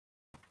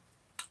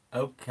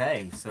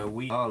Okay, so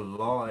we are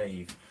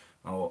live.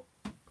 Oh,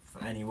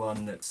 for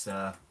anyone that's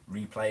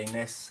replaying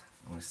this,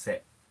 I'm going to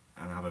sit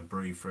and have a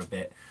brew for a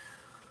bit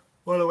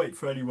while I wait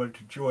for anyone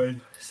to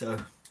join. So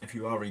if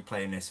you are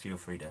replaying this, feel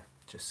free to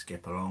just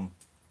skip along.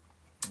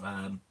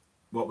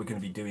 What we're going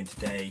to be doing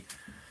today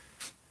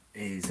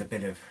is a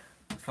bit of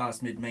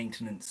Phasmid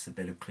maintenance, a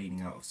bit of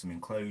cleaning out of some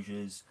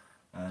enclosures,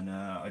 and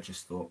I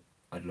just thought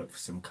I'd look for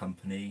some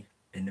company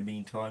in the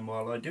meantime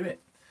while I do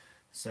it.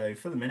 So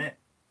for the minute,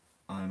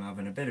 I'm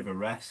having a bit of a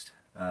rest.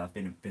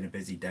 Been a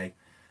busy day,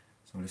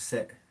 so I'm going to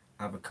sit,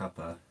 have a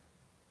cuppa,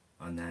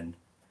 and then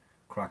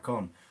crack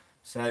on.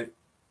 So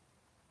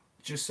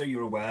just so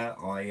you're aware,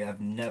 I have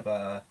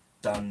never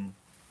done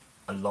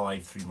a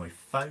live through my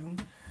phone,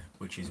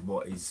 which is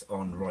what is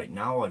on right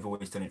now. I've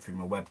always done it through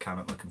my webcam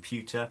at my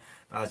computer.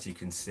 As you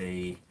can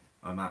see,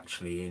 I'm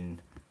actually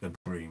in the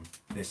Bugroom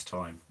this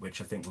time, which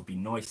I think would be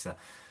nicer.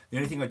 The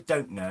only thing I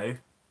don't know,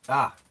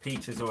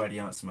 Peter's already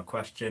answered my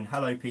question.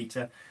 Hello,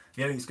 Peter.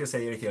 The only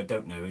thing I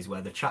don't know is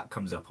where the chat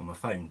comes up on my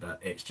phone,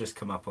 but it's just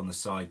come up on the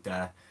side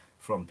there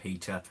from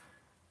Peter.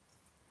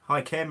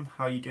 Hi, Kim.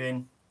 How are you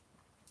doing?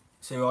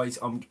 So, guys,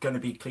 I'm going to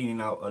be cleaning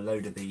out a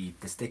load of the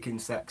stick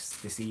insects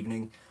this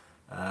evening.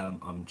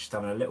 I'm just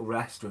having a little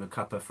rest with a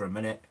cuppa for a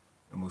minute,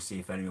 and we'll see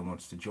if anyone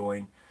wants to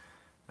join.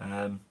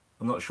 I'm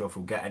not sure if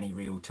we'll get any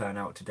real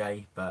turnout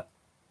today, but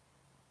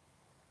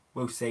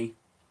we'll see.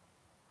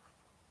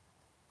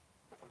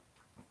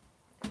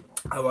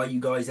 How are you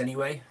guys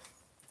anyway?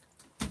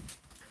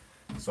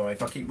 Sorry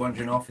if I keep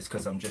wandering off, it's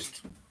because I'm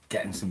just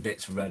getting some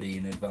bits ready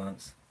in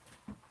advance.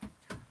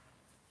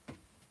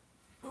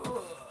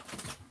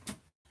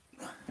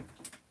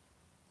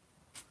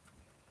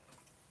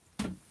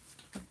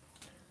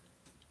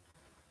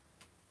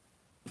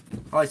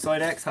 Hi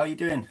Sidex, how you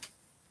doing?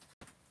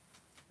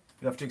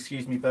 You have to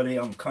excuse me, buddy.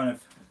 I'm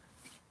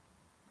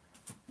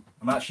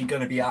actually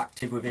going to be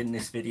active within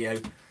this video,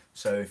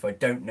 so if I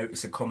don't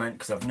notice a comment,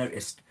 because I've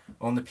noticed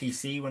on the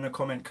PC when a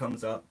comment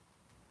comes up,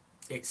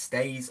 it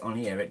stays on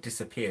here, it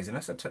disappears,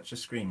 unless I touch the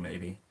screen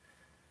maybe.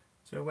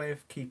 Is there a way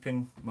of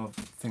keeping my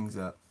things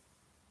up?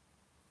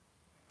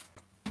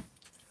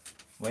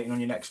 Waiting on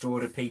your next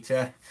order,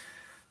 Peter.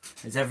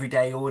 Is every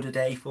day order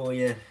day for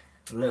you?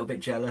 A little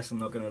bit jealous, I'm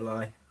not going to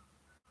lie.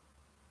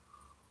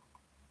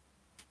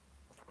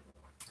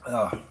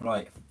 Oh,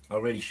 right, I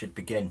really should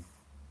begin.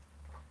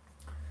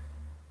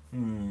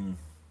 I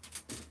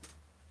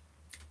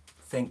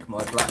think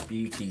my black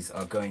beauties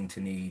are going to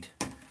need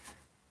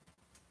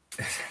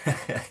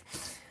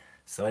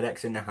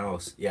Sidex in the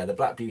house. Yeah, the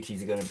black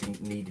beauties are going to be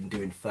needing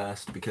doing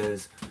first,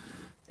 because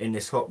in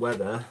this hot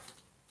weather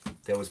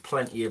there was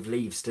plenty of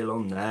leaves still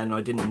on there, and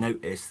I didn't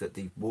notice that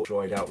the water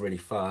dried out really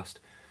fast,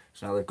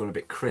 so now they've gone a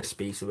bit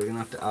crispy, so we're going to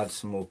have to add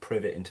some more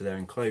privet into their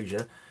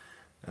enclosure.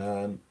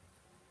 I'm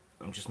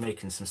just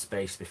making some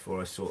space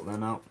before I sort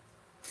them out.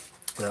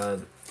 I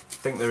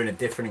think they're in a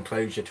different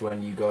enclosure to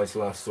when you guys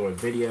last saw a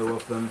video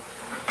of them.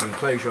 The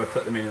enclosure I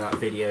put them in that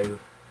video,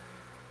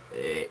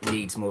 it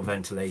needs more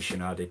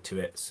ventilation added to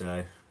it,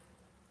 so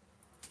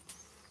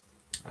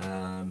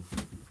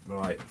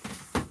right,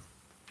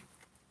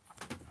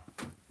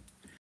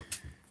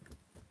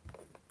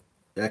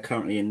 they're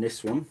currently in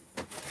this one,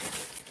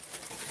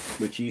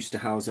 which used to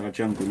house our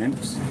jungle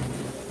nymphs.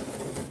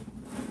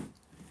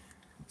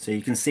 So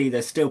you can see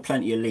there's still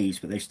plenty of leaves,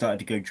 but they've started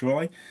to go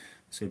dry,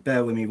 so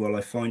bear with me while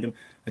I find them.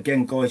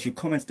 Again guys, your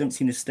comments don't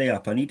seem to stay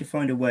up. I need to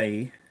find a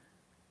way.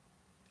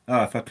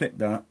 If I click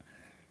that,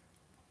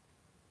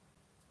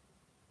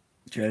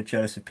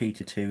 jealous of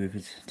Peter too with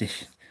his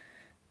addition.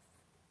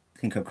 I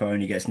think I'll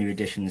only gets new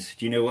additions.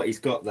 Do you know what he's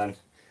got then?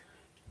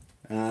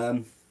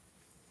 Ow.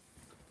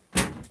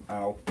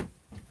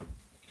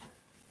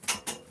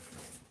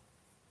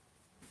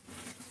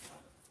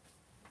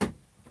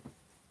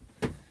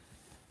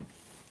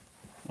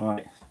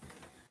 Right.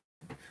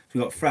 So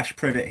we've got fresh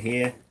privet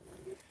here,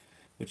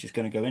 which is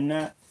going to go in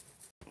there.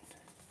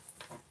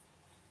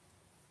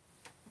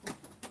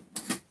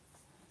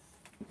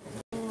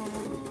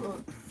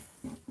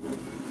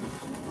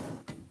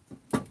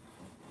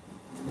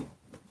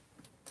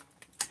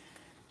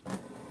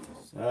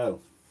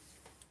 So,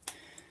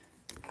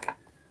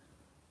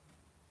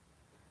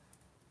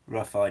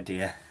 rough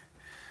idea.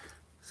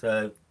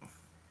 So,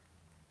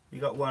 you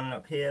got one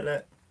up here,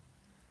 look.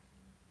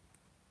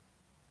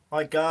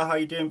 Hi Gar, how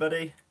you doing,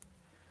 buddy?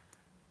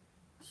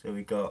 So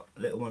we got a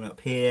little one up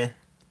here.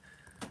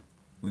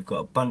 We've got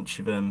a bunch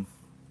of them.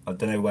 I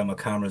don't know where my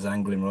camera's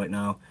angling right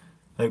now.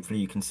 Hopefully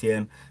you can see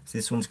him. So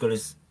this one's got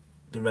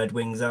the red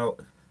wings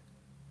out.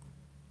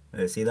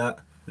 See that?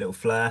 Little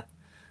flare.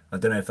 I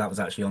don't know if that was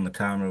actually on the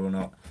camera or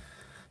not.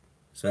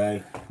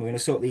 So we're going to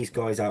sort these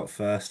guys out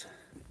first.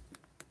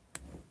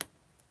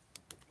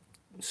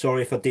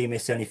 Sorry if I do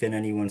miss anything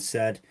anyone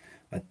said.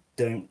 I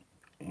don't...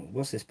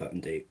 What's this button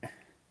do?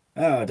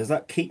 Does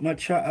that keep my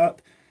chat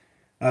up?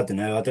 I don't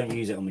know, I don't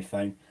use it on my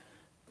phone.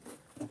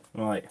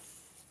 Right.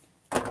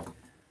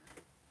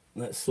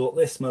 Let's sort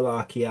this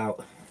malarkey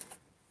out.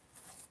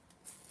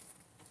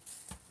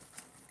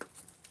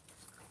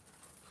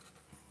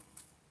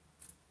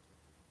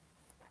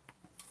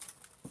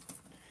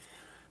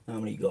 How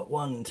many you got?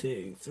 1,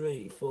 2,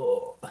 3,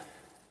 4,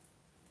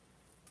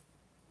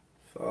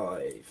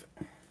 5.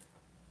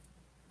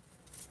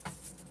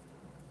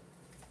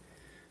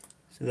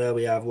 So there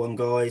we have one,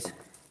 guys.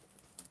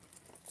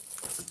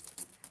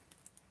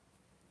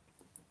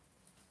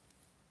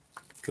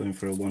 Going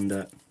for a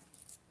wonder.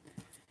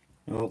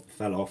 Oh,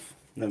 fell off.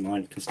 Never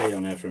mind, it can stay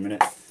on there for a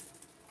minute.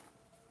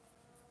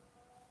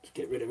 Just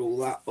get rid of all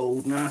that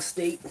old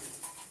nasty.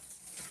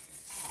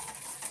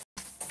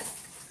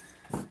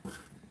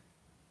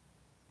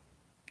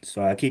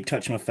 Sorry, I keep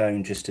touching my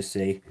phone just to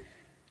see.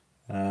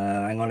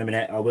 Hang on a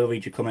minute, I will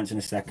read your comments in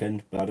a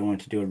second, but I don't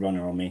want to do a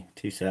runner on me.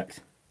 2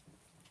 secs.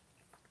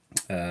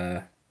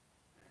 Eggs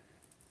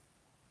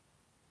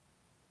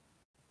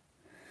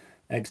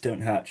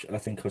don't hatch. I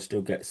think I'll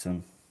still get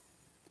some.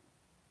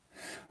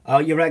 Oh,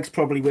 your eggs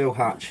probably will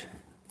hatch.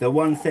 The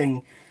one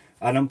thing,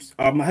 and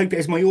I hope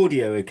it's my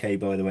audio okay,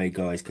 by the way,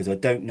 guys, because I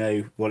don't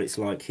know what it's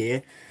like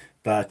here.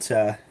 But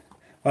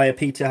hiya,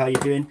 Peter, how you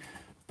doing?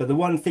 But the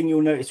one thing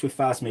you'll notice with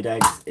Phasmid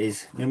eggs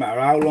is no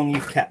matter how long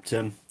you've kept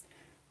them,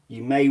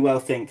 you may well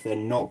think they're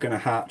not going to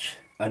hatch,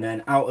 and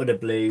then out of the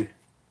blue,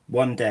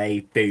 one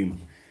day,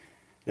 boom,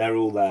 they're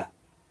all there.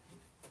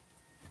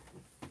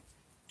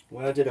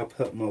 Where did I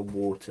put my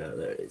water?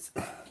 There it is.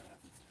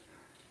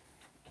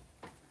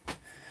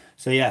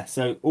 So yeah,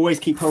 so always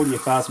keep hold of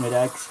your Phasmid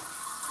eggs.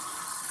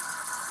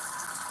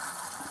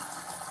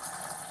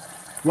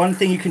 One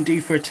thing you can do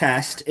for a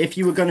test, if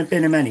you were going to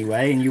bin them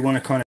anyway and you want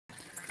to kind of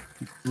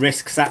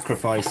risk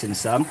sacrificing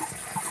some,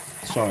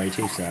 sorry,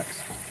 2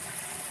 secs.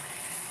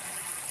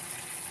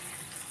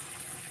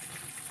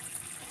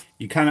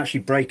 You can actually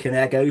break an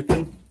egg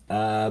open,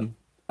 and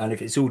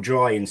if it's all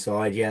dry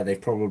inside, yeah, they've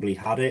probably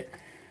had it.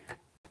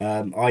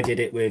 I did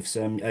it with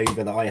some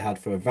over that I had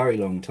for a very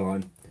long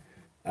time,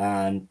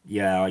 and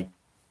yeah, I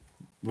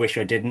wish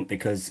I didn't,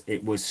 because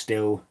it was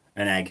still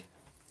an egg.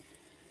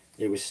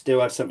 It was still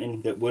had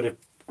something that would have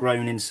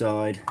grown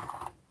inside.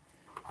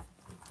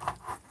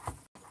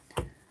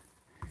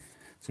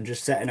 So I'm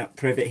just setting up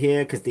privet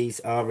here, because these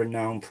are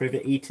renowned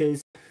privet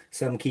eaters.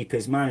 Some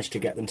keepers manage to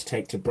get them to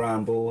take to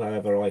bramble,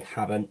 however I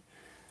haven't.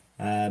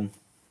 I'm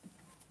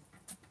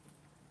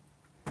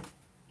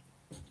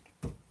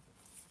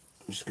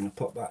just going to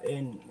pop that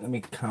in. Let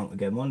me count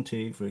again. 1,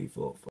 2, 3,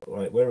 4, 5.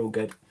 Right, we're all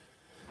good.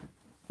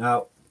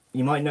 Now,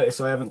 you might notice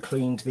I haven't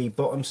cleaned the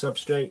bottom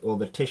substrate or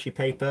the tissue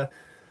paper.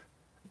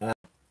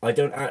 I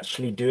don't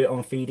actually do it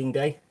on feeding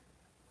day.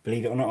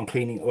 Believe it or not, on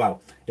cleaning,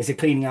 well, it's a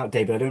cleaning out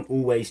day, but I don't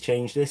always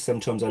change this.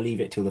 Sometimes I leave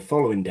it till the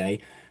following day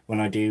when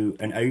I do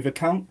an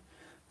overcount.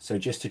 So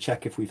just to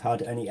check if we've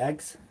had any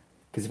eggs.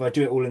 Because if I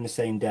do it all in the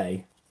same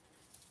day,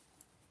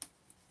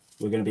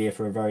 we're going to be here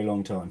for a very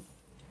long time.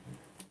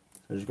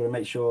 So just got to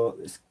make sure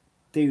this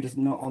dude is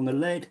not on the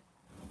lid.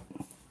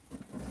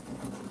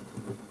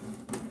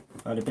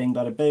 Bada bing,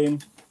 bada boom.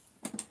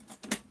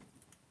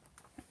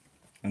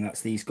 And that's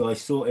these guys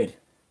sorted.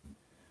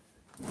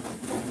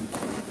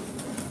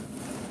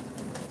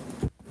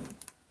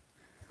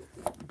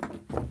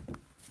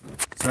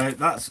 So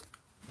that's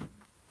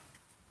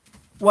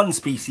one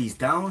species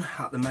down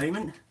at the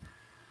moment.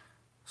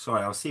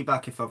 Sorry, I'll see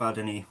back if I've had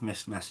any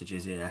missed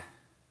messages here.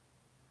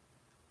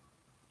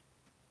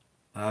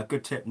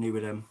 Good tip, new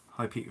with them.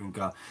 Hi Peter and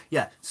Gar.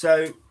 Yeah,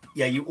 so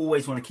yeah, you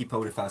always want to keep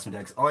hold of Phasmid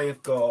eggs. I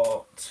have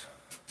got,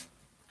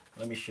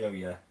 let me show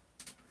you.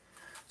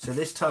 So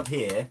this tub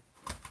here,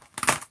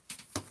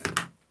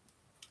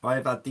 I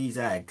have had these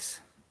eggs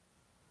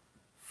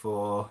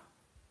for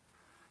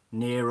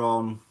near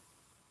on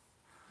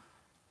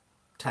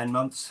 10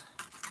 months.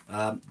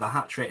 The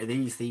hatch rate of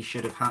these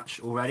should have hatched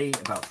already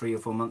about 3 or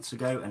 4 months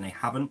ago, and they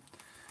haven't.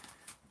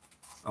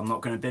 I'm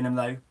not going to bin them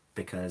though,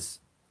 because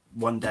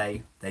one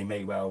day they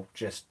may well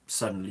just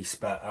suddenly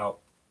spat out,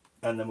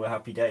 and then we're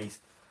happy days.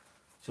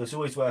 So it's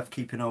always worth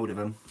keeping hold of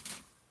them.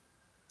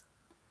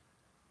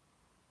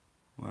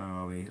 Where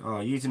are we?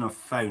 Oh, using our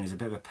phone is a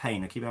bit of a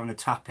pain. I keep having to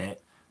tap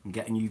it and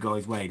getting you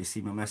guys way to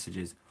see my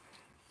messages.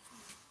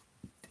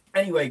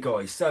 Anyway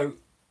guys, so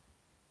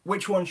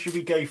which one should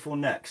we go for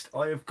next?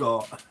 I have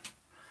got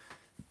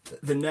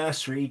the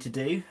nursery to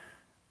do.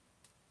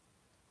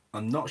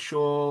 I'm not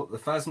sure. The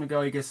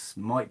Phasmid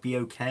might be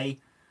okay,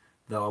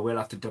 though I will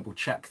have to double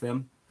check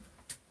them.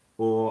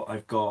 Or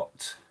I've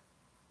got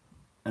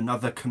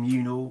another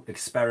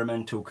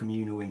experimental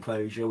communal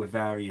enclosure with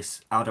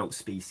various adult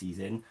species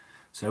in.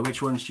 So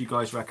which ones do you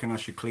guys reckon I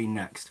should clean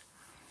next?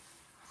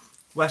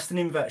 Western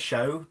Invert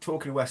Show.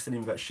 Talking of Western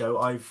Invert Show,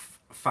 I've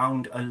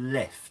found a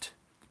lift.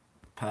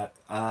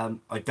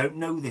 I don't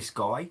know this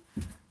guy.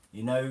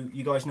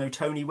 You guys know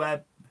Tony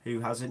Webb, who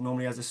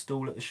normally has a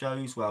stall at the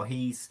shows. Well,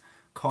 he's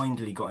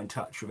kindly got in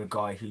touch with a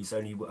guy who's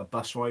only a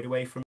bus ride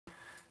away from me,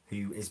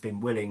 who has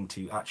been willing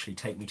to actually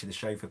take me to the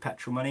show for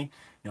petrol money.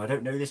 Now, I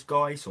don't know this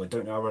guy, so I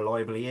don't know how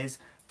reliable he is,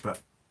 but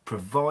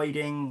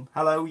providing,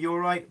 hello, you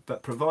alright?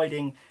 But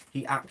providing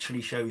he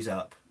actually shows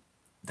up,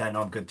 then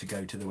I'm good to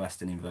go to the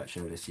Western Invert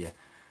Show this year.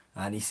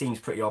 And he seems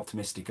pretty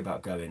optimistic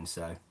about going,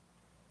 so I'm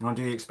going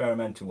to do the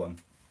experimental one.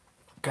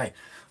 Okay,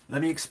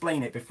 let me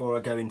explain it before I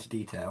go into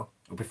detail.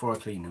 before I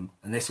clean them,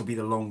 and this will be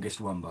the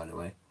longest one, by the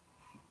way.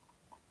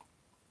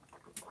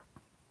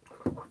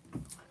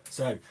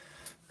 So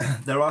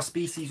there are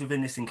species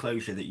within this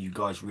enclosure that you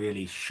guys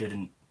really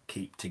shouldn't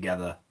keep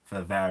together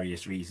for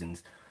various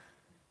reasons.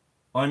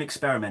 I'm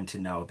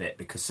experimenting now a bit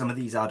because some of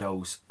these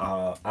adults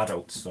are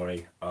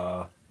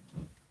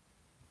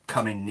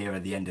coming nearer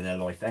the end of their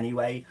life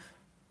anyway.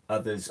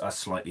 Others are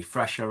slightly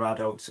fresher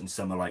adults, and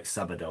some are like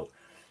subadult.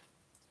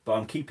 But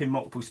I'm keeping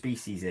multiple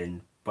species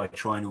in by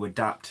trying to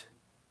adapt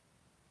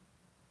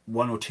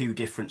one or two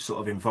different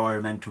sort of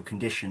environmental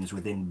conditions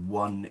within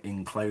one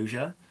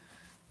enclosure.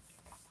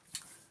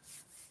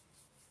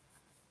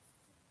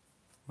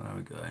 Where are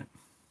we going?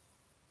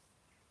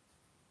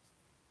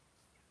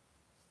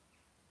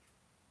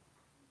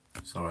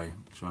 Sorry,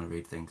 I'm trying to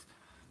read things.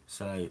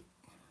 So,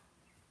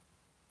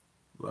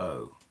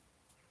 whoa.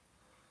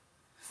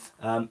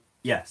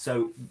 Yeah,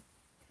 so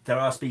there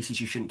are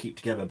species you shouldn't keep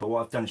together, but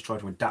what I've done is try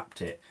to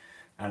adapt it,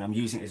 and I'm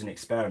using it as an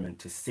experiment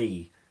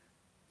to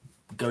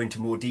go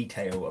into more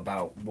detail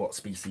about what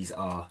species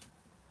are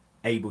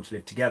able to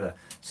live together.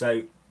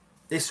 So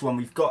this one,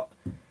 we've got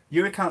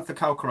Uricantha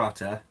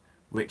calcarata,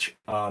 which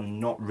are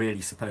not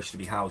really supposed to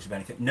be housed with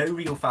anything. No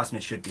real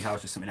phasmid should be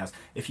housed with something else.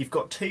 If you've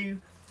got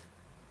two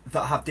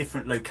that have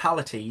different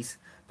localities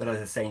but are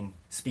the same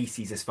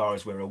species as far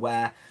as we're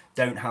aware,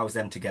 don't house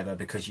them together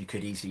because you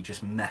could easily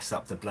just mess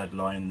up the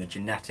bloodline and the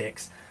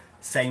genetics.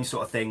 Same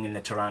sort of thing in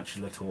the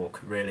tarantula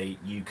talk, really,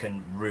 you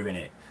can ruin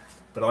it.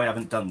 But I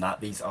haven't done that.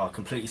 These are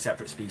completely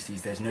separate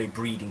species. There's no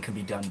breeding can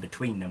be done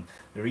between them.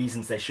 The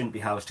reasons they shouldn't be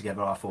housed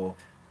together are for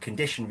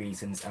condition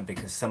reasons and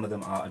because some of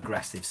them are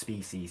aggressive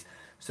species.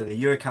 So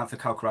the Uricantha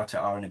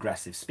calcarata are an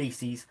aggressive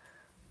species.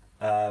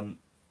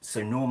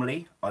 So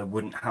normally I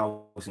wouldn't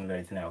house them with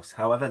anything else.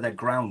 However, they're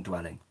ground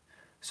dwelling.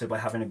 So by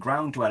having a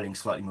ground dwelling,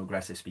 slightly more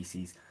aggressive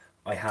species,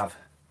 I have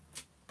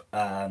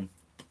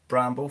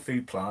bramble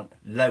food plant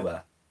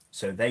lower.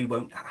 So they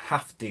won't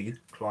have to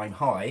climb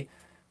high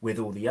with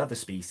all the other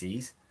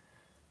species,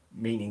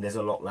 meaning there's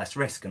a lot less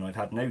risk. And I've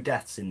had no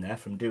deaths in there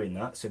from doing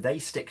that. So they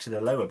stick to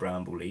the lower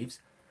bramble leaves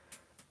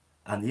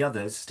and the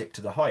others stick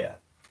to the higher.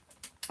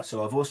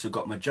 So I've also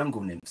got my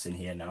jungle nymphs in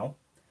here now.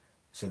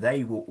 So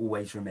they will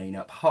always remain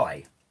up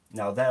high.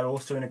 Now they're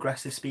also an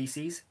aggressive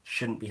species,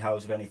 shouldn't be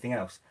housed with anything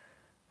else.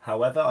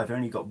 However, I've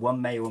only got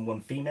one male and one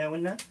female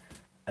in there,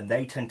 and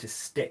they tend to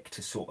stick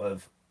to sort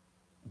of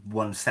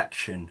one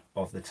section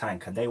of the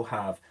tank, and they will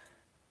have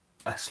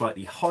a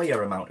slightly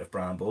higher amount of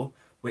bramble,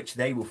 which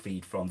they will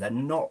feed from. They're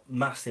not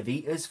massive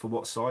eaters for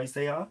what size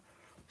they are,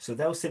 so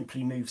they'll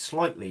simply move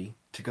slightly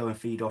to go and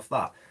feed off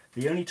that.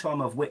 The only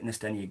time I've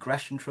witnessed any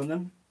aggression from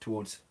them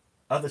towards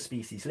other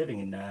species living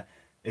in there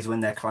is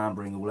when they're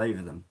clambering all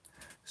over them.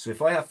 So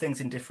if I have things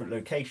in different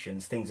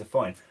locations, things are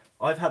fine.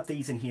 I've had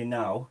these in here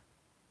now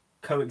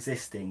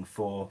coexisting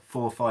for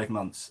 4 or 5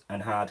 months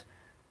and had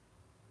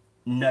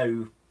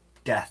no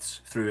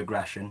deaths through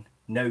aggression,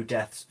 no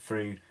deaths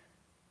through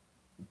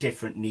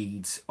different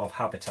needs of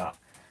habitat.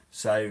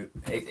 So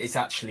it's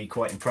actually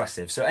quite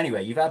impressive. So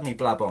anyway, you've had me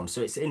blab on.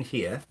 So it's in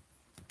here.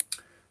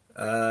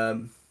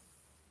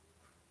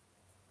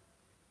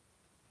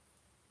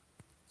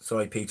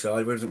 Sorry, Peter,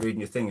 I wasn't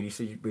reading your thing. You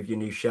see with your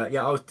new shirt.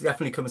 Yeah, I'll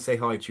definitely come and say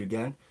hi to you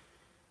again.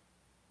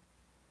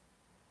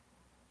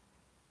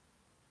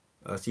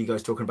 I see you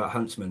guys talking about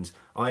huntsmans.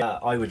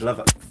 I would love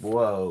it.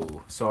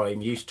 Whoa, sorry,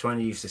 I'm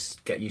trying to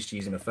get used to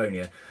using my phone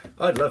here.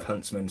 I'd love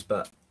huntsmans,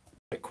 but a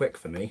bit quick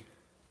for me,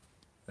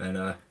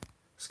 and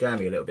scare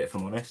me a little bit if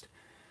I'm honest.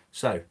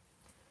 So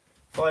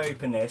if I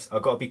open this,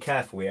 I've got to be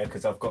careful here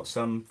because I've got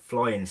some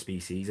flying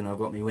species and I've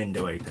got my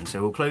window open.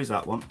 So we'll close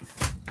that one.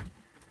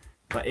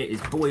 But it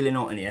is boiling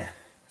hot in here.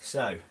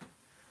 So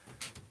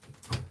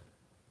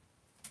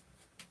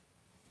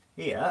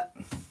here,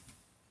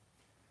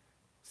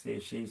 see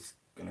if she's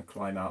gonna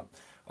climb out.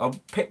 I'll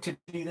pick to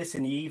do this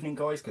in the evening,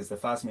 guys, because the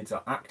phasmids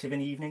are active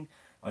in the evening.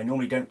 I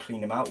normally don't clean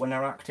them out when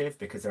they're active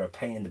because they're a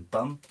pain in the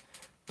bum,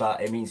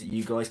 but it means that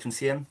you guys can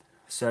see them.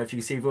 So if you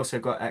can see, we've also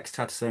got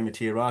X-Tatisoma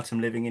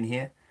tiaratum living in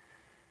here.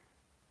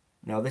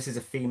 Now this is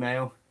a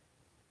female.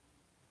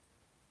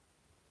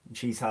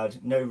 She's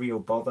had no real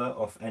bother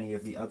off any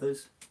of the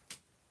others.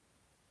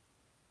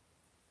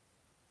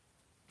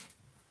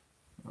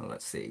 Well,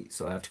 let's see.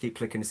 So I have to keep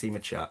clicking to see my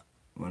chat.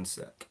 One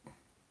sec.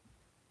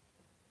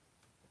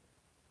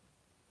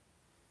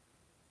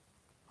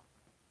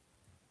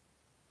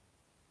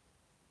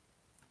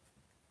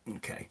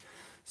 Okay.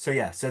 So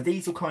yeah, so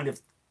these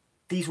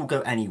will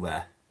go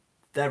anywhere.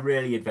 They're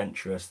really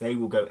adventurous. They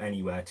will go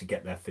anywhere to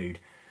get their food.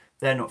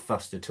 They're not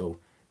fussed at all.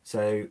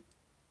 So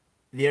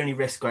the only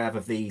risk I have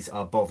of these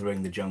are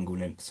bothering the jungle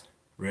nymphs,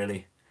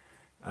 really.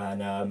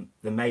 And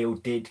the male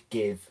did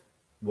give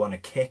one a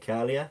kick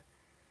earlier,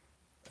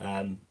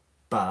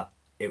 but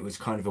it was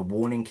kind of a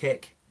warning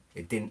kick.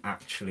 It didn't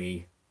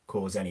actually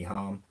cause any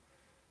harm,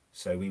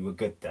 so we were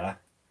good there.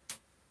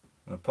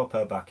 I'll pop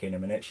her back in a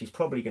minute. She's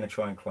probably going to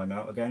try and climb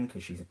out again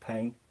because she's a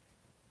pain.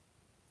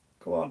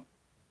 Go on.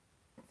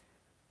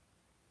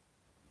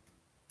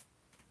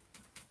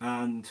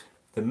 And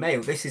the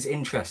male, this is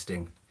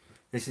interesting.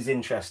 This is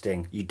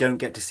interesting. You don't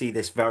get to see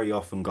this very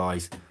often,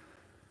 guys.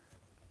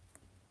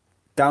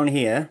 Down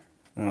here,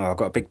 oh, I've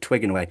got a big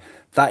twig in the way.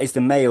 That is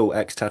the male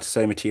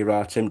Ectatosoma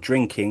tiaratum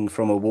drinking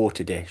from a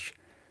water dish.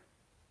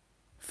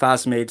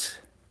 Phasmids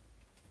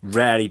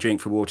rarely drink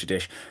from a water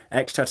dish.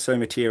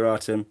 Ectatosoma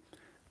tiaratum,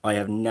 I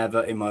have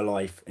never in my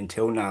life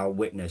until now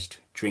witnessed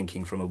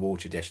drinking from a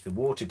water dish. The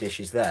water dish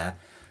is there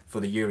for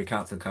the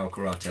Uricantha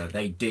calcarata.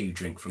 They do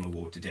drink from a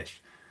water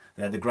dish.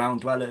 They're the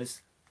ground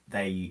dwellers.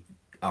 They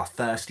are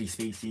thirsty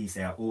species.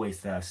 They are always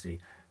thirsty.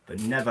 But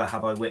never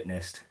have I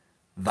witnessed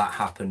that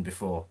happen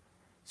before.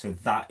 So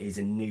that is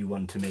a new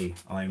one to me.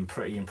 I'm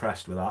pretty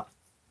impressed with that.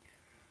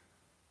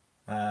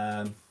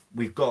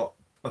 We've got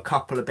a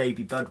couple of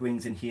baby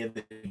budwings in here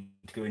that need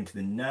to go into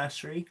the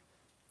nursery.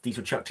 These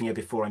were chucked in here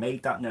before I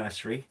made that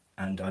nursery,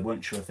 and I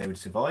wasn't sure if they would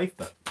survive,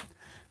 but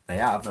they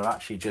have. They're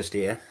actually just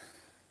here.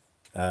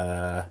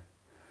 There.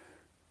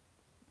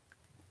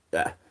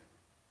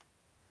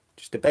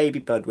 Just a baby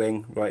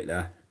budwing right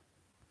there.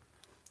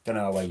 Don't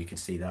know how well you can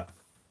see that.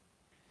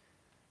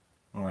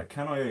 Alright,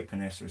 can I open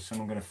this, or is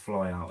someone going to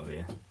fly out of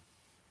here?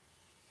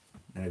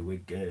 No, we're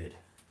good.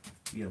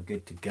 We are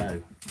good to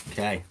go.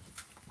 Okay.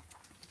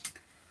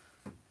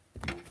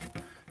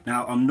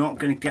 Now, I'm not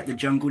going to get the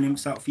jungle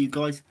nymphs out for you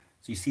guys.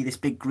 So you see this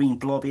big green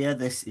blob here?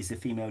 This is the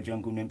female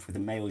jungle nymph with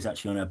the male is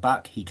actually on her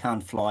back. He can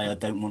fly. I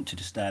don't want to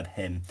disturb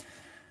him.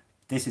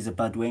 This is a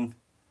budwing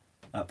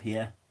up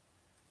here.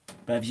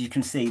 But as you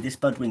can see, this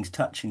budwing's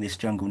touching this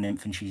jungle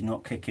nymph and she's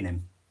not kicking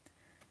him.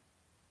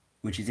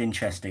 Which is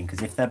interesting,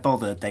 because if they're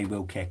bothered, they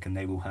will kick and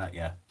they will hurt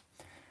you.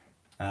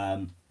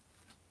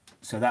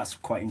 So that's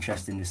quite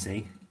interesting to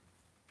see.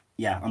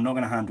 Yeah, I'm not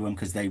going to handle them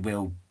because they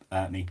will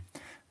hurt me.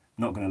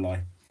 Not going to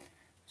lie.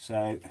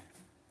 So,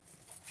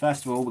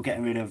 first of all, we're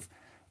getting rid of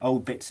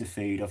old bits of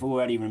food. I've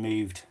already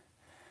removed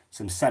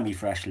some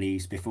semi-fresh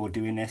leaves before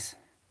doing this.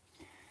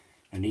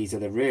 And these are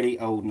the really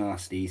old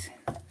nasties.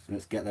 So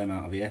let's get them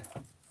out of here.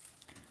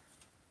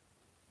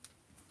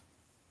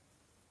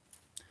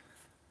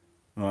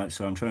 Right,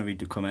 so I'm trying to read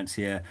the comments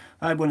here.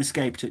 I had one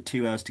escape, took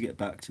 2 hours to get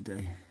back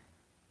today.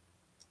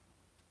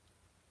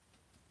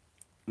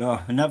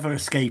 Oh, another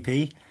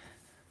escapee.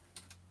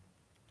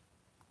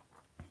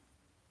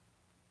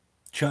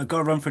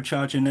 Gotta run for a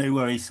charger, no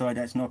worries, sorry,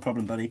 that's not a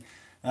problem, buddy.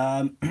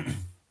 Let's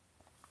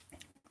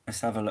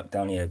have a look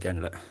down here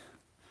again, look.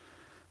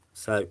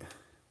 So,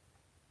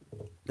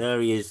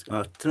 there he is.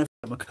 I don't know if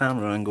I got my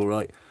camera angle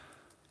right.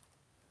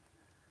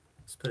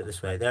 Let's put it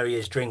this way. There he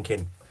is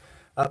drinking.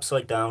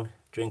 Upside down,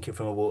 drinking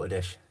from a water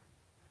dish.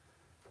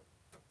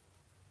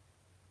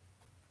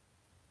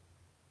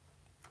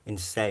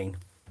 Insane.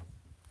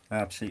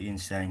 Absolutely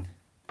insane.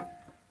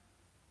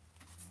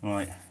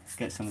 Right, let's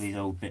get some of these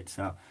old bits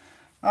out.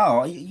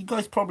 Oh, you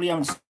guys probably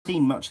haven't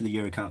seen much of the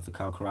Uricantha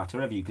calcarata,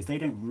 have you? Because they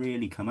don't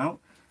really come out.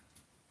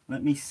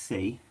 Let me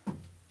see.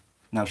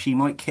 Now, she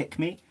might kick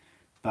me,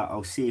 but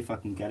I'll see if I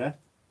can get her.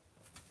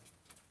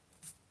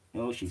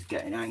 Oh, she's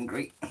getting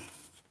angry.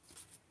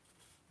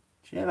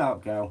 Chill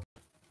out, girl.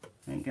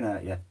 Ain't gonna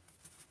hurt you.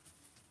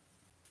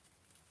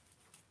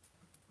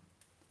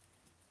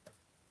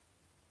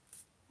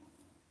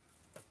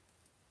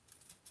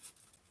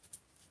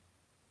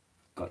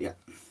 Got ya.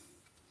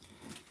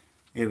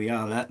 Here we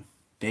are, look.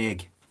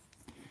 Big.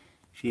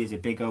 She is a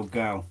big old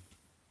girl.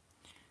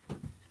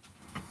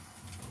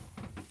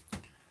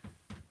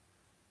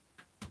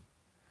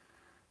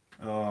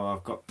 Oh,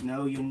 I've got...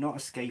 No, you're not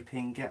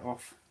escaping. Get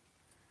off.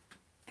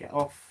 Get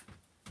off.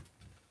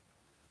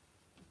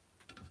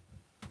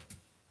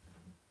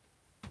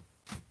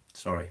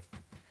 Sorry.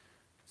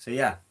 So,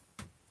 yeah.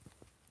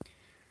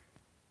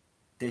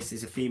 This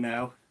is a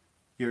female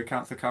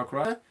Uricantha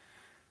calcarata.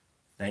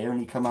 They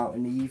only come out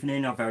in the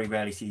evening. I very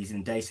rarely see these in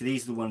the day. So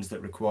these are the ones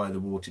that require the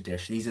water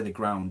dish. These are the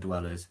ground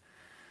dwellers.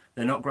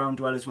 They're not ground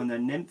dwellers when they're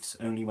nymphs,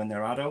 only when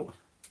they're adult.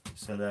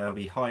 So they'll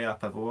be high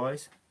up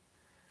otherwise.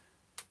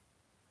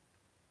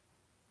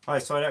 Hi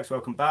Sidex,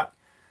 welcome back.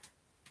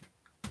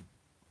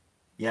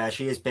 Yeah,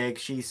 she is big.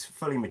 She's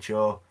fully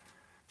mature.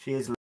 She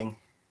is laying.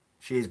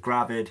 She is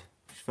gravid.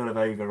 She's full of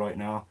ova right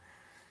now.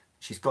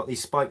 She's got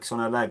these spikes on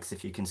her legs,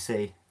 if you can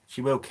see.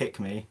 She will kick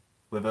me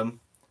with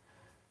them.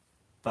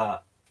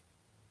 But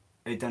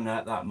it doesn't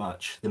hurt that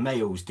much. The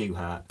males do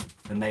hurt.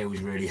 The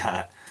males really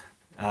hurt.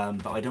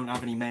 But I don't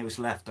have any males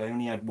left. I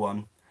only had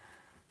one.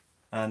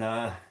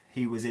 And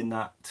he was in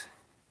that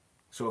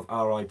sort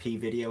of RIP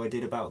video I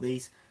did about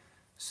these.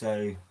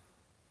 So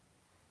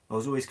I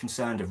was always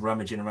concerned of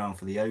rummaging around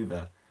for the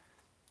ova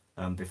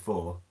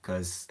before,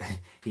 because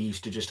he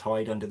used to just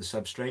hide under the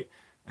substrate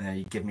and then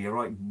he'd give me a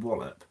right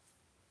wallop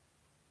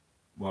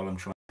while I'm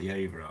trying to get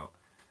the ova out.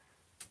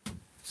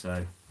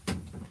 So,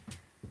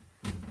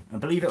 and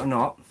believe it or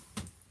not,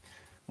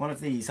 one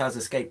of these has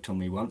escaped on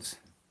me once.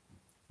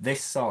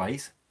 This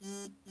size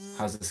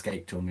has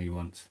escaped on me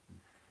once.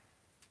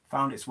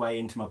 Found its way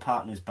into my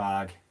partner's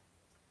bag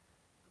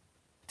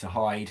to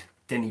hide.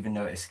 Didn't even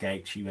know it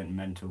escaped. She went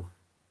mental.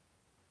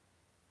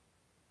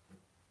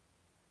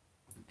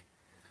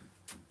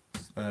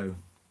 So,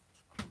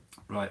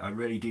 Right, I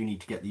really do need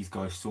to get these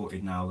guys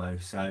sorted now though,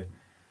 so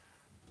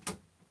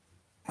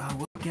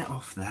we'll get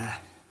off there.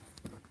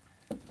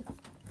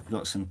 We've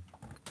got some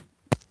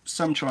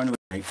trying to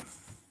escape.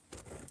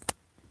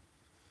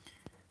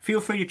 Feel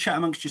free to chat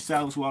amongst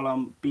yourselves while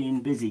I'm being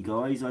busy,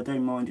 guys. I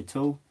don't mind at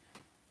all.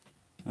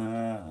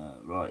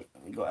 Right,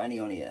 we got any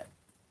on here?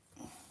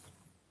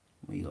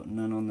 We got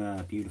none on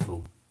there.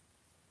 Beautiful.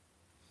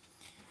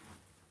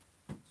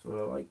 That's what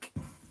I like.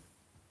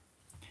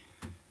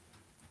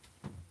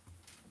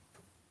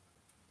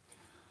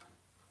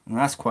 And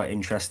that's quite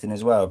interesting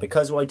as well,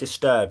 because I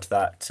disturbed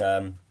that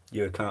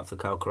Eurocantha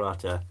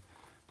calcarata.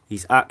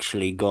 He's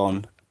actually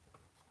gone.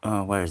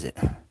 Oh, where is it?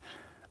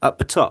 Up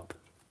the top.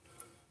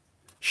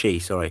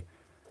 Sorry.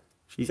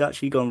 She's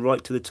actually gone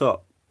right to the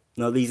top.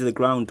 Now these are the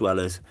ground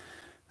dwellers,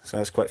 so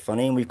that's quite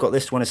funny. And we've got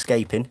this one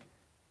escaping.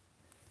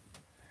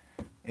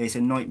 It's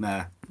a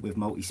nightmare with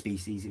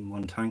multi-species in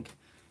one tank.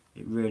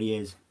 It really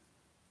is.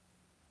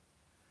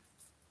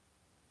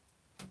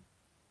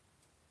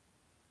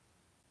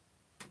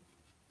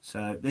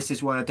 So this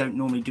is why I don't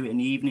normally do it in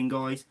the evening,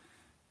 guys,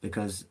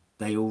 because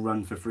they all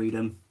run for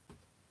freedom.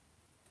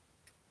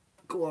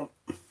 Go on.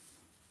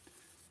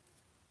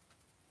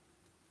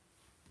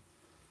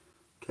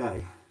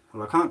 Okay,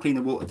 well, I can't clean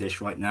the water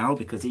dish right now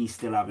because he's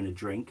still having a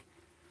drink.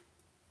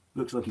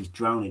 Looks like he's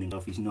drowning and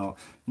off. He's not.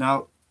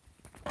 Now,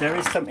 there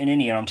is something in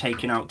here I'm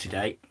taking out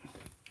today.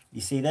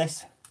 You see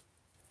this?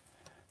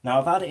 Now,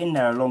 I've had it in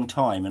there a long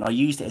time and I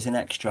used it as an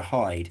extra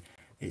hide.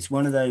 It's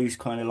one of those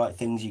kind of like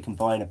things you can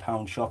buy in a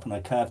pound shop, and I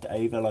curved it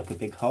over like a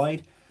big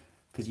hide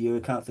because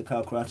Eurocantha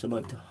calcarata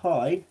like to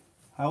hide.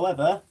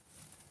 However,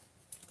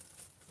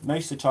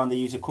 most of the time they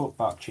use a cork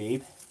bark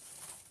tube,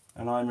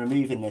 and I'm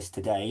removing this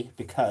today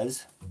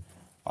because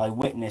I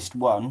witnessed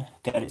one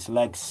get its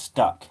leg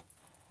stuck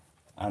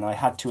and I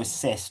had to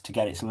assist to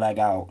get its leg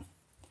out,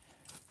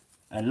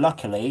 and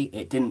luckily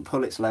it didn't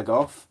pull its leg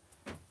off,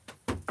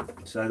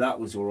 so that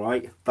was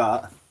alright,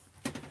 but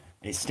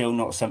it's still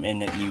not something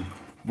that you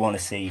want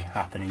to see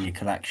happen in your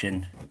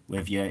collection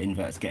with your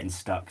inverts getting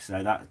stuck.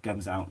 So that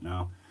comes out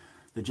now.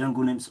 The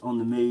jungle nymphs on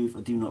the move.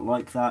 I do not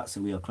like that,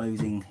 so we are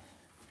closing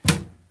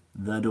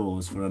the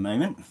doors for a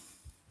moment.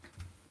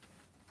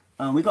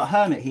 We've got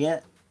Hermit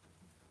here.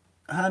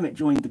 Hermit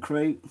joined the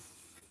crew.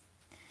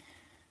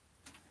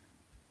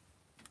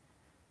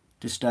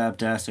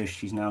 Disturbed her, so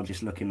she's now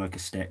just looking like a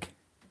stick.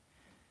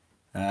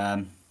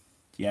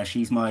 Yeah,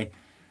 she's my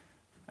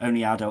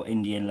only adult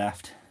Indian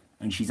left,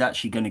 and she's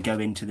actually going to go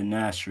into the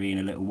nursery in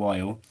a little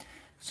while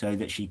so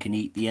that she can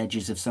eat the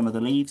edges of some of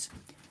the leaves.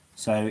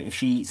 So if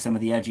she eats some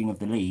of the edging of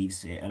the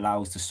leaves, it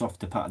allows the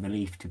softer part of the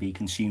leaf to be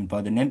consumed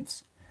by the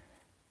nymphs.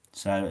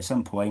 So at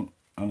some point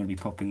I'm going to be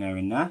popping her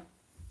in there.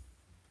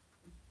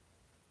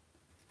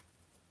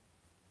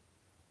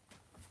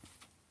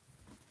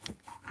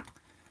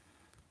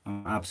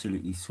 I'm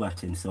absolutely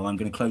sweating, so I'm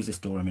going to close this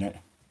door a minute.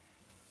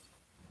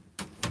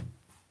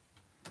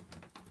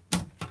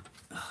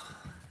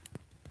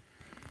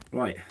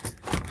 Right.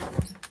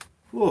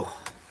 Whoa.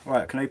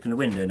 Right, I can open the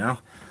window now.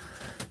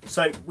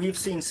 So we've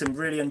seen some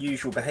really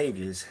unusual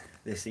behaviours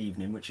this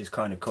evening, which is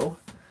kind of cool.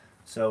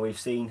 So we've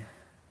seen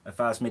a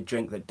Phasmid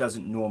drink that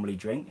doesn't normally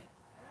drink,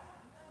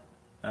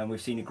 and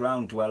we've seen a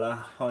ground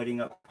dweller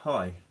hiding up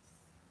high,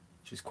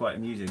 which is quite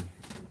amusing.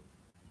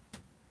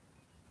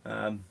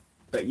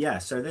 But yeah,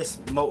 so this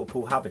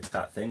multiple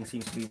habitat thing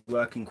seems to be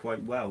working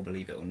quite well,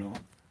 believe it or not.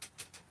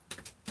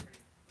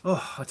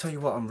 Oh, I tell you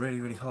what, I'm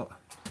really hot.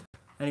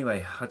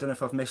 Anyway, I don't know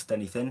if I've missed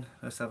anything.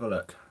 Let's have a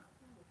look.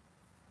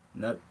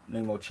 Nope,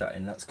 no more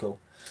chatting, that's cool.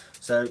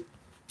 So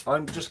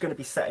I'm just going to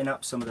be setting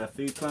up some of their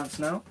food plants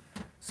now.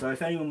 So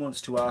if anyone wants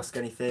to ask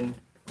anything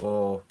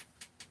or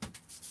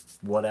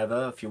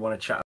whatever, if you want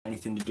to chat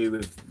anything to do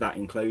with that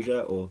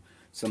enclosure or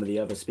some of the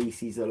other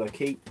species that I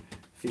keep,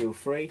 feel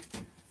free.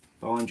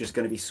 But I'm just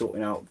going to be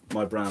sorting out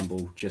my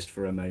bramble just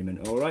for a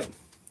moment, alright?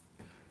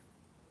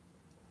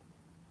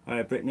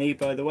 Hi Brittany,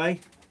 by the way,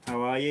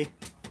 how are you?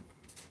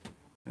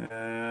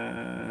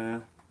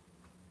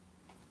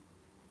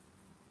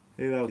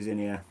 Who else is in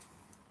here?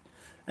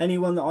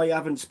 Anyone that I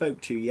haven't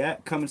spoke to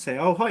yet, come and say,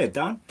 oh, hiya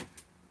Dan.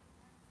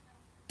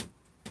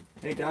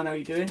 Hey Dan, how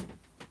you doing?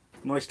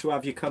 Nice to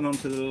have you come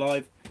onto the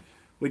live.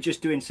 We're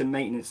just doing some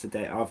maintenance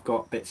today. I've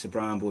got bits of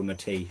bramble in my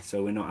tea,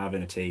 so we're not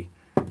having a tea.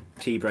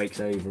 Tea break's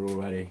over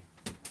already.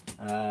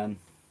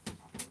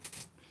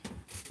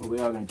 What we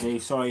are going to do,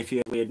 sorry if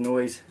you hear weird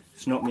noise,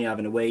 it's not me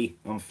having a wee.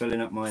 I'm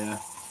filling up my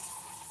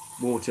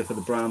water for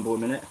the bramble a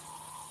minute.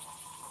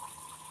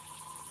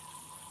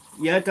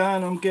 Yeah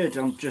Dan, I'm good.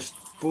 I'm just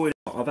boiling.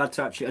 I've had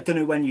to actually, I don't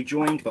know when you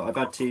joined, but I've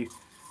had to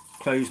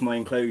close my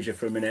enclosure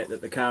for a minute that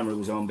the camera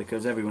was on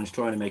because everyone's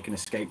trying to make an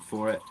escape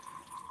for it,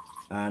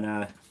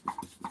 and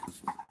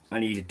I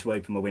needed to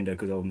open my window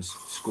because I was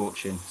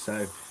scorching.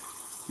 So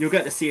you'll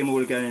get to see them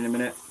all again in a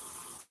minute.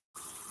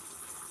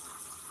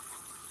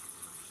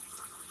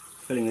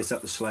 Filling this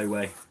up the slow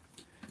way.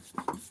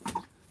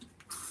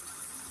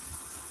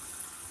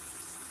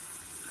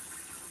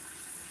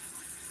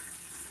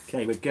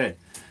 Okay, we're good.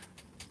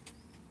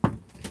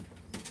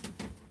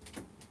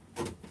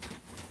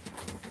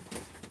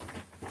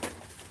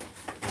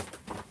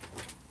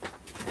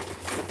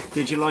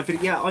 Did you live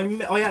it? Yeah,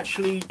 I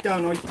actually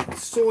done. I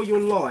saw your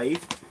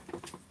live,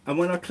 and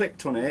when I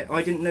clicked on it,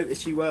 I didn't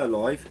notice you were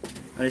live.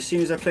 And as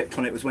soon as I clicked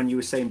on it was when you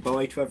were saying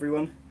bye to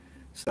everyone.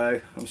 So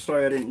I'm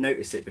sorry I didn't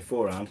notice it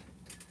beforehand.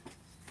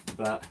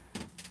 But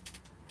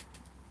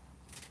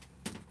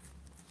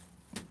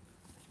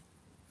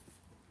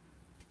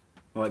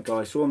alright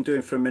guys, so what I'm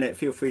doing for a minute,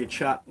 feel free to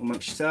chat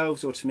amongst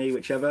yourselves or to me,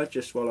 whichever,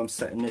 just while I'm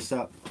setting this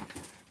up.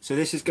 So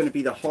this is going to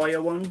be the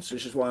higher one, so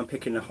this is why I'm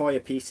picking the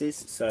higher pieces,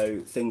 so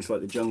things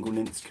like the jungle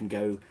nymphs can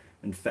go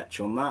and fetch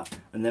on that,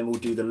 and then we'll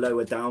do the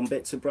lower down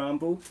bits of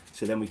bramble,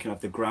 so then we can have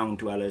the ground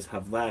dwellers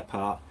have their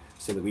part,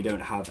 so that we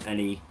don't have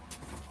any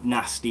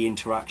nasty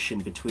interaction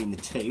between the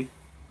two.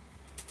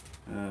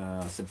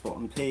 That's the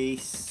bottom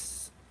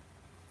piece.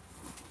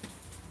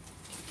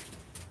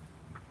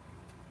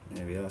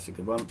 There we go, that's a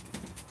good one.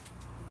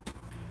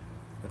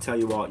 I tell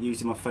you what,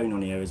 using my phone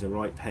on here is a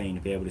right pain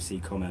to be able to see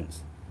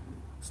comments.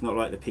 It's not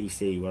like the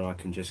PC where I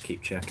can just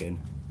keep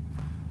checking.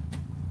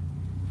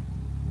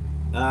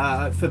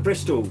 For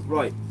Bristol,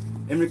 right,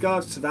 in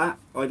regards to that,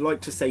 I'd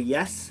like to say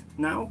yes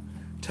now.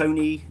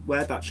 Tony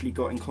Webb actually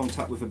got in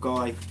contact with a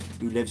guy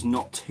who lives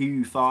not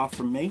too far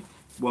from me,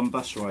 one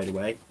bus ride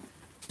away,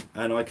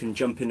 and I can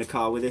jump in the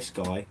car with this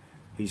guy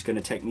who's going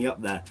to take me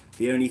up there.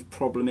 The only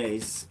problem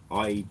is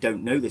I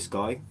don't know this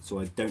guy, so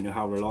I don't know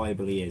how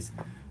reliable he is.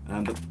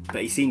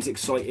 But he seems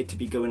excited to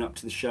be going up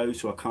to the show,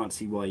 so I can't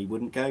see why he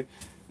wouldn't go.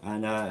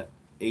 And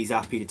he's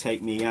happy to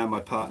take me and my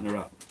partner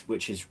up,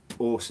 which is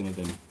awesome of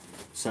him.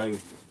 So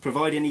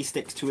providing he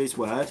sticks to his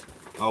word,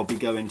 I'll be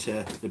going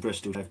to the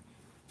Bristol show.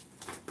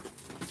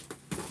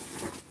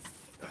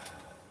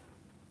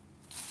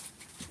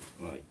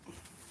 Right.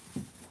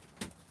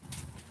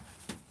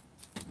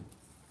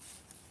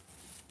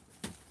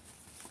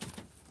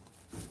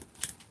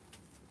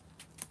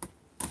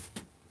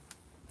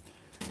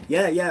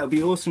 Yeah, it'll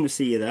be awesome to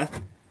see you there.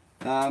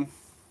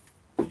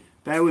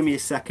 Bear with me a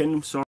second.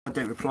 I'm sorry I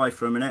don't reply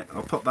for a minute.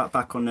 I'll pop that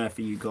back on there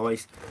for you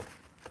guys.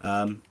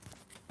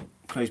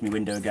 Close my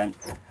window again.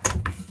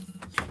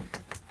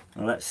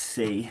 Now let's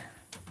see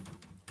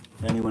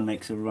if anyone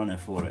makes a runner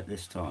for it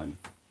this time.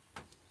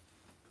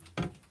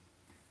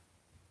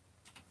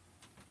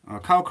 Our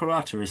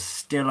Calcarata is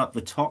still up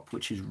the top,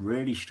 which is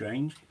really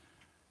strange.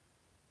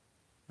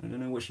 I don't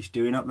know what she's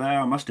doing up there.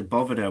 I must have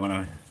bothered her when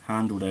I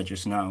handled her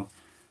just now.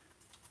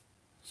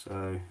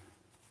 So,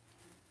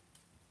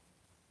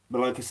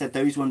 but like I said,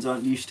 those ones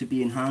aren't used to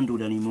being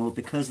handled anymore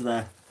because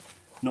they're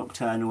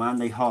nocturnal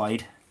and they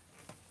hide.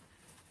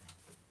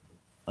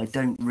 I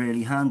don't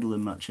really handle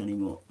them much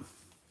anymore.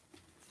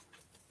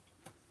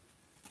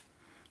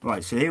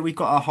 Right, so here we've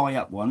got our high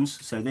up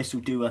ones. So this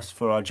will do us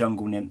for our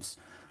jungle nymphs,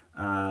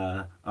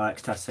 our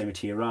Ectasoma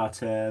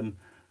tiaratum,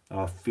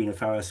 our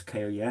Phenopharus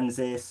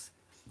cayoensis.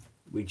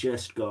 We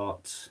just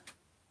got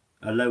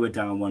a lower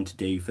down one to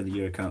do for the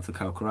Eurocount for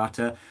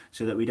Calcarata,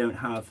 so that we don't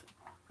have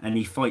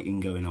any fighting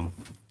going on.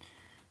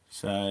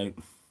 So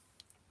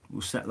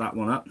we'll set that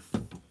one up.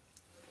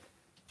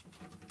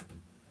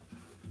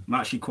 I'm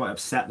actually quite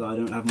upset that I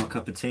don't have my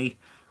cup of tea.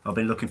 I've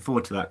been looking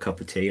forward to that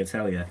cup of tea, I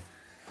tell you.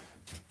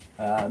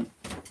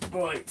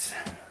 Right.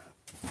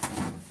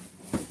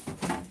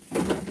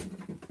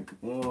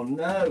 Oh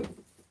no,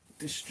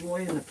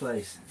 destroying the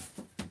place.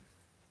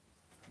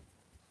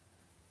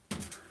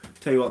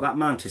 Tell you what, that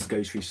mantis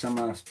goes through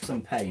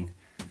some pain.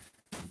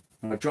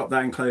 And I dropped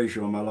that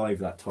enclosure on my live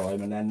that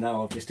time, and then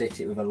now I've just hit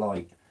it with a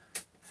light.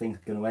 I think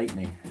it's going to hate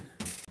me.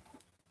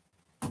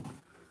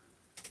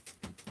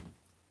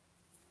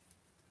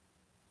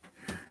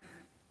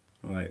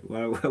 Right,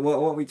 well, what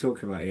are we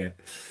talking about here?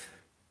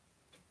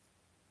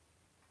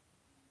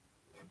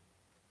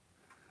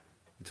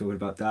 We're talking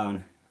about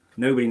Dan.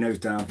 Nobody knows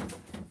Dan.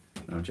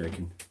 No, I'm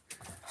joking.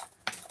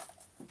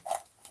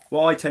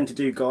 What I tend to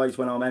do, guys,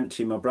 when I'm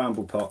emptying my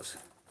bramble pots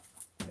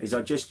is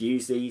I just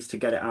use these to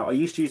get it out. I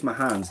used to use my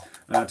hands,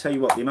 and I'll tell you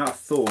what, the amount of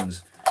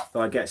thorns that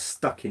I get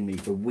stuck in me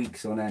for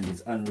weeks on end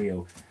is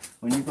unreal.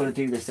 When you've got to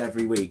do this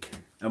every week,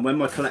 and when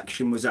my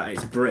collection was at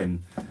its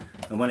brim,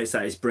 and when it's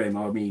at its brim,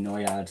 I mean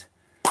I had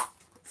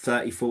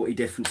 30, 40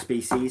 different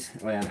species.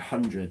 I had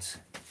hundreds,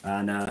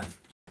 and I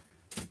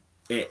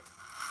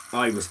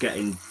was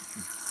getting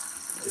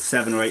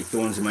 7 or 8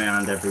 thorns in my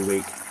hand every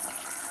week.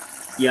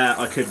 Yeah,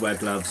 I could wear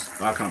gloves,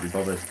 but I can't be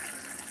bothered.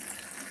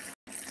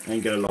 I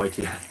ain't gonna lie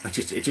to you.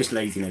 It's just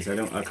laziness. I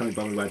can't be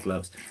bothered to wear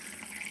gloves.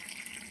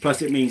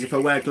 Plus, it means if I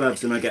wear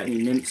gloves and I get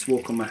any nymphs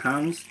walk on my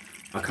hands,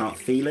 I can't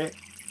feel it.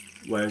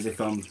 Whereas if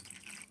I'm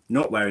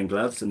not wearing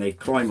gloves and they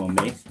climb on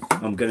me,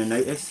 I'm gonna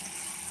notice.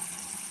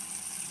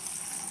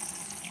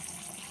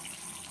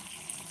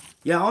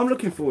 Yeah, I'm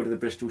looking forward to the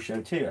Bristol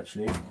show too,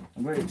 actually.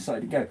 I'm really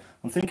excited to go.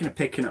 I'm thinking of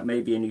picking up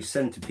maybe a new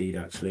centipede,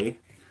 actually.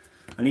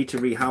 I need to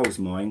rehouse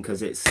mine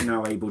because it's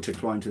now able to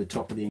climb to the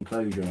top of the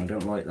enclosure, and I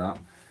don't like that.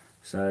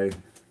 So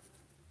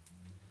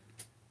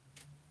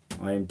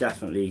I am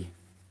definitely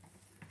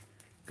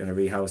going to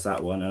rehouse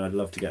that one, and I'd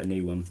love to get a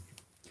new one.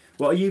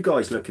 What are you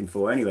guys looking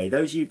for anyway?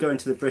 Those of you going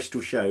to the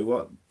Bristol show,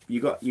 what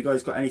you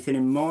guys got anything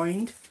in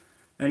mind?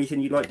 Anything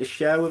you'd like to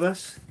share with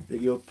us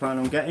that you're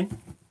planning on getting?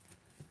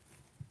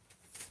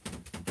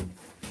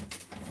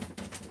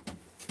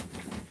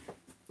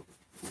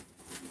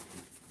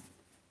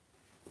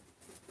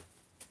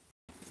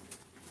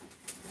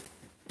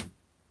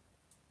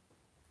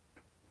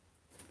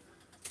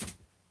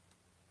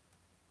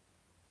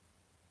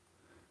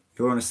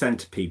 who are on a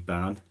centipede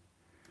ban,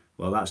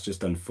 well, that's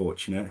just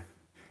unfortunate.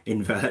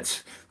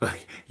 Inverts,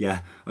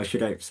 yeah, I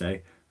should hope so.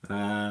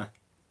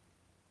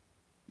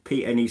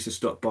 Peter needs to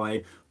stop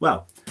buying.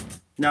 Well,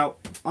 now,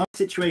 I'm in a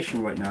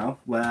situation right now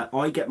where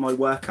I get my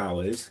work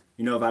hours,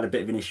 you know, I've had a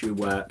bit of an issue with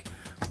work,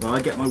 well,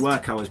 I get my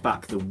work hours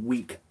back the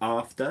week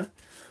after,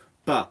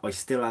 but I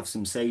still have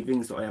some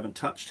savings that I haven't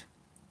touched.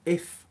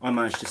 If I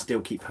manage to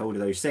still keep hold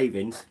of those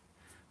savings,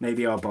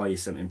 maybe I'll buy you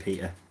something,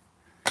 Peter.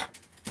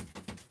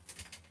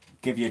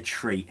 Give you a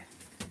treat.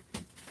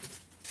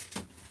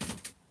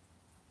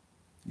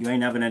 You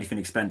ain't having anything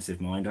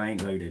expensive, mind, I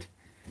ain't loaded.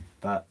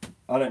 But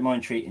I don't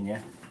mind treating you.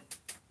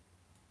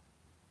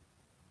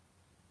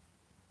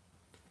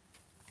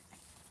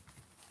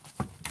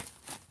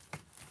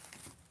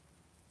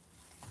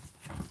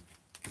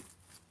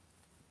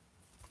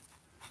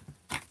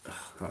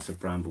 That's a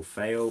bramble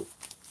fail.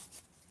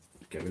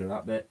 Get rid of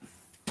that bit.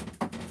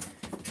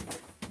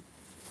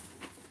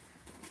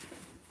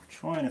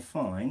 Trying to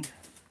find.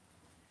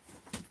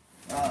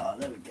 Ah,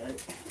 there we go.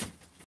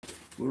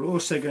 We're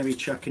also going to be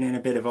chucking in a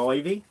bit of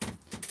ivy.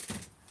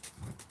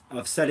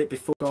 I've said it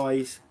before,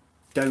 guys.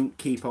 Don't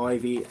keep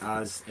ivy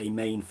as a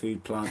main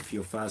food plant for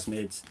your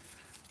phasmids.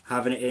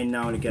 Having it in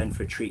now and again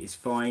for a treat is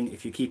fine.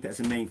 If you keep it as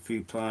a main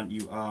food plant,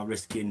 you are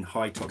risking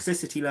high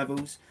toxicity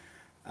levels,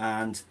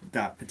 and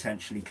that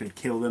potentially could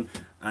kill them.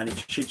 And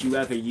should you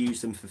ever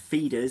use them for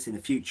feeders in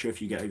the future,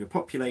 if you get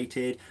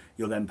overpopulated,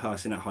 you're then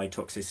passing that high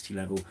toxicity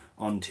level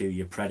onto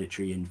your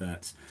predatory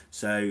inverts.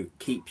 So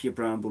keep your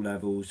bramble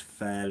levels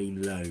fairly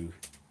low,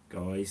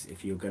 guys,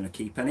 if you're going to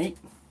keep any.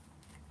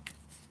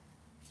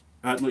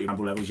 Not your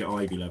bramble levels, your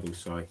ivy levels,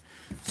 sorry.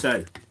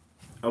 So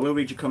I will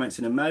read your comments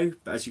in a mo,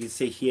 but as you can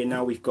see here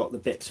now, we've got the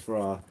bits for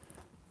our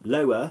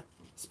lower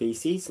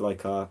species,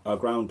 like our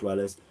ground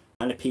dwellers,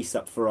 and a piece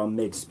up for our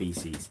mid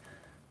species.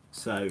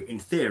 So in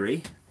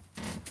theory,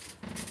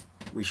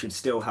 we should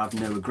still have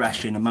no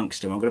aggression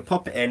amongst them. I'm going to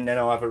pop it in, then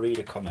I'll have a read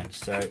of comments.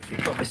 So if you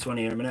pop this one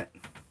here a minute.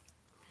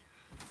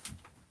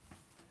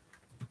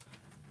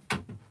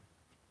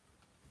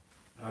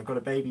 I've got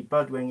a baby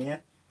budwing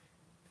here.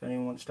 If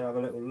anyone wants to have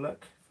a little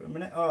look for a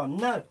minute. Oh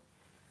no!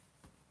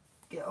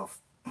 Get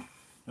off.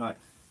 Right.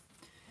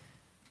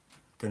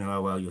 Don't know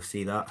how well you'll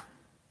see that.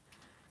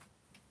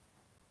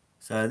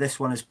 So this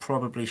one has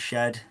probably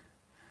shed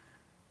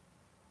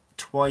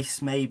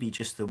twice, maybe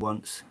just the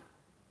once,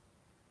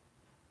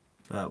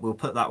 but we'll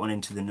put that one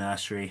into the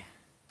nursery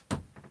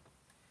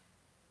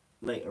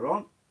later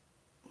on.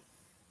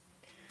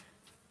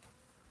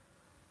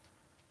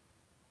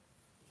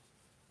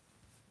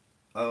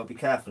 I'll be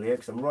careful here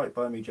because I'm right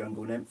by my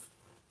jungle nymph.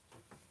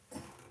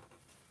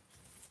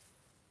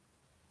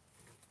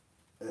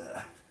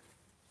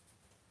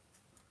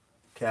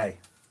 Okay,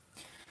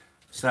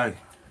 so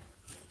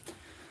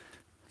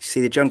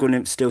see the jungle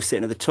nymph still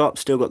sitting at the top,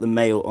 still got the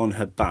male on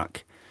her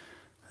back.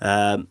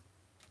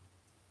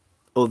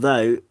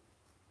 Although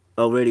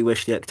I really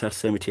wish the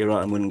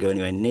Ectasomatiratum wouldn't go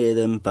anywhere near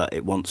them, but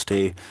it wants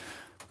to.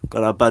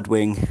 Got our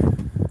budwing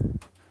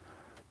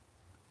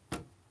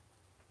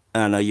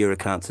and our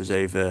Eurocanthus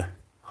over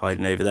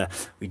hiding over there.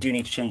 We do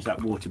need to change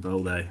that water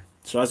bowl though.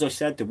 So as I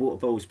said, the water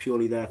bowl is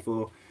purely there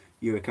for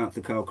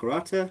Eurocantha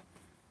calcarata,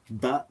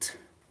 but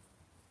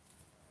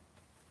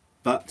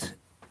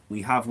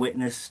we have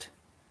witnessed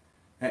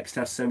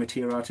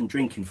Ectasomatiratum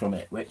drinking from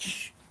it,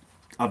 which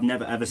I've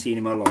never ever seen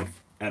in my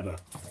life, ever.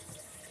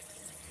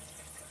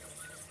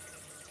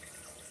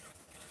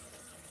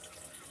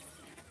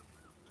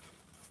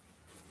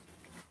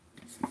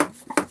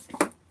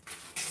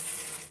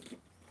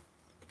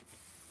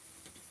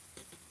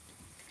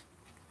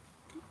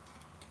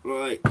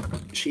 Right,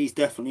 she's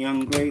definitely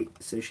hungry,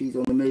 so she's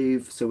on the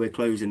move, so we're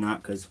closing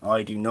that because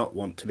I do not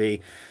want to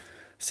be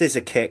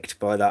scissor kicked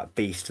by that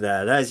beast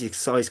there. There's your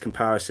size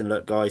comparison.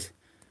 Look guys,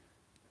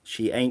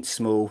 she ain't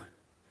small,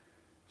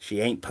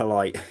 she ain't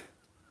polite.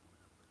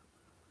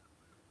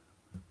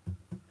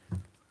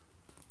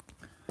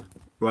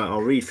 Right,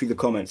 I'll read through the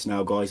comments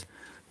now guys,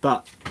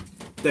 but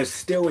there's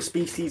still a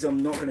species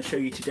I'm not going to show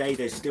you today.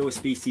 There's still a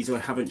species I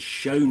haven't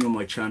shown on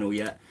my channel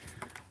yet,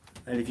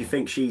 and if you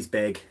think she's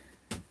big,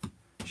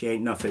 she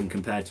ain't nothing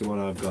compared to what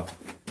I've got.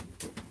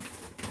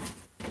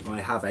 I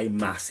have a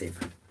massive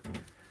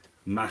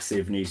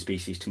new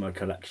species to my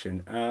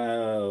collection.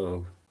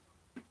 Oh,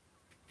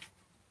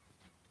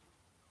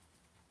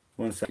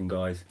 1 second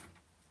guys.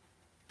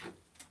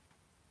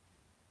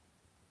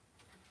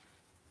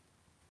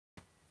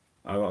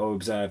 I've got to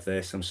observe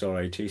this, I'm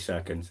sorry, 2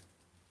 seconds.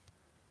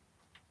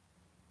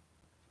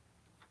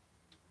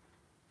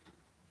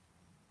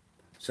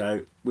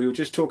 So we were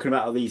just talking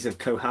about how these have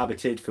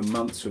cohabited for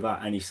months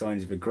without any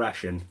signs of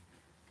aggression.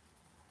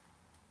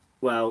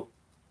 Well,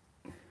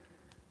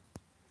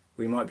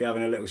 we might be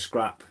having a little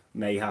scrap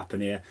may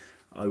happen here.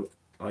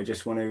 I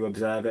just want to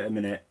observe it a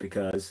minute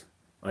because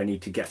I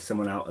need to get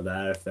someone out of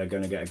there if they're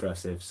going to get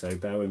aggressive, so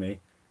bear with me.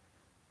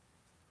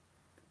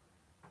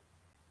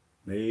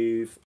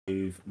 Move,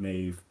 move,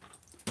 move.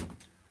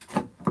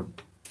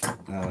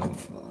 Oh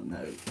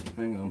no,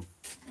 hang on.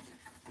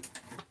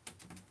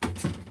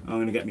 I'm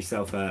going to get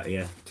myself out of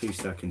here. 2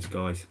 seconds,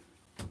 guys.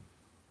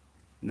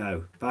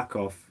 No, back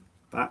off,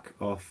 back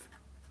off,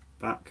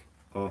 back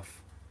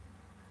off.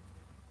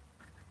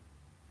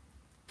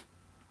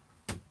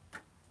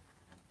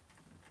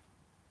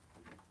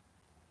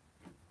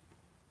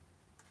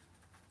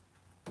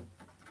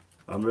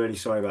 I'm really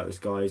sorry about this,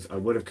 guys. I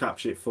would have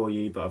captured it for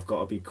you, but I've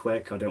got to be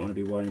quick. I don't want to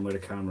be worrying where the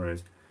camera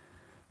is.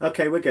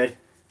 Okay, we're good.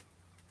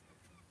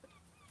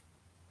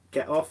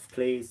 Get off,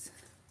 please.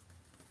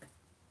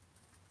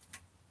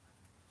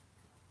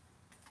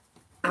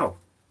 Ow!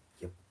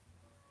 Yep.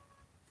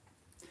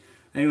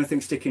 Anyone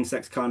think stick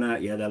insects can't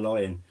hurt? Yeah, they're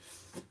lying.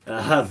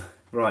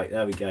 Right,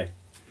 there we go.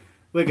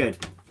 We're good.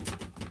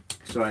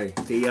 Sorry,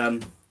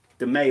 the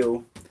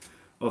male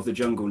of the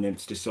jungle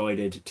nymphs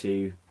decided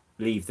to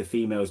leave the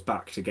females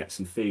back to get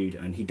some food,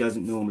 and he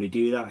doesn't normally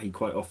do that. He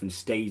quite often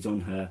stays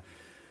on her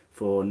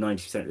for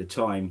 90% of the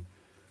time,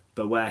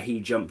 but where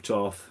he jumped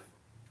off,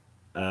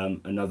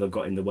 another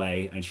got in the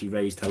way and she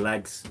raised her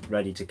legs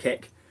ready to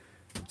kick,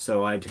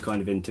 so I had to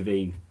kind of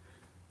intervene.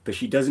 But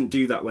she doesn't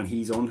do that when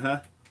he's on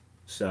her.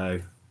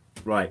 So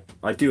right,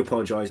 I do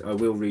apologise, I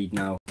will read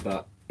now,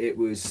 but it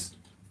was,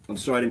 I'm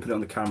sorry I didn't put it on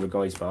the camera,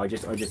 guys, but I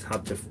just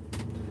had to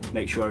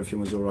make sure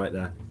everything was all right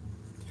there.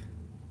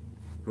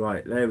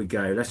 Right, there we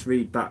go. Let's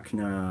read back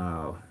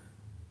now.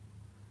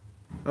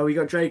 Oh, we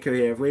got Draco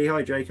here, have we?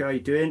 Hi Draco, how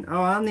you doing?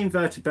 Oh, I'm the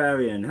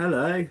invertebrarian.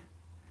 Hello.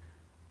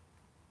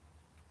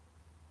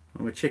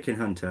 I'm a chicken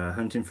hunter,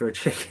 hunting for a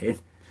chicken.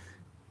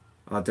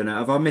 I don't know,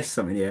 have I missed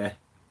something here?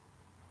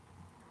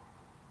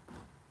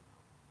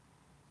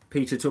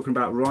 Peter talking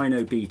about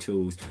rhino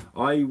beetles.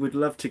 I would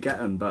love to get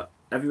them, but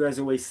everywhere's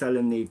always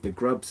selling the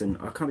grubs, and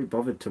I can't be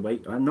bothered to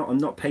wait. I'm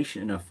not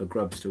patient enough for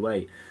grubs to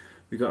wait.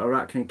 We got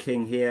Arachnid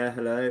King here.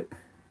 Hello.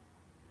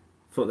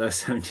 Thought there were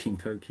 17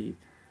 pokies.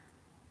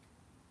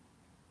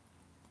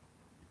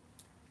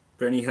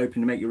 Brenny,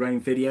 hoping to make your own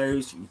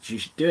videos? You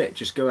should do it.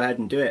 Just go ahead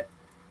and do it.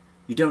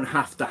 You don't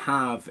have to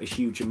have a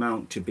huge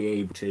amount to be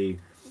able to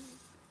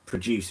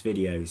produce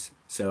videos,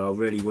 so I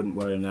really wouldn't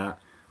worry on that.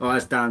 Oh,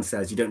 as Dan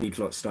says, you don't need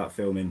a lot to start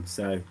filming,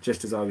 so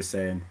just as I was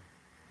saying.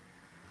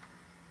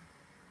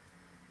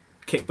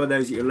 Kicked by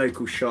those at your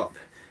local shop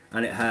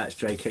and it hurts,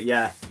 Draco.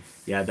 Yeah,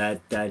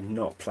 they're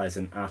not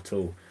pleasant at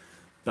all.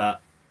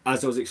 But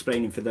as I was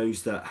explaining for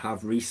those that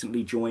have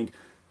recently joined,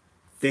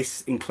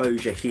 this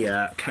enclosure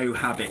here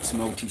cohabits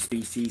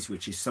multi-species,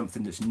 which is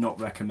something that's not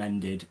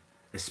recommended,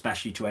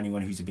 especially to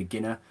anyone who's a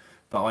beginner.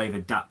 But I've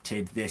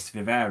adapted this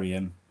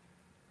vivarium,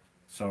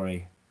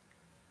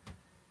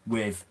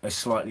 with a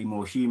slightly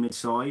more humid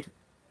side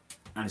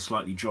and a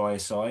slightly drier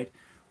side.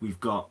 We've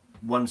got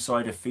one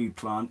side of food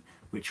plant,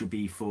 which will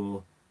be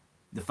for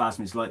the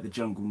phasmids like the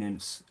jungle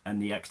nymphs and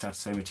the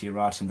Ectatosoma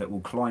tiaratum that will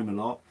climb a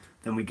lot.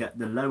 Then we get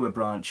the lower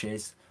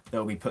branches that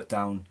will be put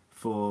down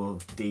for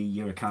the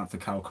Uricantha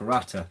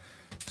calcarata.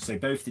 So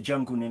both the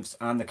jungle nymphs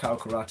and the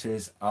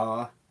calcaratas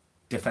are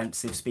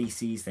defensive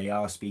species. They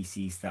are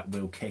species that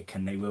will kick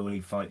and they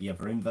will fight the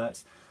other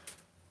inverts.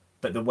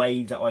 But the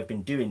way that I've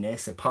been doing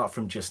this, apart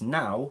from just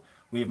now,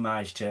 we've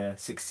managed to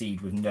succeed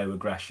with no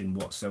aggression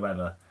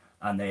whatsoever,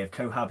 and they have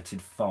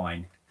cohabited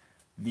fine.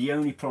 The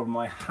only problem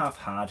I have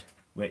had,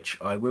 which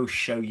I will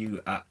show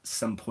you at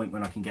some point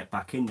when I can get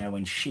back in there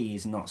when she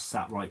is not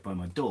sat right by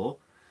my door,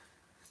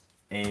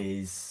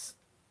 is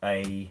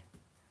a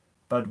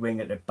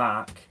budwing at the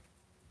back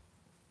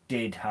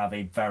did have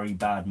a very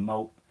bad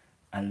molt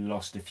and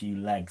lost a few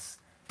legs.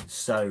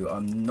 So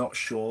I'm not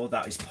sure,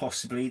 that is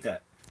possibly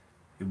that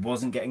it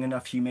wasn't getting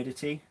enough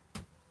humidity.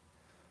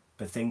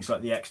 But things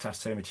like the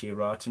Ectatosoma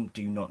tiaratum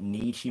do not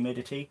need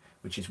humidity,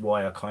 which is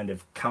why I kind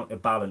of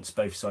counterbalance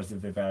both sides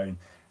of the vivarium.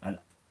 And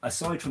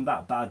aside from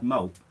that bad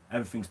molt,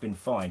 everything's been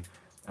fine.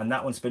 And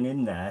that one's been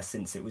in there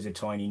since it was a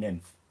tiny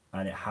nymph,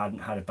 and it hadn't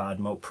had a bad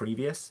molt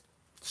previous.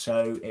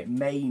 So it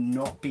may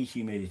not be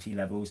humidity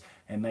levels,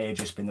 it may have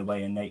just been the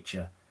way in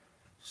nature.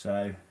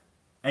 So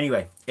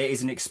anyway, it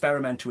is an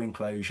experimental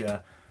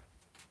enclosure.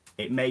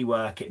 It may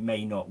work, it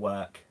may not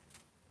work,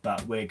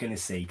 but we're going to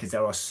see, because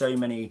there are so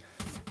many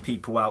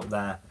people out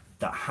there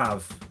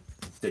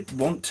that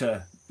want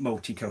to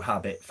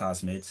multi-cohabit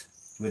phasmids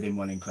within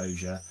one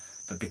enclosure,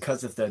 but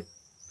because of the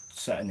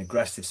certain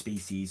aggressive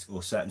species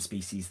or certain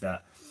species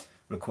that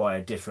require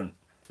different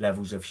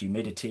levels of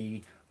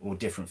humidity or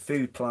different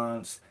food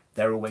plants,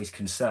 they're always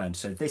concerned.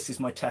 So this is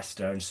my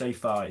tester, and so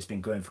far it's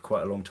been going for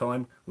quite a long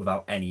time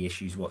without any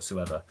issues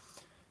whatsoever.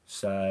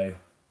 So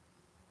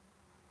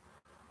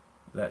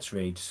let's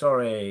read.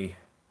 Sorry,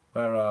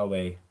 where are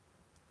we?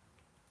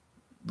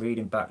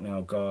 Reading back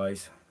now,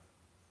 guys.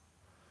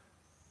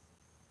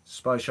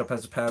 Spy Shop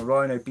has a pair of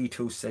rhino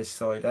beetles, says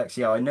Side X.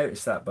 Yeah, I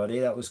noticed that, buddy.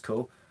 That was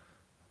cool.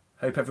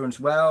 Hope everyone's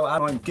well.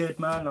 I'm good,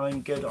 man.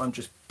 I'm good. I'm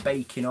just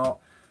baking hot.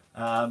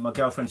 My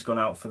girlfriend's gone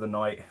out for the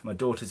night. My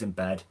daughter's in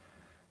bed.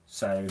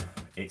 So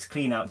it's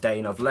clean out day,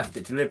 and I've left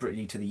it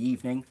deliberately to the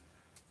evening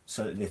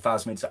so that the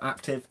phasmids are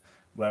active,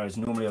 whereas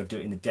normally I'd do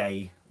it in the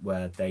day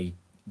where they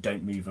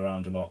don't move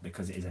around a lot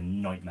because it is a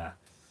nightmare.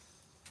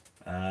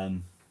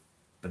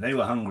 But they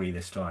were hungry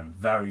this time.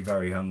 Very,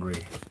 very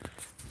hungry.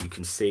 you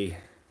can see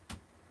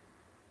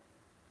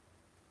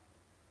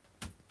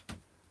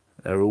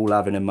they're all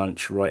having a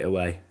munch right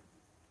away.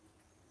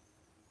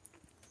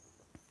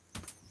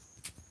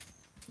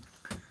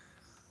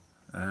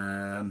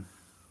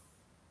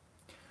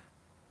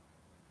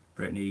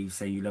 Brittany,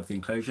 say you love the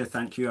enclosure.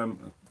 Thank you,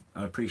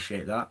 I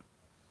appreciate that.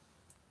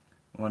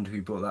 I wonder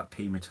who bought that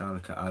P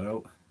Metallica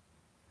adult.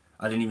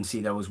 I didn't even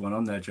see there was one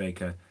on there,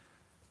 Draco.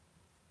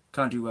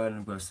 Can't do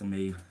worse than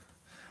me.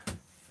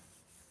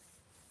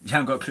 You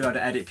haven't got a clue how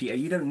to edit, Peter.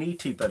 You don't need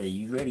to, buddy.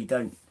 You really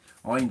don't.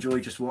 I enjoy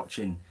just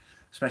watching,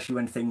 especially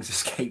when things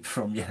escape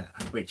from you,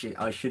 which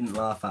I shouldn't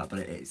laugh at, but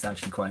it's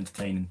actually quite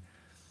entertaining.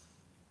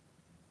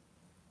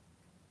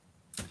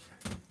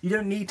 You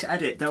don't need to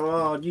edit. There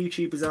are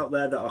YouTubers out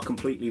there that are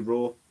completely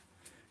raw.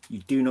 You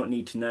do not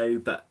need to know,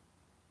 but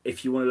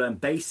if you want to learn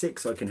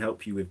basics, I can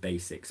help you with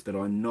basics, but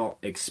I'm not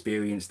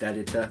experienced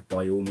editor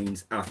by all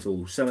means at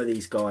all. Some of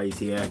these guys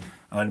here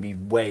are going to be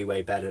way,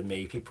 way better than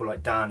me. People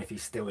like Dan, if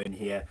he's still in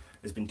here,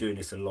 has been doing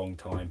this a long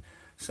time.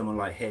 Someone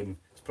like him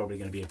is probably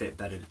going to be a bit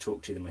better to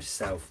talk to than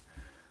myself.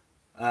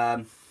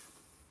 Right,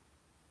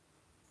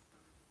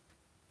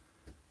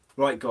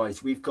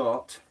 guys, we've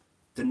got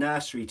the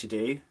nursery to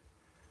do,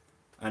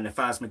 and the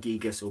Phasmid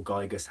or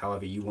Gigas,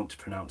 however you want to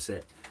pronounce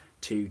it,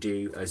 to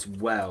do as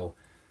well.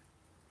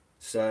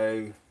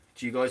 So,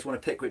 do you guys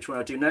want to pick which one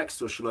I do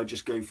next, or shall I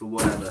just go for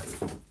whatever?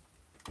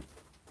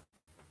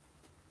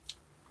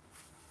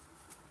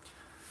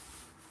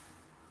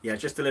 Yeah,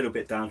 just a little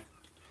bit down.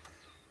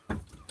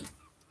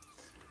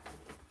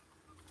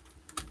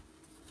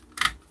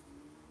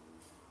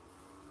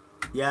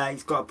 Yeah,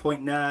 he's got a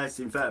point there. It's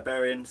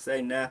invertebrarian,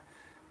 saying there.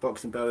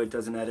 Boxing boa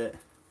doesn't edit.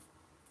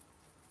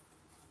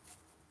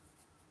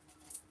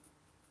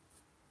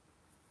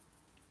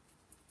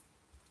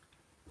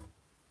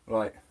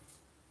 Right.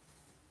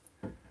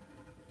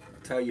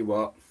 Tell you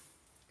what,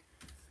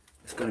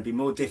 it's going to be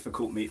more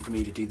difficult for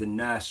me to do the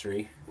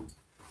nursery,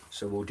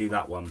 so we'll do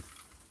that one.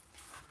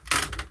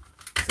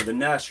 So the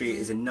nursery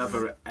is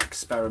another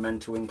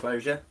experimental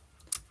enclosure.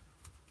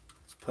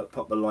 Let's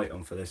pop the light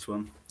on for this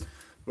one.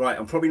 Right,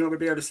 I'm probably not going to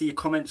be able to see your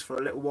comments for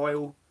a little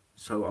while,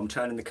 so I'm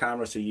turning the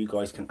camera so you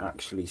guys can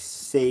actually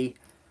see.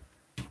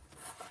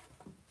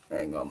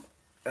 Hang on,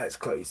 let's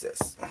close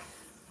this.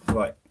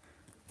 Right,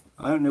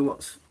 I don't know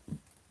what's,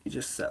 you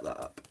just set that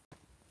up.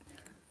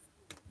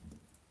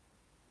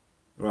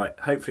 Right,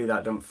 hopefully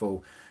that don't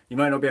fall. You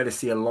might not be able to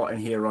see a lot in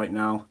here right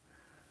now.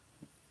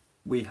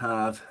 We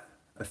have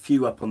a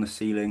few up on the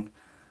ceiling.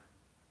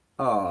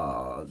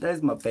 Oh,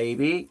 there's my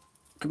baby.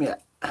 Come here.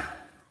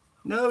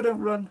 No,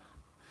 don't run.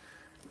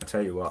 I'll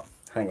tell you what,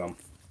 hang on.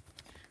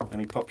 Let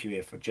me pop you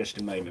here for just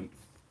a moment,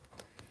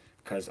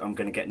 because I'm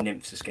going to get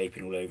nymphs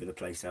escaping all over the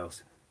place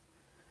else.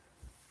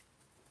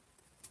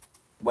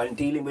 When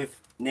dealing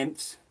with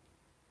nymphs,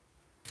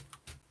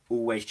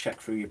 always check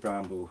through your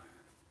bramble.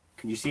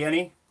 Can you see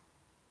any?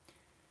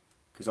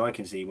 Because I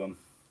can see one.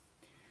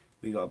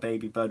 We got a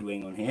baby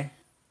budwing on here,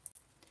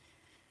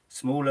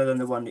 smaller than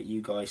the one that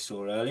you guys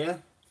saw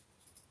earlier.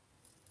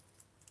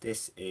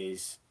 This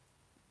is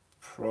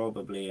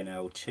probably an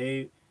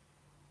L2.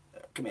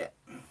 Come here,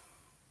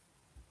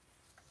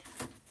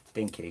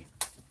 dinky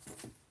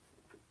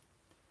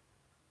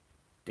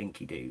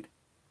dude.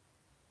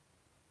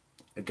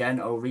 Again,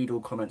 I'll read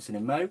all comments in a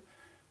mo,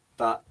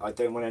 but I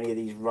don't want any of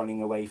these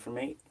running away from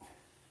me.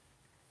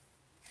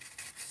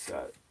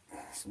 So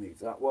let's move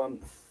that one.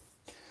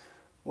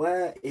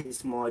 Where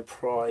is my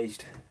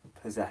prized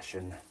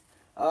possession?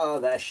 Oh,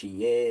 there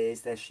she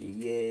is. There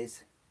she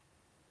is.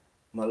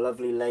 My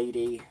lovely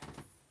lady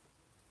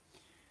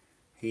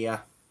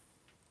here.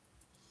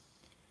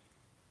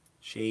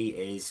 She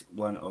is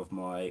one of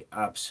my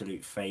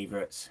absolute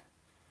favourites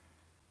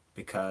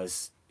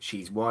because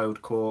she's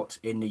wild caught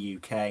in the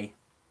UK,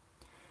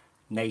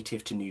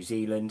 native to New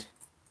Zealand,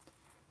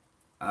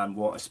 and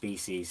what a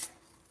species.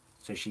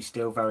 So she's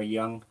still very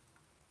young.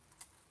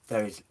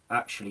 There is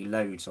actually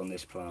loads on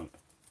this plant.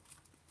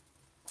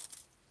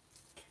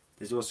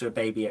 There's also a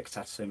baby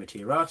Ectatosoma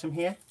tiaratum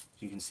here,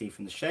 as you can see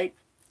from the shape.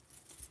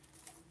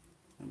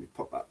 Let me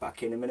pop that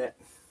back in a minute.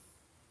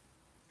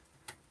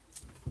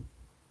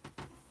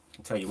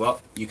 I'll tell you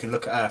what, you can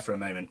look at her for a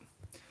moment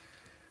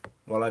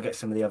while I get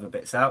some of the other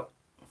bits out.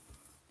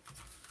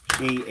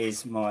 She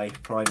is my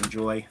pride and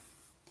joy.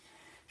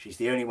 She's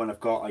the only one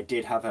I've got. I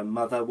did have her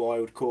mother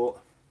wild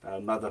caught.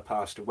 Her mother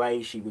passed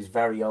away. She was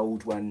very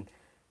old when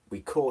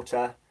we caught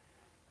her,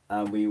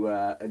 and we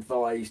were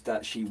advised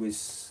that she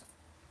was,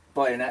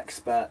 by an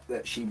expert,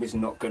 that she was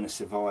not going to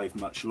survive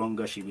much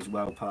longer. She was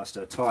well past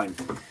her time.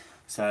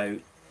 So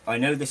I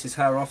know this is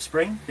her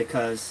offspring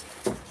because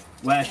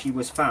where she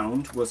was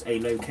found was a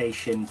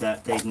location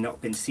that they'd not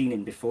been seen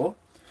in before.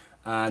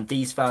 And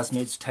these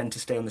phasmids tend to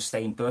stay on the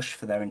same bush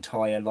for their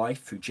entire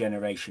life, through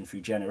generation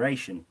through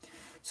generation.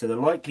 So the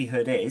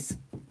likelihood is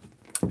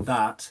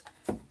that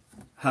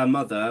her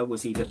mother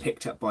was either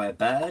picked up by a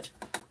bird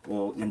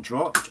and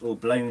dropped, or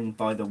blown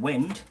by the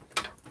wind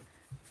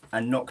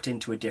and knocked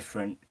into a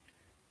different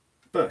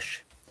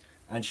bush.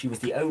 And she was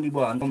the only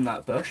one on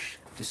that bush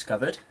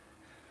discovered.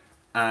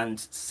 And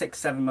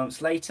 6-7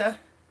 months later,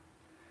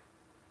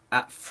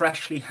 at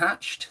freshly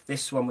hatched,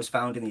 this one was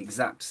found in the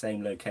exact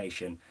same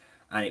location,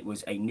 and it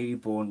was a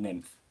newborn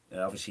nymph.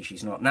 Obviously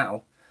she's not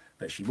now,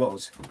 but she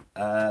was.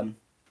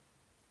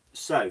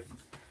 So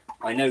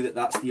I know that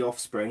that's the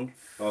offspring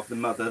of the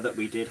mother that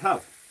we did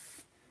have,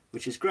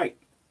 which is great.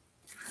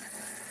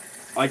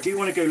 I do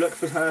want to go look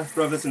for her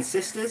brothers and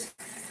sisters,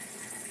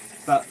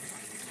 but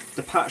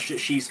the patch that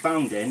she's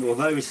found in,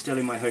 although it's still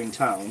in my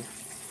hometown,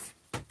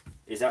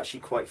 is actually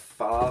quite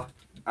far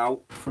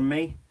out from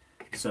me,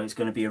 so it's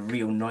going to be a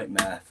real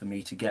nightmare for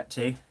me to get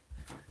to.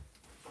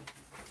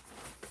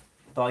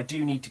 But I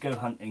do need to go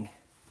hunting,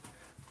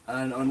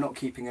 and I'm not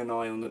keeping an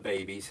eye on the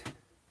babies.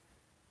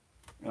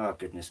 Oh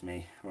goodness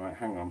me. Right,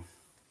 hang on.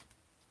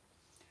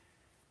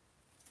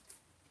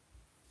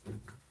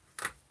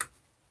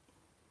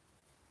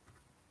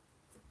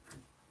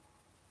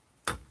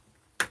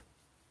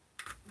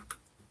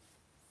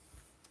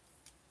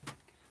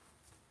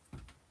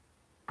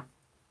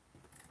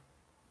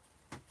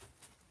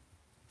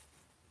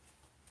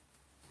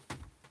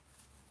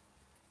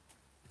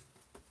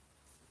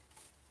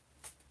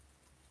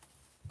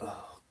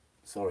 Oh,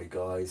 sorry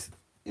guys,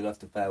 you'll have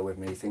to bear with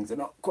me, things are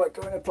not quite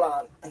going to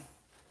plan.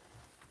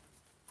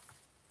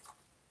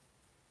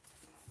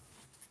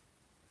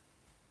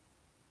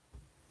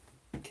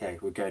 Okay,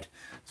 we're good.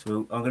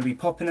 So I'm going to be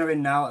popping her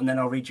in now, and then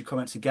I'll read your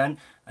comments again,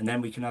 and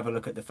then we can have a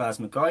look at the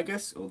Phasmid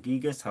gigas, or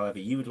gigas, however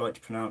you would like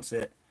to pronounce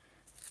it,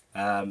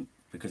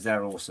 because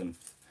they're awesome.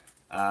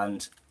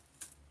 And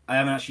I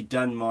haven't actually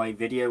done my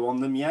video on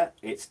them yet.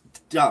 It's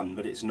done,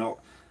 but it's not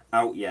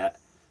out yet.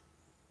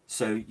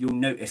 So you'll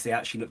notice they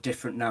actually look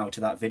different now to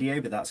that video,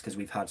 but that's because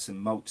we've had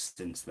some molts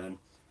since then.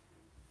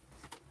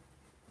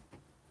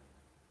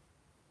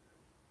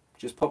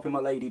 Just popping my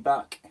lady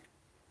back.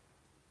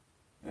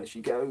 There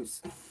she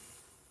goes.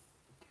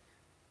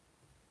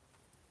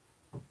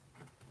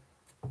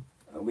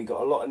 We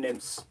got a lot of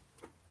nymphs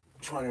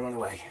trying to run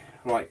away.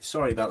 Right,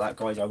 sorry about that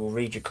guys, I will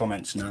read your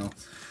comments now.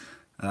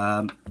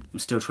 I'm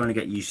still trying to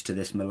get used to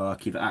this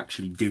malarkey of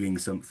actually doing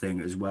something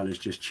as well as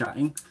just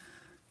chatting.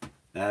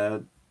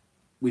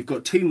 We've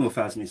got 2 more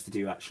Phasmids to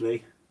do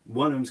actually.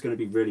 One of them's going to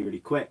be really, really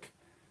quick.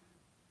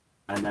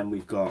 And then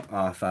we've got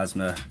our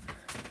Phasma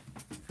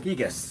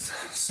gigas.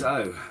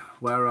 So,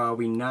 where are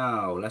we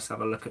now? Let's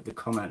have a look at the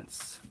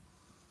comments.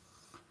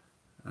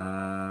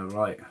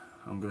 Right,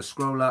 I'm going to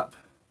scroll up.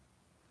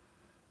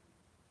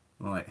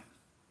 Right,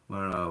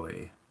 where are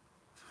we?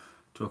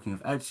 Talking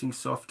of editing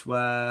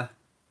software.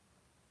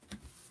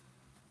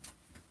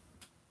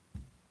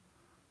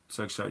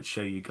 So excited to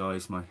show you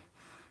guys my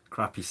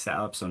crappy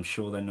setups. I'm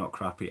sure they're not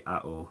crappy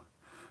at all.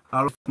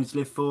 How long to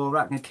live for?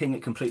 Arachnid King,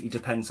 it completely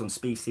depends on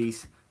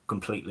species.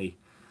 Completely.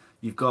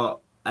 You've got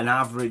an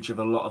average of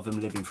a lot of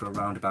them living for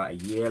around about a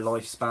year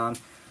lifespan.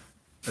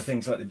 For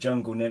things like the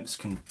jungle nymphs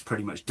can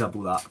pretty much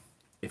double that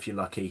if you're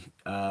lucky.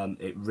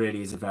 It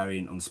really is a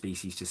variant on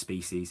species to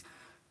species.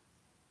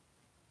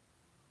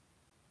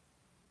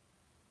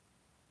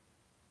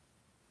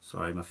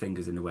 Sorry, my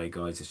finger's in the way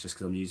guys, it's just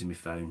because I'm using my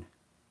phone.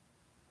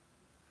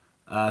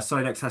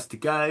 Sidex has to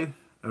go.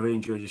 I really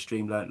enjoyed your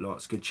stream, learnt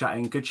lots. Good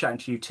chatting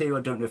to you too.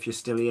 I don't know if you're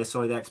still here,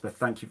 Sidex, but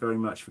thank you very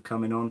much for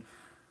coming on.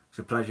 It's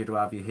a pleasure to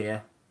have you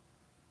here.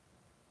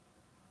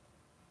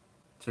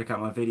 Check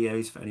out my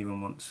videos if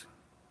anyone wants.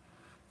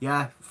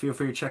 Yeah, feel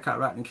free to check out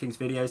Arachnid King's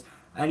videos.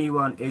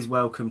 Anyone is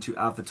welcome to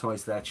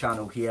advertise their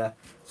channel here.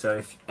 So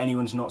if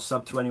anyone's not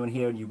subbed to anyone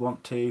here and you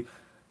want to,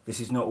 this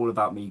is not all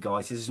about me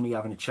guys. This is me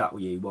having a chat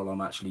with you while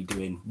I'm actually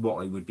doing what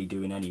I would be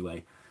doing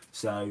anyway.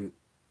 So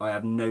I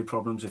have no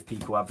problems with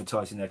people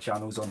advertising their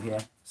channels on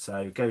here.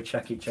 So go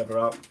check each other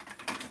out.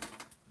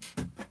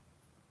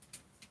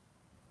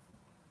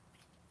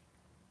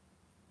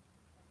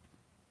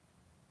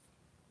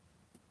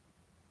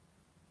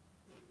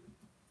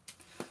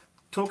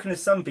 Talking to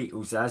some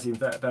beetles, as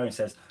Baron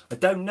says, I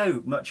don't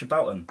know much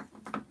about them.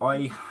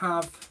 I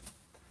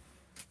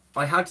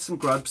had some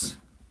grubs,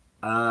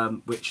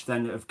 which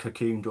then have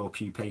cocooned or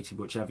pupated,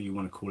 whichever you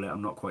want to call it.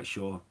 I'm not quite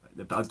sure,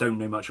 but I don't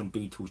know much on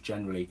beetles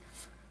generally.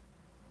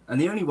 And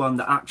the only one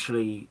that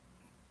actually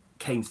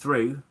came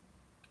through,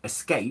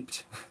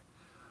 escaped,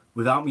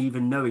 without me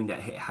even knowing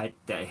that it had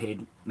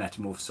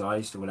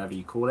metamorphosized or whatever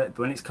you call it. But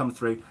when it's come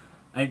through,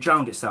 and it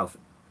drowned itself,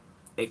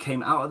 it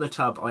came out of the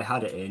tub I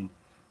had it in.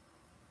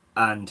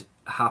 And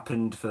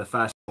happened for the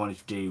first thing I wanted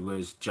to do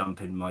was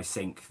jump in my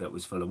sink that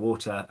was full of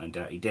water and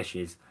dirty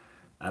dishes,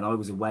 and I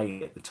was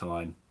away at the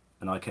time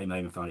and I came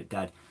home and found it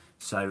dead.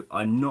 So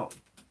I'm not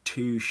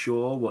too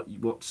sure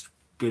what's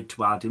good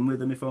to add in with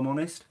them, if I'm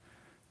honest,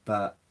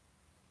 but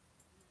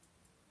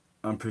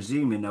I'm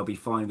presuming they'll be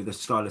fine with the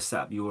stylus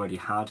setup you already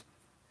had.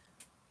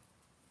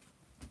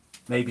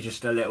 Maybe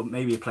just a little,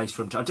 maybe a place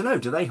for them to, I don't know,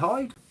 do they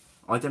hide?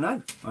 I don't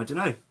know.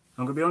 I'm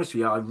gonna be honest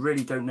with you, I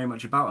really don't know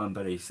much about them,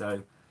 buddy,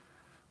 so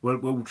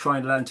We'll try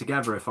and learn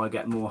together if I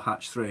get more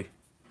hatched through.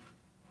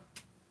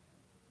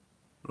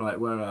 Right,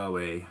 where are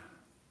we?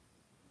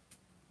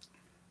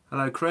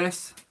 Hello,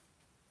 Chris.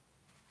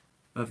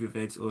 Love your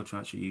vids. All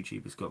transfer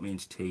YouTubers got me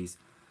into teas.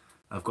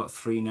 I've got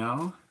 3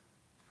 now.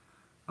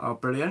 Oh,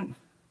 brilliant.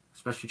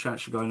 Especially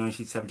Chancellor Guy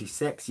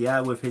 1976.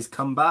 Yeah, with his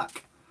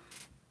comeback.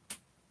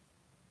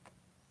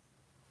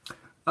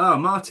 Oh,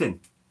 Martin.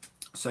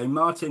 So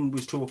Martin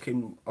was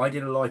talking, I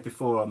did a live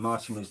before, and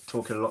Martin was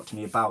talking a lot to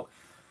me about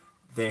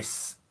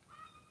this,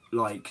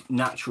 like,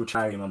 natural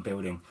terrarium I'm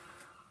building.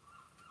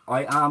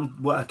 I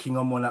am working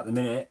on one at the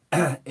minute.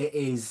 It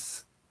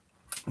is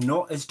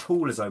not as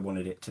tall as I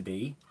wanted it to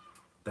be,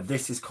 but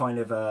this is kind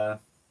of a,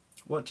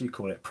 what do you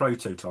call it,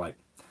 prototype.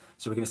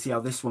 So we're going to see how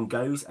this one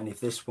goes, and if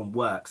this one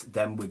works,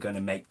 then we're going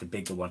to make the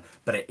bigger one.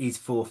 But it is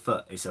 4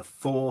 foot. It's a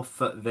 4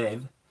 foot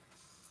Viv.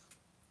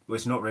 Well,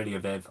 it's not really a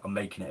Viv. I'm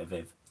making it a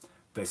Viv.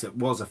 But it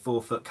was a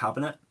 4 foot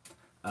cabinet,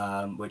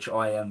 which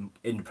I am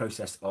in the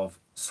process of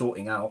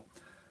sorting out.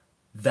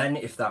 Then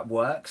if that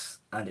works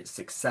and it's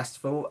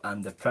successful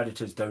and the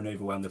predators don't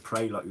overwhelm the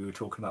prey like we were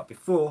talking about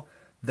before,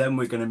 then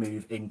we're going to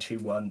move into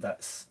one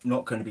that's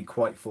not going to be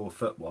quite 4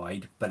 foot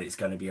wide, but it's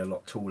going to be a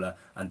lot taller,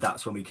 and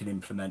that's when we can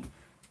implement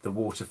the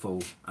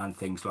waterfall and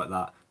things like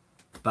that.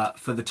 But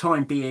for the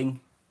time being,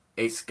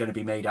 it's going to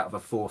be made out of a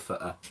 4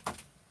 footer.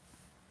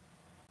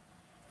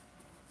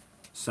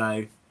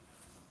 So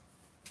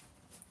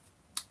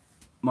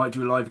might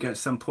do a live again at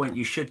some point.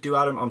 You should do,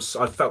 Adam.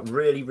 I felt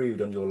really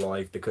rude on your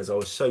live because I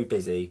was so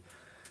busy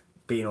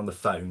being on the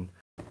phone.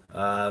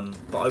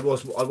 But I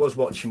was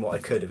watching what I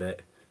could of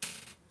it.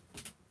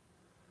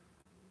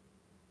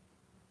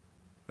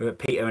 We've got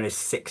Peter and his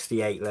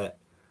 68 lit.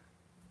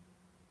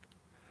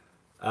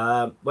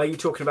 Where are you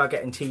talking about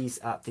getting teas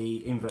at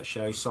the invert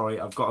show? Sorry,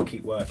 I've got to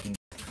keep working.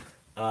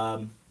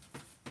 I'm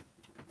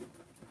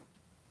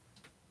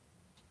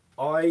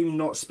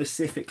not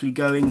specifically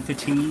going for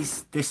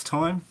teas this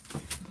time.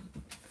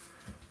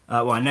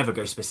 Well, I never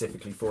go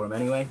specifically for them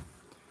anyway.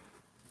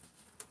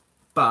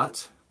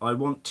 But I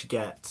want to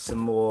get some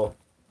more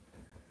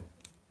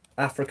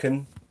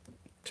African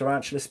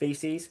tarantula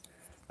species.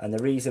 And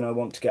the reason I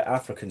want to get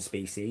African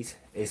species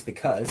is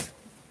because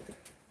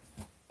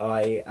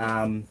I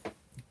am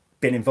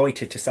been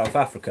invited to South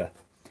Africa,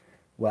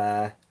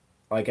 where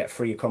I get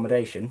free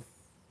accommodation.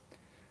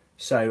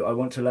 So I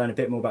want to learn a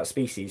bit more about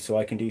species so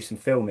I can do some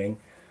filming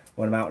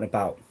when I'm out and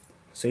about.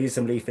 So here's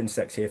some leaf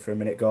insects here for a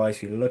minute, guys.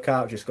 For you to look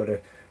out, just got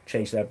to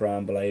change their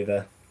bramble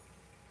over.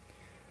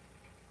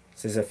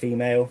 This is a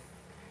female.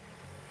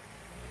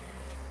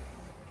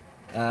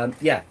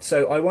 Yeah,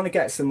 so I want to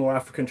get some more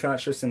African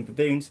tarantulas and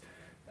baboons,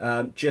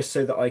 just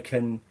so that I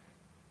can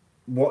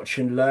watch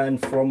and learn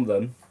from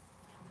them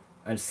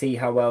and see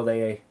how well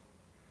they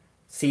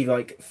see,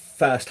 like,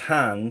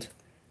 firsthand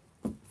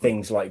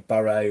things like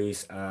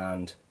burrows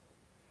and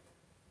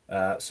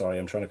sorry,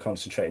 I'm trying to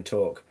concentrate and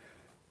talk,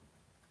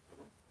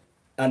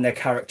 and their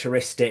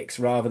characteristics,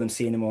 rather than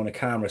seeing them on a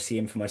camera, see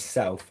them for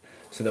myself,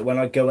 so that when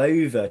I go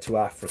over to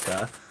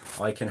Africa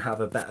I can have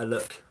a better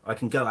look. I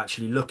can go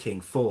actually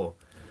looking for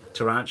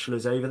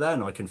tarantulas over there,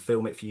 and I can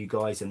film it for you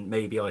guys, and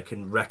maybe I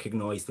can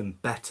recognize them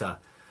better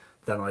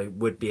than I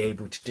would be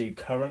able to do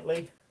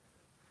currently.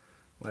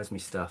 Where's my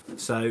stuff?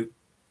 So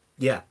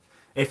yeah,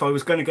 if I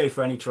was going to go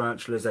for any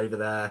tarantulas over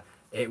there,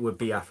 it would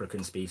be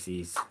African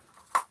species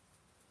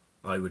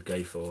I would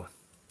go for.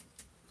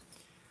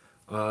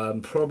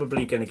 I'm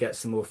probably going to get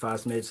some more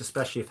phasmids,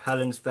 especially if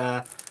Helen's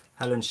there.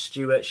 Helen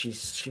Stewart, she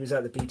was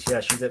at the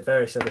BTS, she's at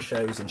various other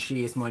shows, and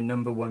she is my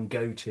 #1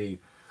 go-to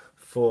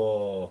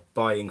for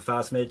buying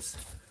phasmids.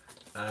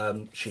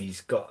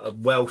 She's got a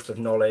wealth of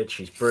knowledge,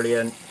 she's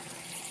brilliant,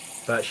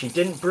 but she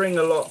didn't bring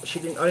a lot.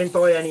 I didn't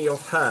buy any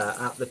of her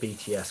at the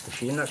BTS because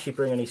she didn't actually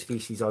bring any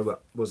species I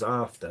was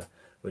after,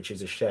 which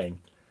is a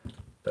shame.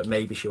 But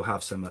maybe she'll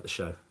have some at the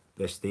show,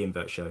 the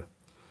invert show.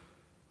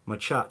 My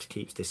chat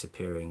keeps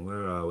disappearing.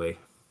 Where are we?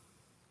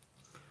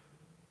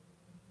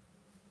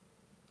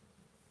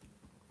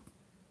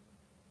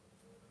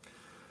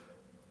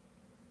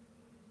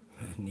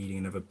 Needing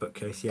another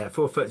bookcase. Yeah,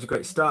 4 foot is a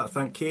great start.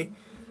 Thank you.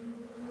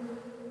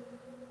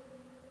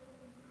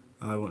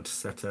 I want to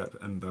set up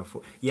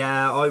MBL4.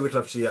 Yeah, I would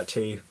love to do that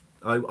too.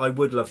 I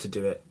would love to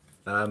do it.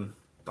 But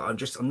I'm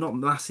not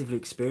massively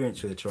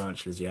experienced with the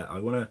tarantulas yet. I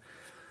want to,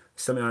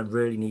 something I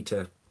really need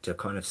to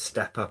kind of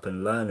step up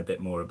and learn a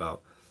bit more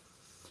about.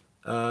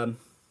 So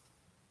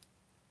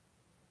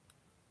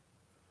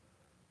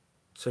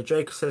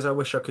Jacob says, I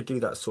wish I could do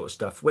that sort of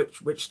stuff.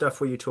 Which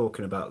stuff were you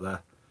talking about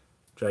there,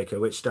 Jacob?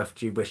 Which stuff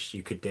do you wish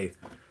you could do?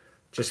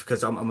 Just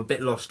because I'm a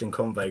bit lost in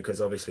convo,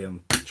 because obviously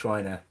I'm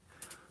trying to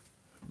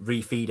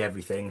refeed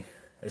everything.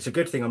 It's a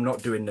good thing I'm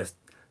not doing the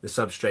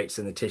substrates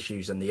and the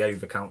tissues and the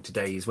overcount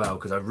today as well,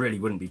 because I really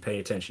wouldn't be paying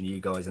attention to you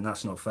guys, and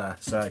that's not fair.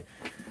 So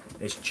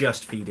it's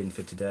just feeding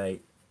for today.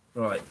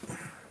 Right,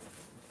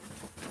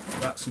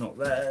 that's not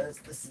theirs,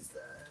 this is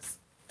theirs.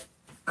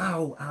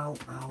 Ow, ow,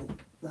 ow,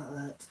 that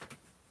hurt.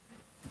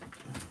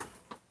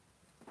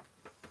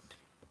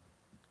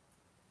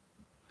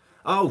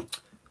 Oh,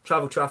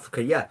 travel to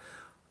Africa, yeah.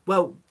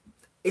 Well,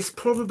 it's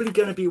probably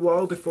going to be a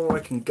while before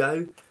I can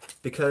go,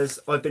 because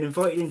I've been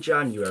invited in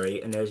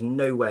January and there's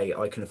no way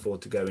I can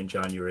afford to go in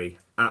January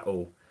at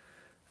all.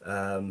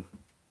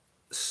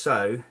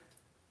 So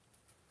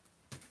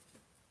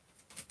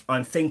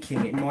I'm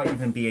thinking it might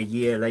even be a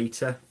year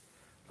later.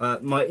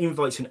 My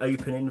invite's an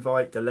open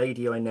invite. The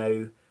lady I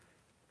know,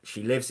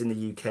 she lives in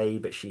the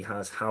UK, but she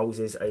has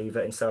houses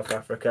over in South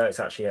Africa. It's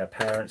actually her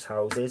parents'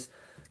 houses.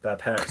 But her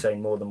parents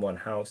own more than one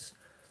house,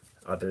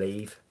 I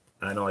believe.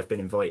 And I've been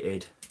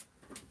invited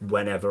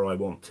whenever I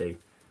want to.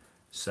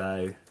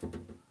 So,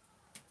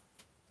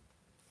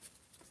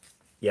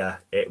 yeah,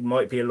 it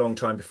might be a long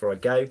time before I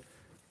go,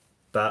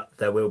 but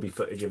there will be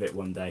footage of it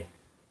one day.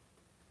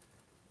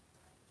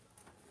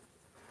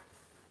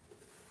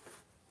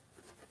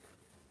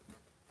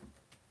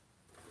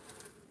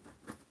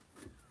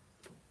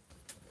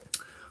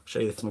 Show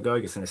you the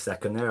Phasmid in a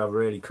second. They are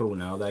really cool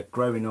now. They're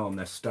growing on.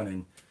 They're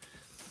stunning.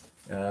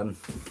 Let's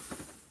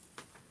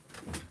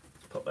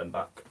pop them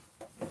back.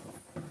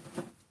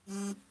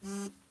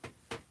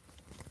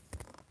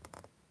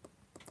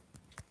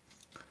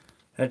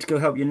 Had to go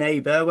help your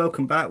neighbour.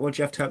 Welcome back. What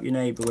do you have to help your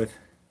neighbour with?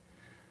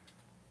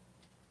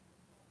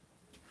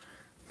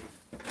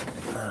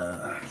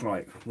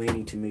 Right, we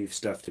need to move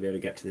stuff to be able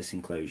to get to this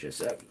enclosure.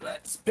 So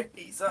let's pick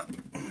these up.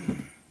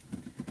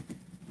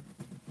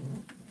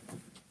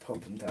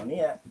 Pop them down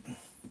here.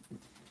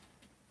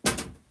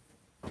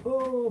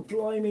 Oh,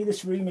 blimey,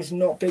 this room is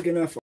not big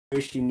enough. I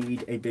wish you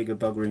need a bigger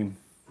bug room.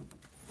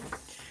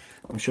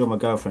 I'm sure my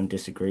girlfriend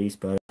disagrees,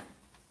 but...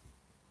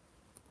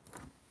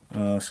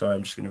 Oh, sorry,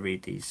 I'm just going to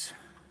read these.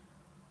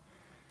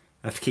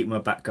 I have to keep my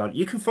back garden.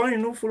 You can find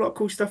an awful lot of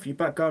cool stuff in your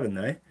back garden,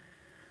 though.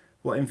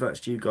 What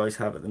inverts do you guys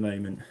have at the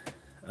moment?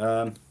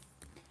 Well,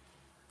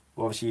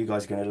 obviously, you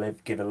guys are going to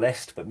give a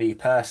list, but me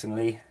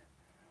personally,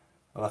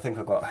 well, I think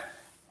I've got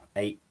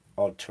 8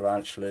 odd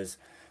tarantulas,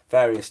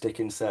 various stick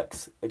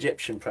insects,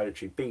 Egyptian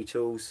predatory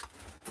beetles,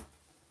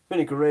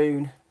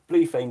 vinegaroon,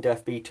 blue vein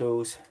death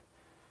beetles,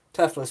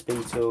 Teflus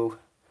beetle,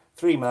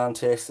 3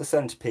 mantis, a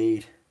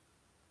centipede,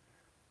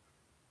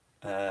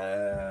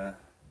 crab,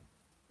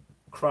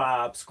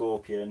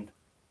 scorpion,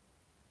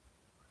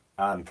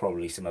 and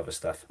probably some other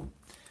stuff.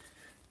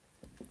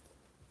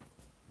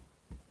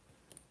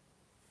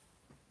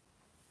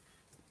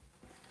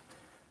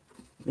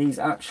 These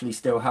actually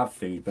still have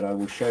food, but I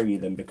will show you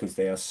them because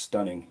they are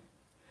stunning.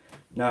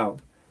 Now,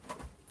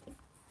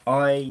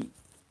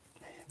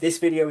 this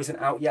video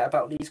isn't out yet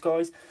about these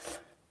guys,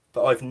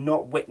 but I've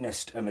not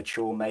witnessed a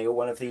mature male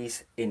one of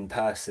these in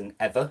person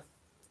ever.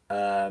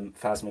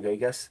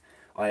 Phasmid.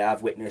 I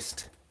have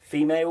witnessed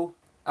female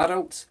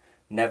adults,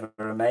 never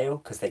a male,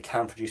 because they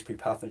can produce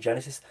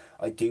pre-parthenogenesis.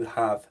 I do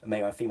have a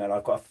male and female.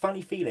 I've got a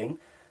funny feeling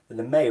that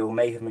the male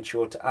may have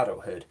matured to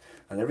adulthood,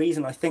 and the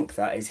reason I think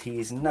that is he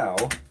is now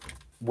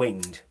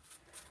winged,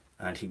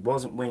 and he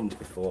wasn't winged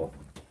before.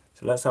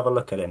 So let's have a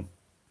look at him.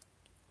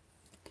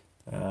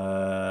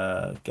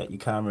 Get your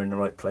camera in the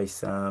right place,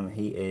 Sam.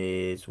 He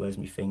is, where's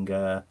my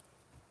finger?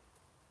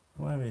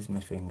 Where is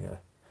my finger?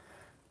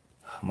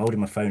 I'm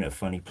holding my phone at a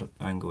funny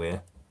angle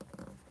here.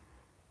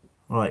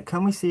 Right,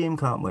 can we see him,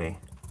 can't we?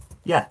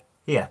 Yeah,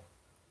 here.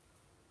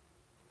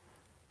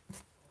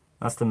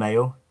 That's the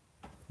male.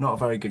 Not a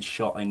very good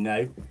shot, I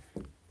know,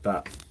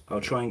 but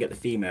I'll try and get the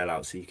female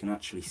out so you can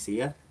actually see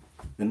her.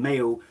 The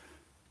male,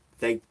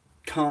 they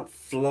can't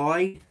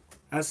fly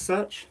as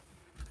such,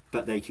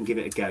 but they can give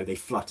it a go. They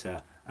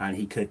flutter, and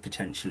he could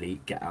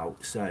potentially get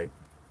out. So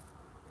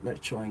let's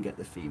try and get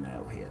the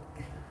female here.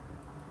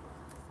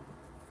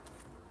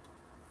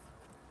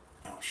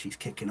 Oh, she's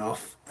kicking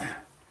off.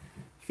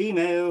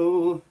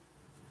 Female. Look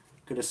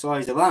at the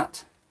size of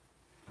that.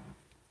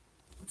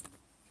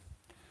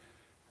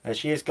 There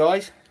she is,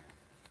 guys.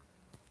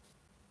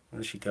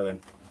 Where's she going?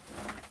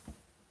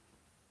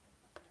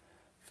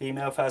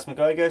 Female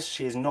Phasmid.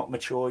 She is not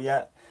mature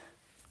yet.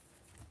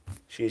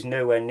 She is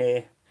nowhere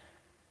near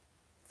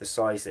the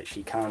size that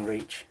she can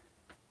reach.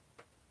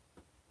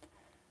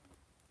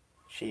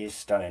 She is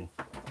stunning.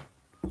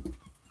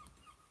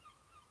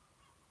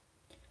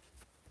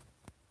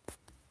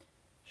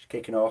 She's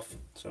kicking off,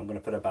 so I'm going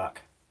to put her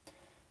back.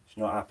 She's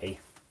not happy.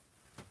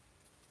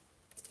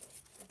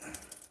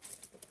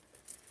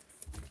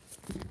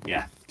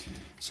 Yeah,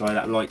 sorry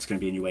that light's going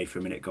to be in your way for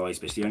a minute, guys,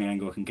 but it's the only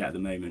angle I can get at the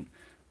moment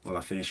while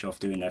I finish off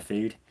doing their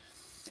food.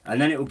 And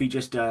then it will be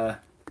just a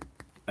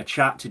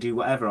chat to do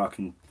whatever. I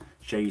can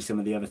show you some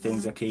of the other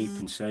things I keep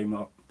and so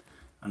much,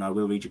 and I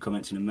will read your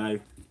comments in a mo.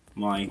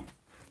 My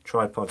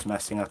tripod's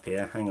messing up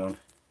here, hang on.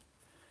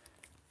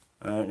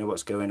 I don't know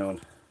what's going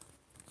on.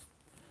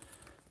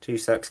 2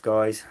 secs,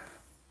 guys.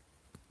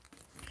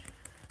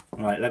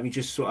 Right, let me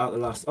just sort out the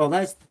last. Oh,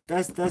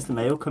 there's the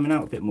male coming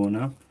out a bit more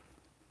now.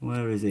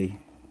 Where is he?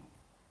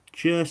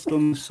 Just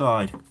on the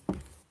side.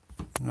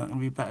 Is that going to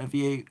be a better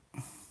view?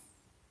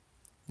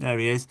 There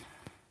he is.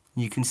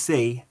 You can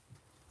see, I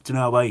don't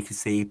know how well you can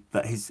see,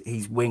 but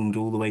he's winged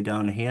all the way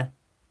down here.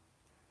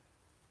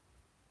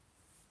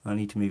 I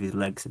need to move his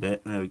legs a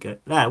bit. There we go.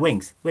 There,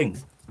 wings,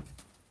 wings.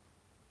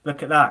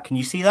 Look at that. Can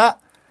you see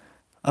that?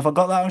 Have I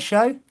got that on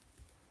show?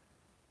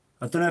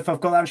 I don't know if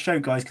I've got that on show,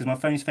 guys, because my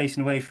phone's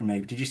facing away from me.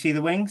 But did you see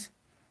the wings?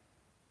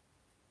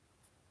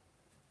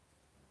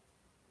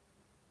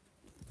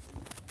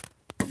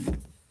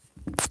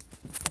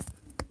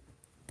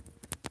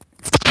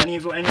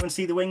 Anyone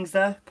see the wings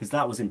there? Because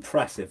that was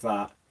impressive,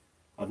 that.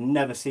 I've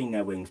never seen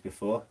their wings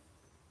before.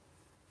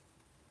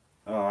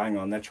 Oh, hang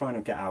on, they're trying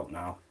to get out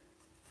now.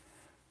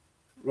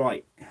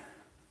 Right.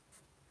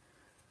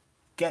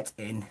 Get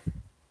in.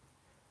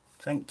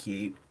 Thank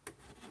you.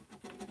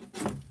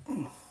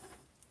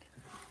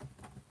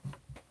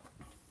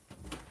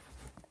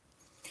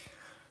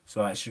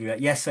 So actually,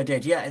 yes, I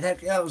did. Yeah,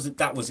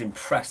 that was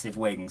impressive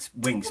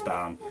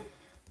wingspan.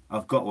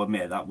 I've got to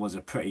admit, that was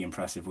a pretty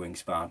impressive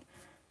wingspan.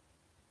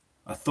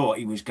 I thought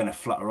he was going to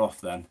flutter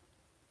off then.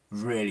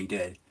 Really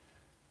did.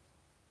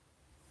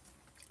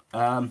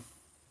 I've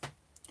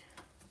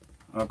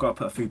got to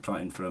put a food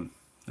plant in for him.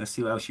 Let's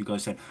see what else you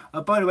guys said.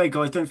 By the way,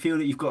 guys, don't feel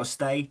that you've got to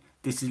stay.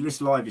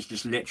 This live is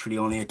just literally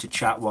on here to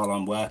chat while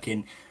I'm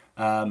working.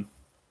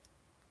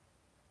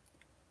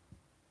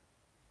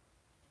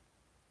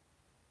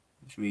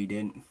 Just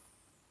reading.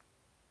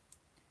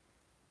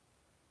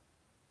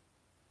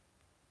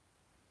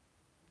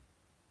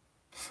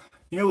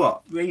 You know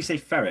what? When you say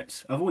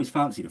ferrets, I've always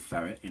fancied a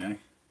ferret, you know.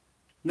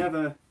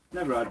 Never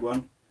had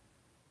one.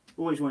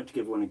 Always wanted to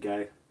give one a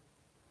go.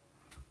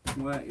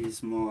 Where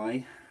is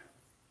my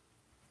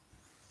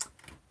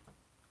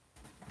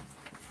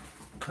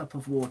cup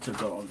of water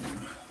gone?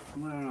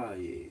 Where are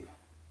you?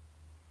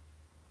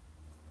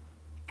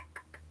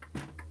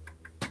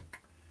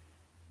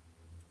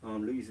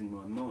 I'm losing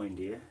my mind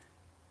here.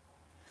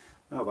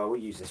 Oh well, we'll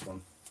use this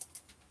one.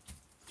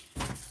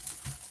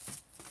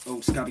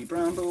 Old Scabby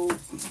Bramble.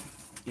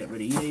 Get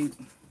rid of you.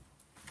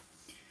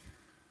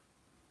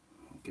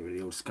 Get rid of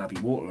the old Scabby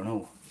Water and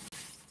all.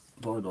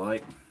 Bye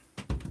bye.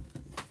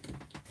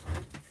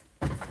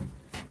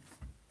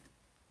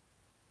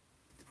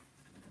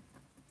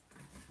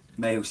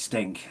 Males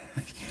stink.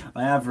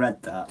 I have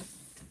read that.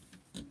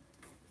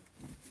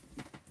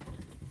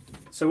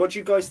 So what do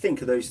you guys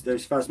think of those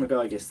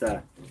Phasmid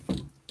there?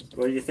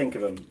 What do you think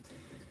of them?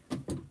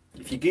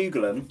 If you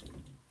Google them,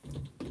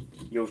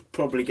 you'll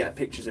probably get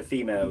pictures of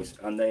females,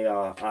 and they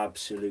are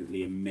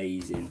absolutely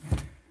amazing.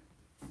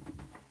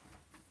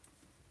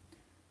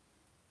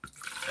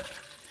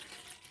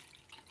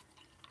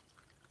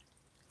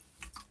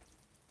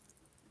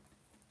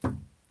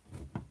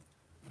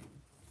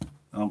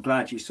 I'm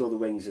glad you saw the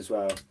wings as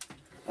well.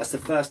 That's the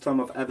first time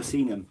I've ever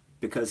seen him,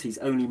 because he's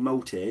only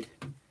molted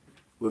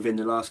within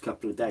the last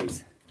couple of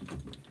days.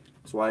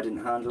 That's why I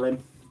didn't handle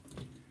him,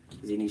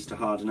 because he needs to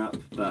harden up,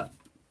 but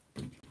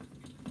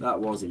that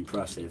was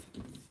impressive.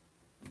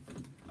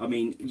 I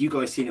mean, you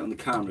guys seeing it on the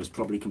camera is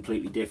probably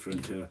completely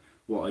different to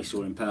what I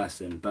saw in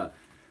person, but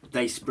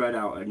they spread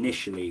out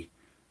initially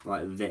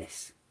like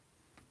this,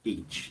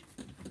 each.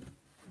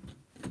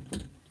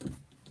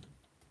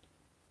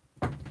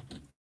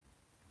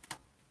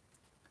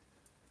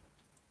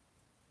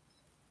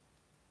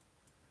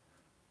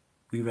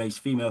 We raised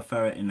female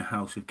ferret in the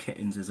house with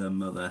kittens as her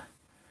mother.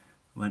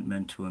 Went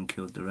mental and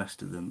killed the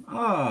rest of them.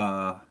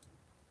 Ah.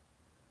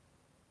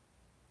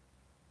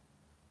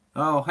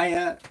 Oh,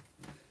 hey,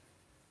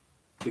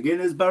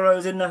 beginner's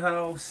burrows in the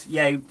house.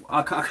 Yeah,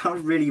 I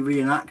can't really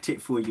reenact it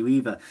for you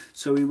either.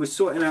 So we were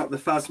sorting out the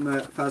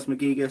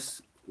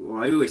Phasmid,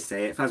 well, I always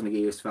say it,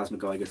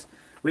 Phasmid,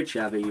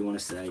 whichever you want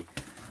to say.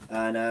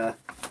 And the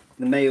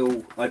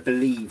male, I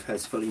believe,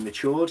 has fully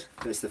matured.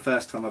 It's the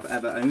first time I've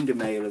ever owned a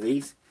male of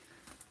these.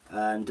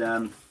 And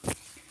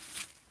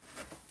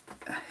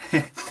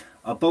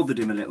I bothered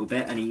him a little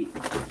bit, and he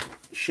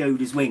showed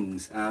his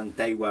wings, and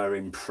they were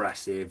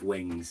impressive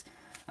wings,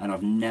 and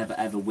I've never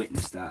ever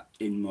witnessed that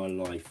in my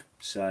life.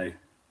 So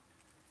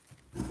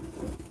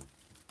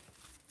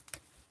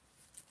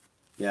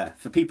yeah,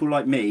 for people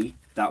like me,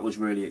 that was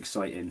really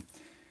exciting.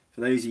 For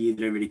those of you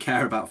that don't really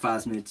care about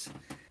Phasmids,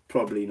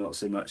 probably not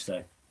so much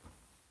so.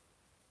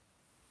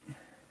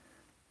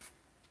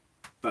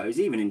 But it was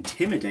even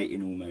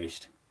intimidating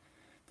almost.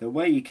 The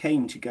way he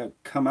came to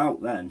come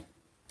out then,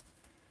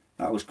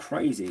 that was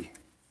crazy.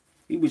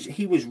 He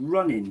was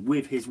running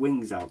with his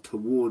wings out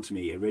towards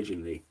me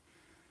originally.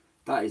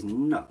 That is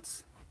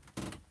nuts.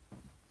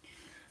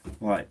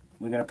 Right,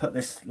 we're going to put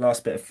this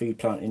last bit of food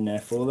plant in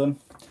there for them.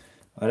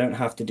 I don't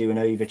have to do an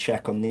over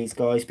check on these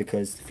guys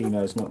because the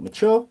female's not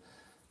mature.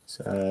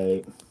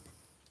 So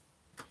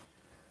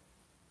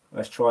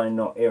let's try and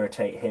not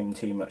irritate him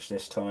too much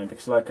this time,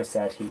 because like I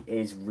said, he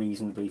is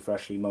reasonably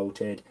freshly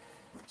molted.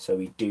 So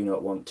we do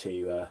not want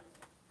to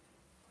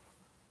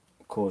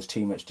cause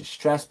too much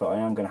distress, but I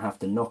am going to have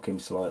to knock him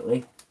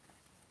slightly.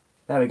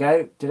 There we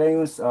go. Did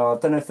anyone? Oh, I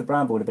don't know if the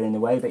bramble would have been in the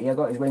way, but yeah,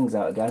 got his wings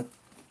out again.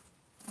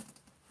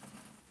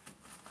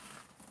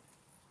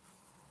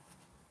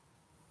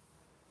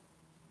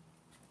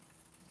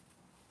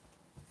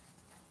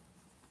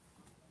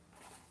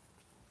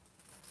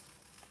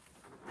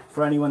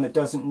 For anyone that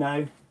doesn't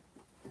know,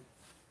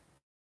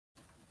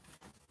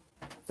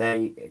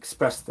 they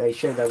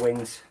show their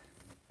wings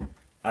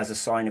as a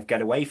sign of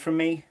get away from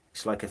me.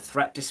 It's like a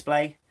threat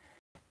display.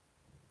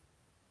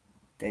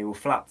 They will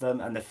flap them,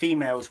 and the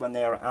females, when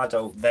they are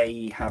adult,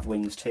 they have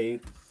wings too.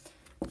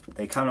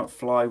 They cannot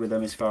fly with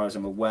them as far as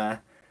I'm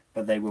aware,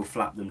 but they will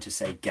flap them to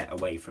say get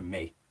away from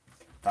me.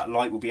 That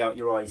light will be out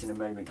your eyes in a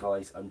moment,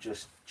 guys. I'm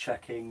just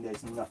checking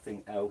there's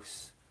nothing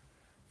else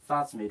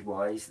Phasmid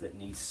wise that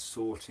needs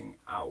sorting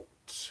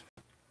out.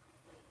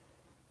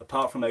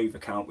 Apart from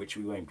overcount, which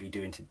we won't be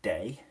doing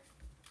today.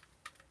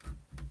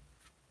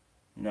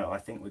 No, I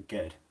think we're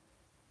good.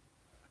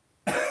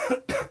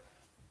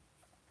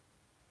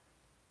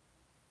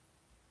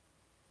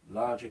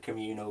 Larger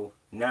communal,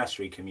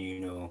 nursery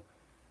communal,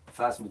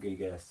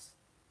 Phasmogigas,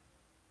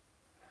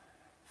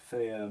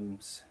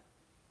 firms.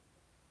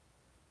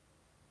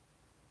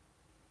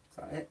 Is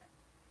that it?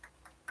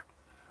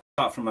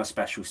 Apart from my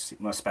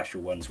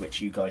special ones, which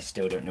you guys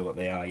still don't know what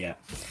they are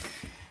yet.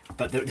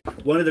 But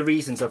one of the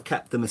reasons I've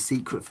kept them a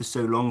secret for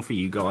so long for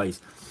you guys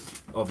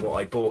of what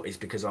I bought is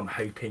because I'm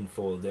hoping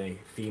for the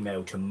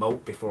female to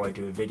molt before I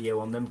do a video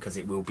on them, because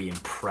it will be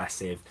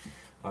impressive.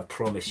 I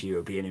promise you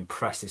it'll be an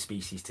impressive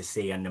species to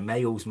see. And the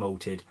male's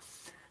molted,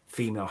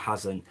 female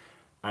hasn't,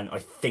 and I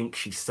think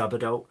she's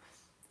subadult.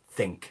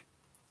 Think,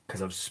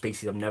 because of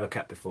species I've never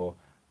kept before.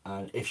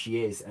 And if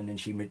she is, and then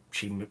she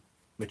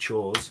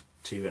matures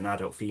to an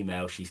adult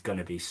female, she's going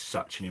to be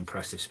such an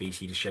impressive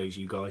species to show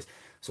you guys.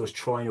 So I was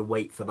trying to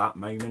wait for that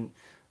moment,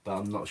 but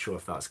I'm not sure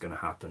if that's going to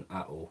happen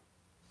at all.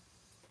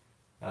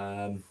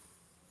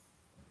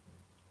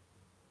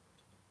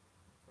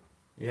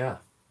 Yeah.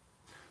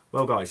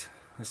 Well, guys,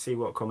 let's see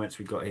what comments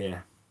we've got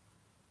here.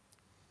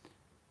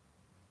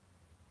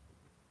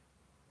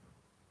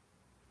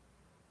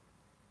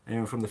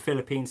 Anyone from the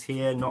Philippines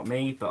here? Not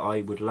me, but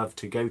I would love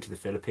to go to the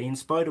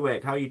Philippines.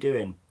 Spiderwick, how are you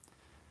doing?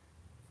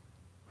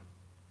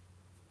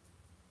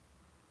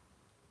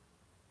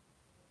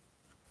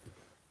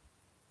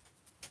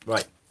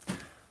 Right.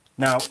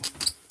 Now,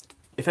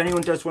 if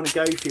anyone does want to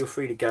go, feel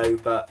free to go,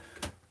 but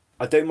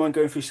I don't mind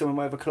going through some of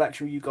my other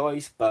collection with you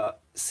guys, but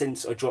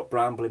since I dropped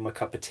Bramble in my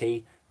cup of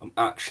tea, I'm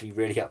actually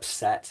really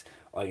upset.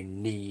 I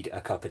need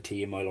a cup of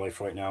tea in my life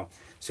right now.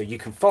 So you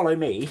can follow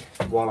me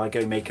while I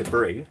go make a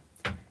brew,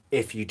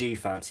 if you do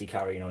fancy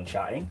carrying on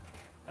chatting.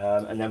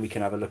 And then we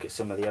can have a look at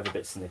some of the other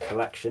bits in the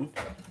collection.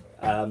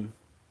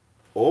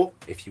 Or,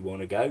 if you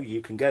want to go, you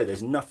can go.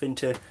 There's nothing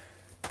to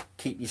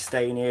keep you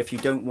staying here. If you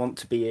don't want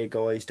to be here,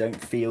 guys, don't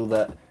feel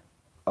that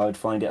I would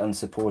find it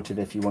unsupportive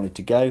if you wanted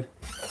to go.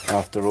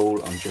 After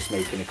all, I'm just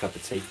making a cup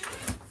of tea.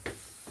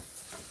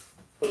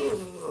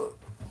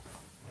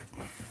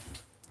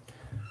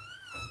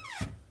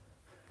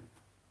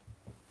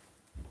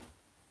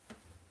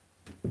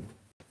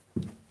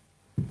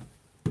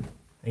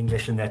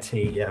 English and their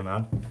tea, yeah,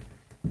 man.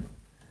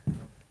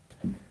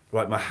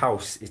 Right, my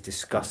house is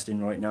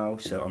disgusting right now,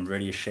 so I'm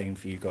really ashamed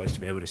for you guys to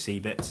be able to see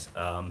bits.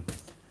 I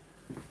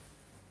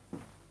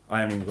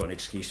haven't even got an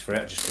excuse for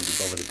it, I just couldn't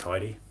be bothered to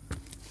tidy.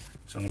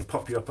 So I'm going to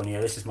pop you up on here.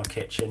 This is my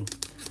kitchen.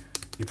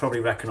 You probably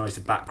recognise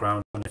the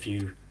background on a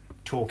few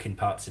talking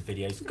parts of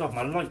videos. God,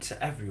 my lights are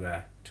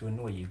everywhere to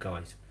annoy you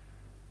guys.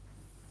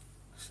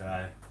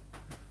 So,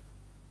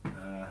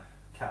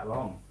 cat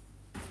along.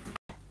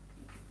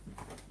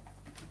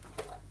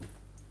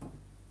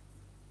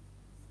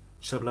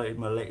 Subloaded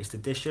my latest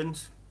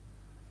editions.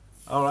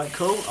 Alright,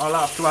 cool. I'll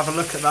have to have a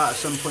look at that at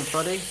some point,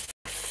 buddy.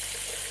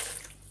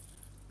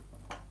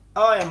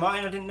 Oh yeah,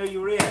 Martin, I didn't know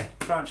you were here.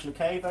 Tarantula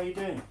Cave, how you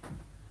doing?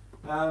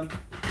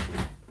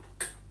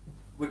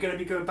 We're going to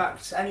be going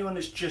back to anyone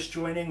that's just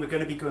joining. We're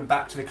going to be going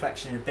back to the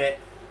collection in a bit.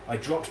 I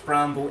dropped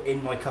Bramble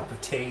in my cup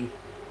of tea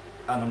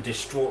and I'm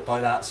distraught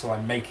by that, so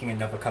I'm making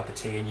another cup of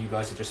tea and you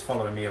guys are just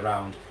following me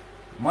around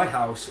my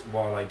house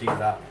while I do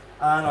that.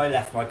 And I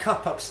left my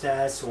cup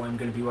upstairs, so I'm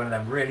going to be one of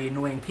them really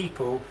annoying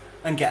people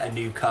and get a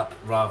new cup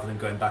rather than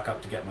going back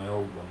up to get my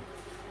old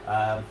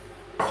one.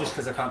 Just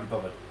because I can't be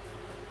bothered.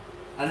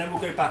 And then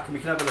we'll go back and we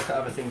can have a look at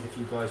other things if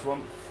you guys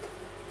want.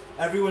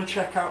 Everyone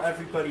check out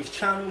everybody's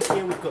channels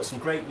here. We've got some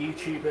great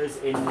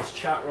YouTubers in this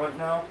chat right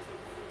now.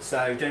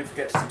 So don't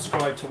forget to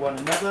subscribe to one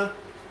another.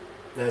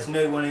 There's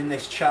no one in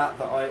this chat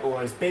or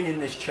has been in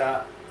this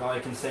chat that I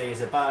can say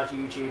is a bad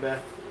YouTuber.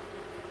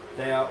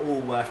 They are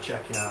all worth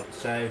checking out.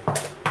 So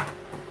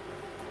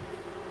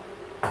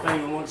if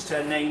anyone wants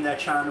to name their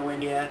channel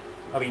in here,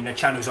 I mean their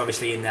channel's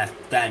obviously in their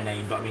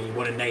name, but I mean you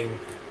want to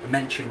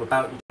mention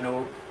about your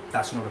channel,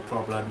 that's not a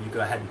problem. You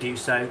go ahead and do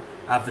so.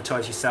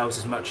 Advertise yourselves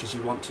as much as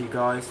you want to,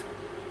 guys.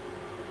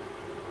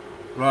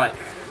 Right,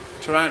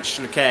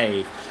 Tarantula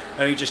Cave.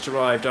 Only just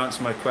arrived.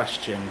 Answer my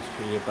questions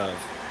for the above.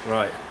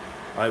 Right,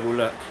 I will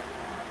look.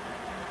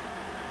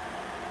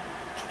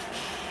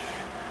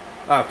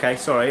 Okay,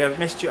 sorry, I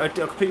missed you. I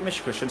completely missed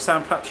your question.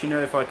 Sam, perhaps you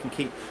know if I can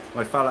keep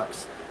my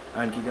phallus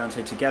and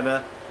gigante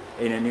together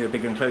in a new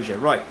bigger enclosure.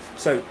 Right,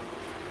 so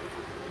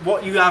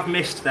what you have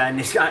missed then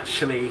is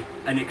actually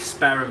an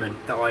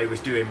experiment that I was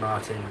doing,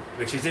 Martin,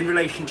 which is in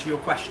relation to your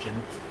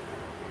question.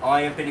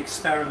 I have been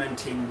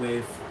experimenting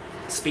with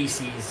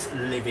species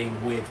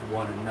living with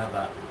one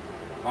another.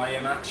 I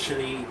am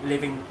actually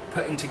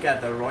putting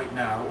together right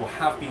now, or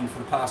have been for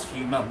the past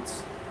few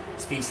months,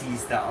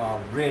 species that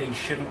really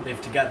shouldn't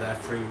live together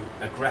through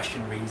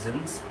aggression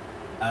reasons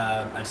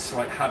and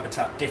slight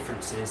habitat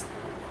differences,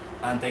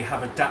 and they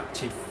have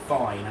adapted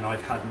fine, and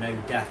I've had no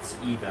deaths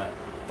either.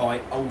 by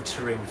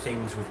altering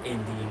things within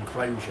the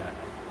enclosure.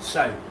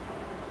 So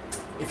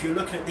if you're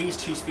looking at these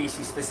two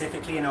species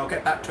specifically, and I'll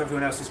get back to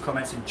everyone else's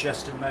comments in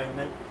just a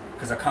moment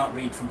because I can't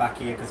read from back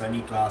here because I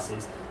need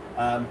glasses.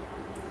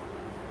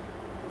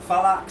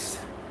 Phalax,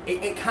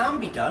 it can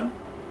be done.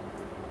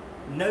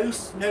 No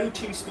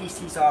two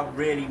species are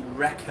really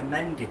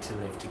recommended to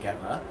live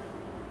together,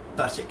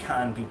 but it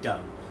can be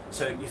done.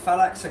 So your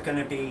Phalax are going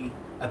to be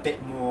a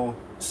bit more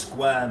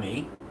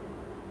squirmy,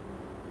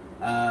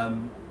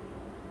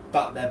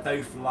 but they're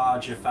both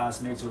larger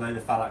phasmids, although the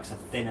Phalax are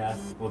thinner,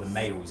 or the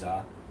males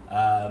are.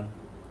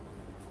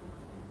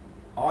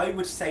 I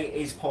would say it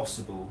is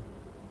possible,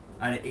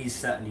 and it is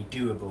certainly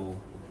doable,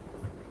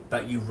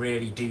 but you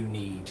really do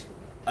need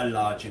a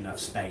large enough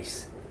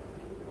space,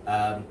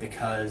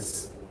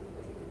 because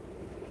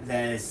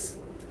there's,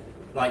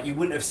 like, you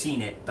wouldn't have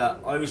seen it,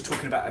 but I was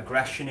talking about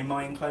aggression in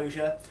my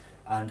enclosure,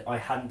 and I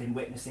hadn't been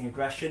witnessing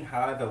aggression.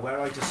 However,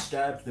 where I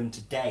disturbed them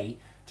today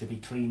to be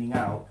cleaning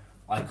out,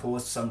 I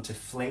caused some to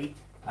flee,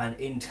 and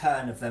in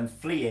turn of them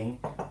fleeing,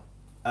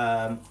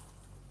 I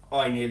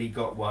nearly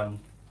got one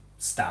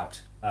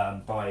stabbed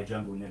by a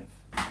jungle nymph.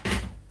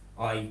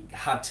 I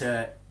had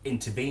to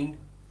intervene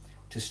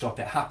to stop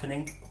it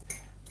happening,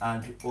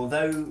 and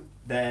although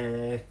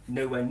they're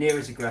nowhere near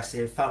as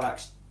aggressive,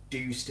 Phalax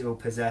do still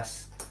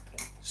possess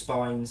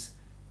spines,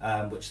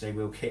 which they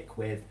will kick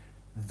with,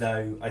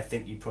 though I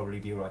think you'd probably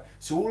be right.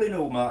 So all in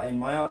all, Martin,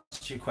 my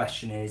answer to your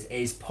question is, it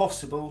is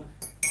possible.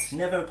 It's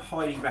never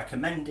highly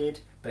recommended,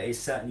 but it's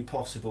certainly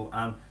possible,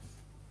 and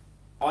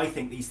I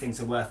think these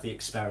things are worth the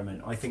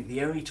experiment. I think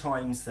the only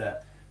times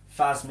that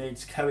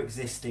phasmids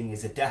coexisting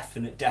is a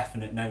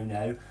definite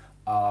no-no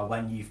are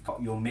when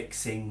you're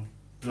mixing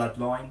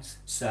bloodlines.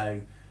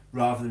 So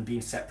rather than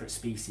being separate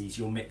species,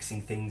 you're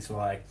mixing things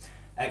like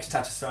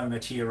Extatosoma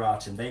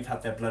tiaratum. They've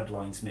had their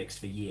bloodlines mixed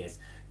for years.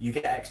 You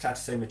get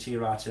Extatosoma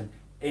tiaratum,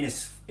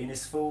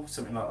 Innisful,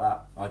 something like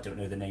that. I don't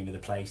know the name of the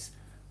place.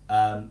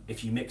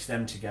 If you mix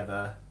them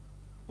together,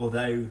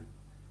 although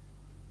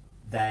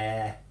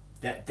they're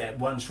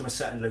one's from a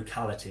certain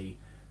locality,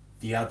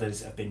 the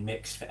others have been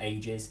mixed for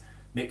ages.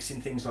 Mixing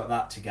things like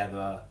that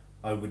together,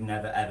 I would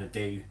never ever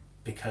do,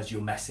 because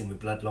you're messing with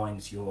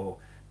bloodlines, you're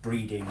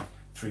breeding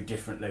through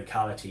different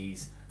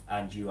localities,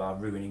 and you are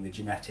ruining the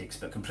genetics.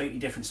 But completely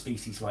different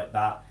species like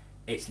that,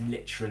 it's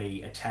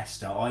literally a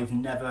tester. I've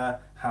never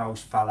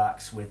housed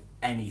Phalax with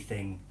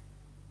anything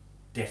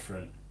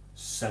different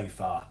so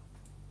far.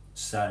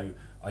 So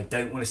I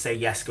don't want to say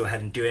yes, go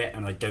ahead and do it,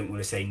 and I don't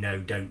want to say no,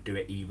 don't do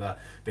it either,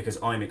 because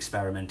I'm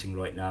experimenting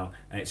right now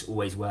and it's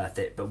always worth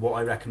it. But what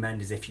I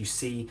recommend is, if you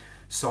see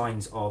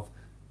signs of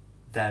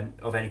them,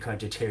 of any kind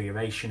of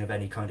deterioration, of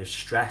any kind of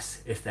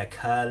stress, if they're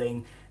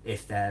curling,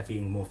 if they're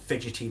being more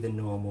fidgety than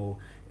normal,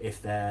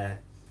 if they're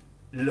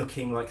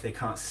looking like they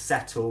can't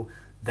settle,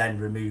 then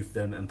remove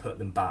them and put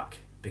them back,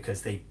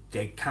 because they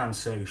can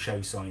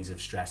show signs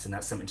of stress, and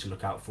that's something to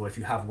look out for. If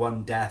you have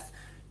one death,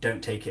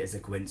 don't take it as a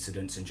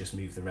coincidence and just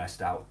move the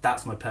rest out.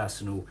 That's my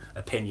personal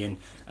opinion,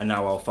 and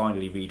now I'll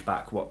finally read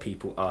back what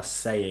people are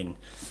saying.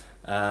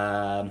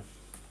 So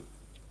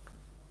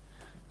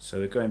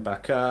we're going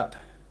back up.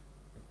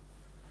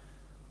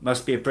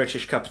 Must be a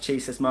British cup of tea,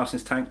 says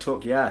Martin's Tank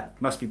Talk. Yeah,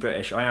 must be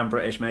British. I am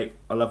British, mate.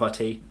 I love our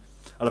tea.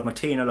 I love my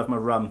tea and I love my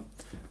rum.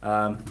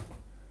 I've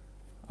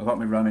got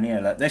my rum in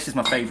here. Look, this is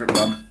my favourite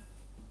rum.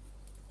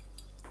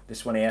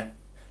 This one here.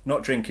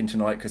 Not drinking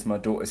tonight because my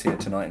daughter's here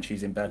tonight and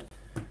she's in bed.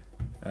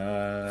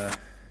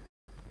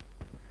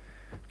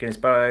 Guinness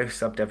Barrow,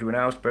 subbed everyone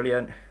else.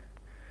 Brilliant.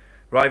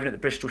 Arriving at the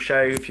Bristol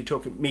show. If you're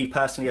talking me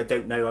personally, I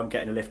don't know. I'm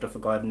getting a lift off a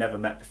guy I've never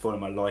met before in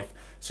my life.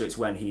 So it's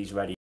when he's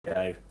ready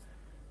to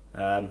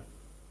go.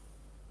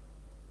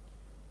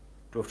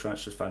 Dwarf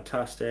Tarantula's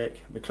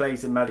fantastic.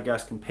 Maclay's and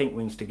Madagascar pink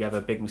wings together,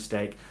 big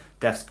mistake.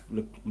 Death's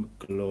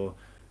galore.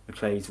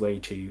 Maclay's way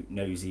too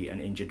nosy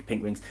and injured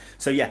pink wings.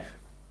 So yeah,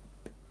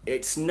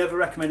 it's never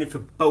recommended for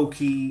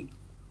bulky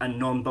and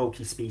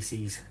non-bulky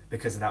species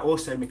because of that.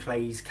 Also,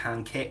 Maclay's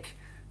can kick.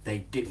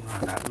 They do,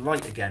 oh, that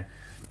light again.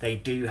 They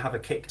do have a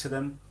kick to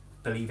them,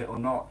 believe it or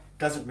not.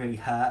 Doesn't really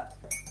hurt,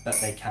 but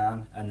they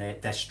can, and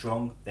they're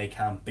strong. They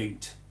can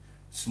boot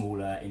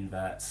smaller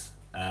inverts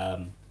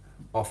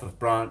off of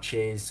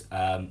branches.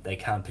 They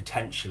can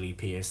potentially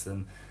pierce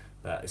them,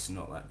 but it's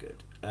not that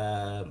good.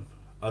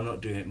 I'm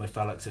not doing it. My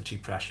Phalax are too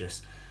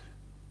precious.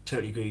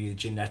 Totally agree with the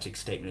genetic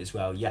statement as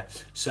well. Yeah.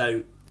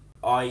 So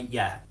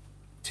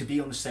to be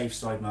on the safe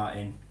side,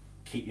 Martin,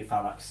 keep your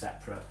Phalax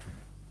separate.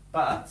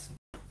 But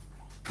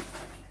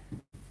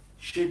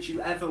should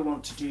you ever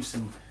want to do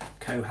some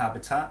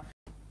cohabitat,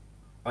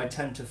 I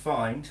tend to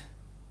find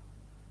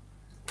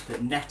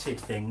that netted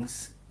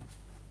things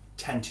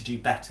tend to do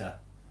better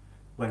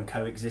when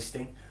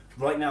coexisting.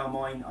 Right now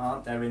mine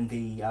aren't, they're in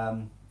the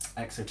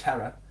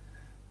Exoterra,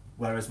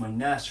 whereas my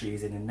nursery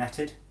is in a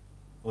netted,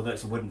 although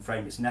it's a wooden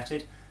frame, it's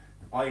netted.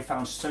 I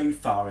found so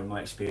far in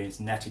my experience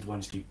netted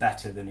ones do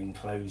better than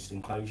enclosed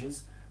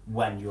enclosures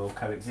when you're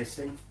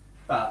coexisting,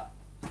 but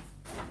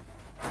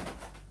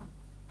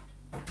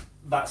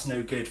that's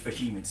no good for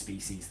human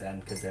species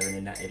then, because they're in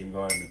a netted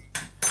environment.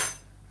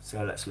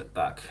 So let's look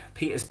back.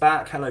 Peter's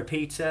back. Hello,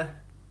 Peter.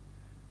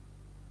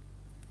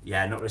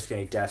 Yeah, not risking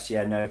any deaths.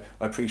 Yeah, no,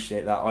 I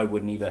appreciate that. I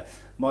wouldn't either.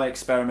 My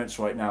experiments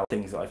right now,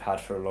 things that I've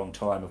had for a long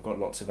time, I've got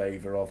lots of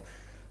over of.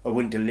 I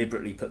wouldn't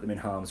deliberately put them in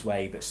harm's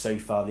way, but so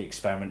far the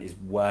experiment is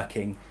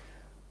working.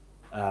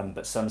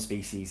 But some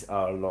species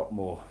are a lot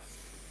more,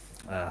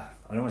 I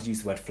don't want to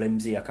use the word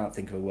flimsy, I can't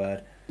think of a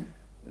word.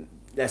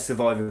 Their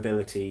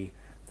survivability,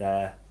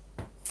 their,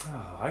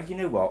 you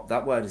know what,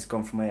 that word has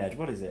gone from my head.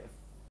 What is it?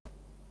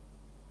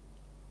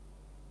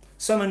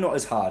 Some are not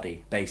as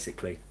hardy,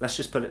 basically. Let's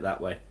just put it that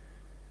way.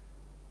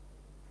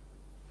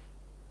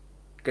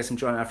 Get some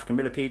giant African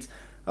millipedes.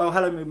 Oh,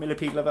 hello,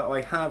 millipede lover.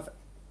 I have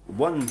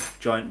one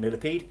giant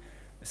millipede.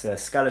 It's a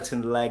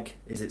skeleton leg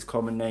is its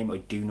common name. I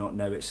do not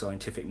know its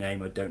scientific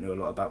name. I don't know a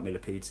lot about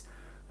millipedes.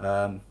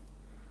 But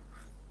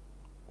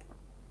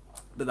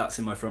that's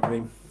in my front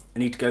room. I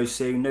need to go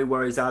soon. No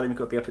worries, Alan. You've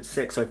got to be up at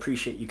 6. I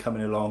appreciate you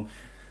coming along.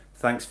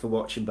 Thanks for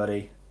watching,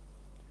 buddy.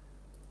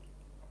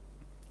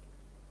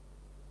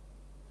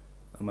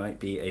 I might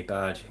be a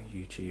bad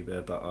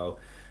YouTuber, but I'll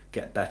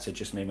get better.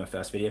 Just made my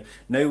first video.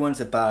 No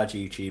one's a bad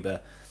YouTuber.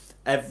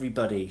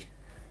 Everybody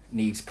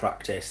needs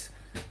practice.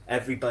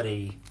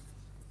 Everybody...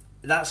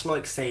 That's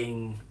like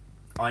saying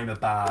I'm a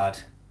bad,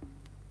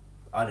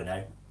 I don't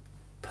know,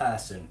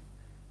 person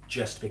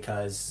just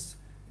because,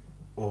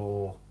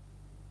 or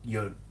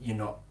you're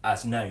not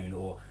as known,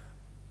 or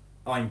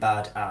I'm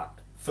bad at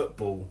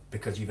football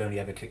because you've only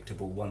ever kicked a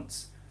ball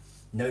once.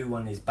 No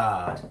one is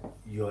bad.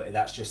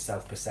 That's just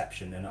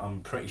self-perception, and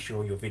I'm pretty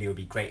sure your video will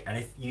be great. And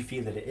if you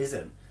feel that it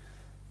isn't,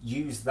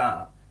 use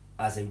that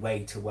as a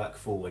way to work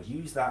forward.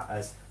 Use that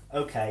as,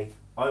 okay,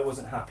 I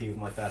wasn't happy with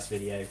my first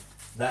video,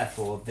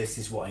 therefore this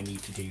is what I need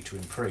to do to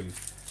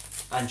improve.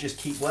 And just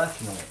keep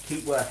working on it.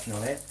 Keep working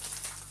on it,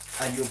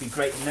 and you'll be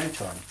great in no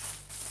time.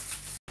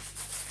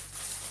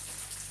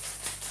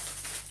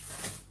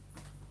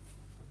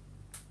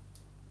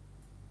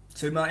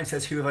 So Martin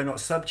says, who have I not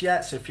subbed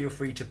yet? So feel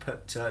free to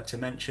put to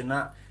mention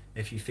that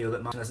if you feel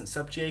that Martin hasn't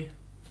subbed you.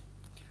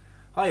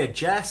 Hiya,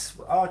 Jess.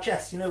 Oh,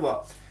 Jess, you know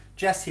what?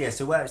 Jess here,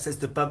 so where it says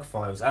the bug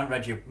files, I haven't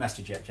read your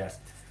message yet, Jess.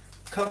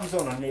 Comes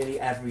on nearly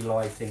every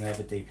live thing I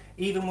ever do.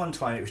 Even one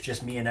time it was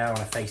just me and her on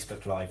a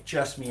Facebook live,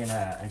 just me and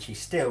her, and she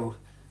still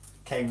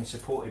came and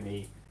supported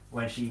me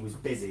when she was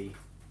busy.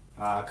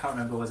 I can't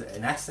remember, was it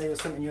an essay or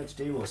something you had to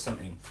do or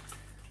something?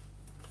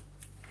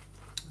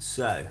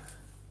 So,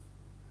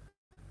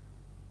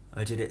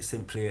 I did it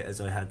simply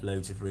as I had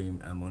loads of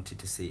room and wanted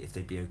to see if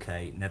they'd be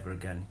okay. Never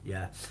again.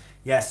 Yeah.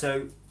 Yeah,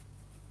 so,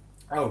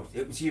 oh,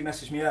 it was you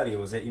messaged me earlier,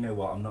 was it? You know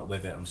what, I'm not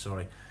with it, I'm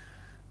sorry.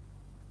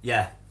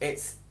 Yeah,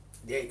 it's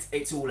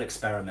all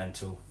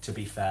experimental, to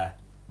be fair.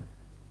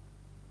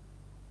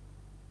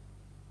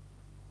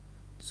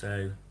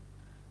 So,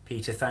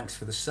 Peter, thanks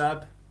for the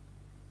sub.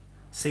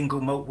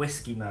 Single malt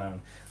whiskey,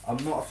 man.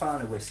 I'm not a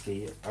fan of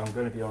whiskey, I'm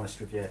going to be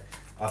honest with you.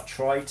 I've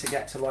tried to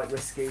get to like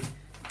whiskey,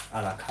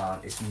 and I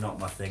can't. It's not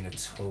my thing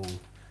at all.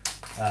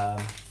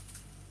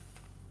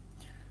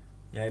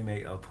 Yeah,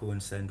 mate, I'll pull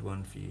and send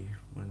one for you.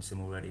 One's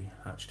them already,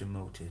 hatched and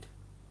malted.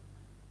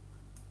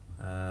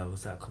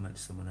 Was that a comment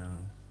to someone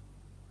else?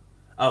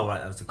 Oh,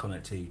 right, that was a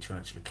comment to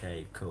Tarantula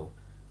Cave. Cool.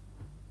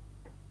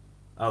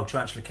 Oh,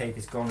 Tarantula Cave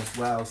is gone as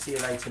well. See you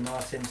later,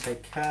 Martin.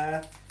 Take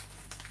care.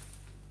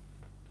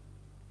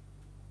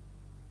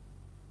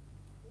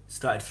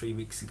 Started 3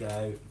 weeks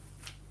ago.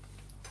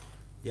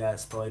 Yeah,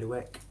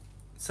 Spiderwick.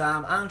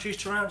 Sam, Andrew's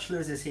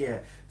Tarantulas is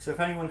here. So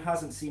if anyone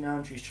hasn't seen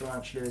Andrew's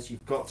Tarantulas,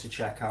 you've got to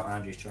check out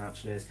Andrew's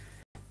Tarantulas.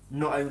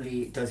 Not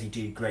only does he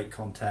do great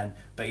content,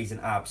 but he's an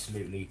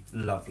absolutely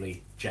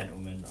lovely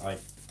gentleman.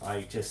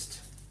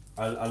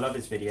 I love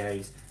his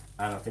videos,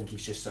 and I think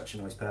he's just such a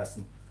nice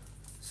person.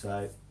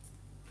 So,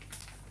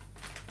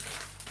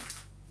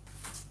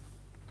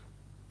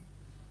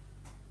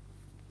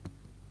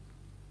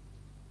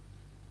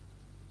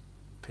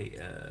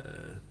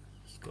 Peter,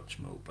 Scotch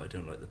malt, but I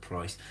don't like the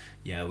price.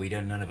 Yeah,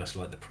 none of us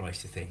like the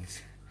price of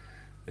things.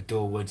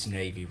 Adore Woods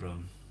Navy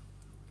rum.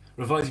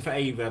 Revising for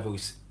A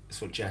levels,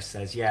 that's what Jess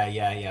says. Yeah,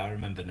 I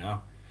remember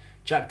now.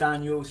 Jack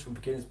Daniels from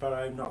Beginner's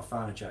Barrow, not a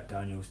fan of Jack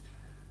Daniels.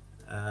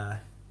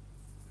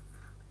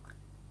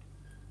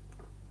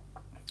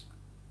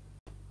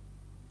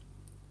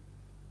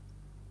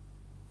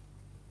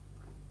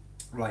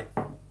 Right.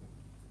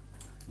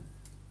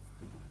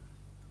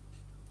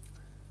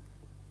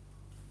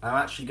 I'm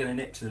actually going to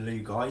nip to the loo,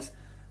 guys.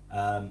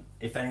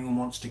 If anyone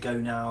wants to go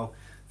now,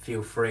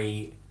 feel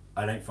free.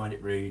 I don't find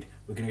it rude.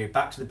 We're going to go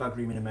back to the bug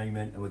room in a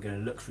moment, and we're going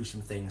to look through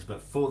some things.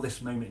 But for this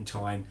moment in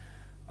time,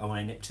 I want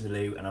to nip to the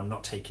loo, and I'm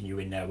not taking you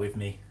in there with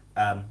me.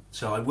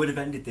 So I would have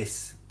ended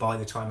this by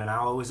the time an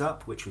hour was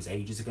up, which was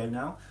ages ago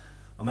now.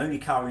 I'm only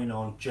carrying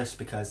on just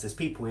because there's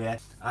people here,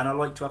 and I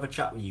like to have a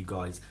chat with you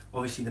guys.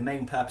 Obviously, the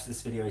main purpose of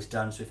this video is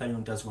done, so if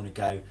anyone does want to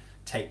go,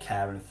 take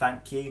care and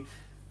thank you.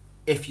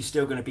 If you're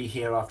still going to be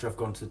here after I've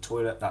gone to the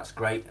toilet, that's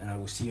great, and I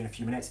will see you in a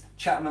few minutes.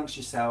 Chat amongst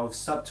yourselves,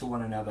 sub to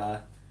one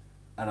another,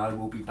 and I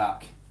will be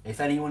back. If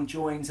anyone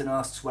joins and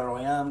asks where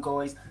I am,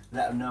 guys,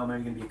 let them know I'm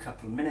only going to be a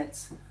couple of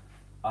minutes.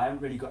 I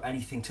haven't really got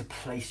anything to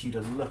place you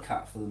to look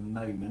at for the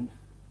moment.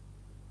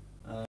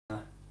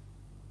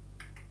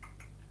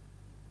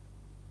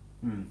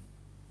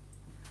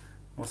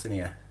 What's in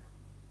here?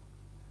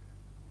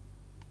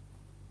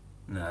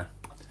 No.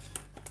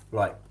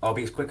 Right, I'll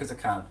be as quick as I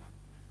can.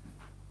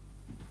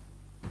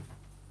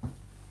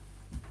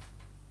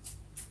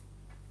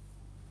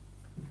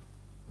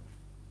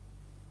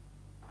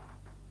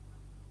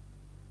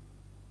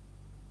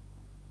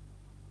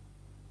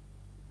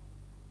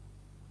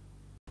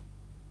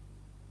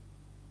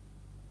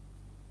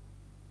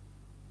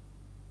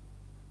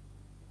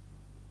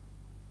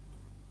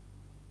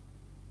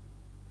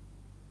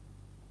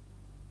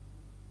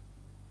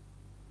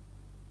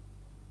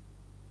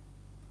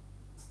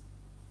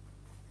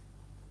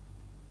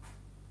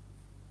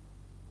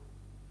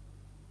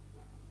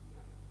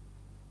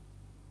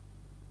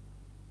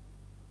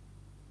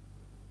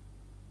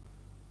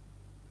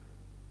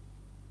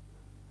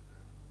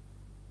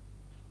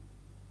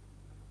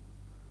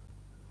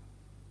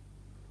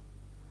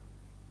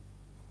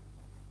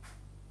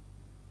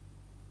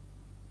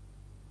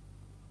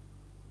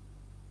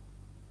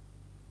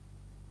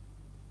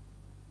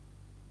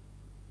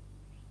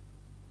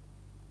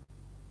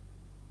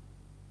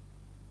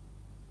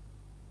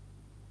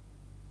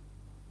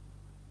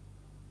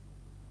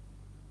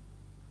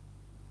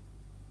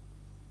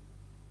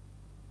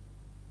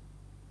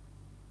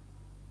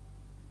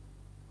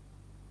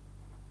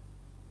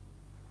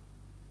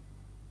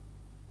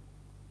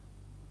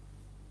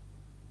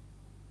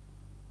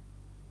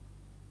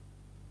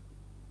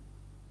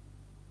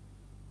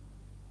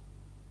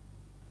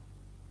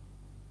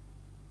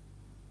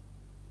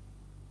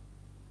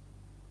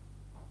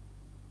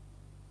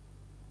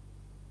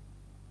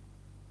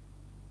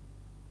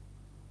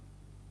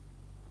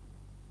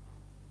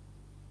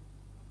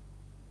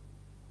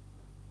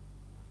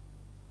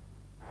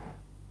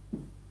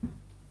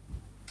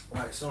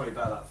 Right, sorry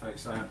about that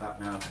folks, I am back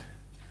now.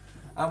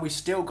 And we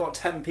still got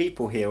 10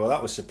 people here. Well,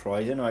 that was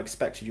surprising. I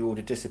expected you all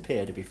to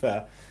disappear, to be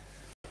fair.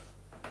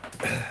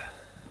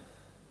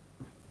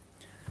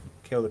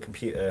 Kill the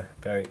computer,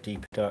 bury it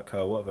deep, dark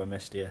hole. What have I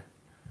missed here?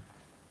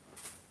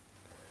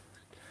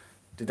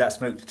 Did that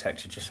smoke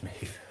detector just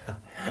move?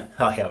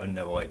 I have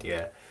no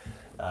idea.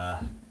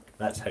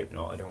 Let's hope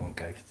not. I don't want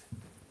ghosts.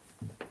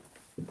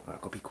 Right,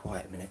 I've got to be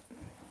quiet a minute.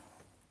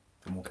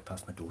 I'm walking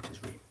past my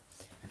daughter's room.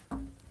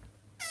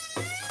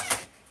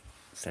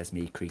 Says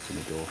me creaking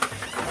the door.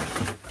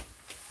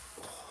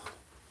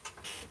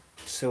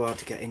 So hard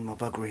to get in my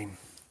Bugroom.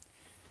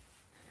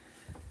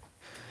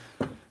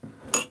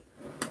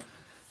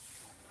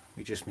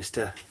 We just missed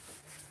a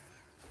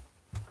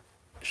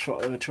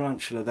shot of a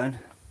tarantula then.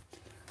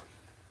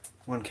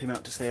 One came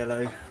out to say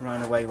hello,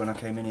 ran away when I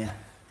came in here.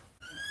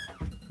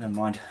 Never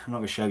mind, I'm not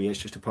going to show you, it's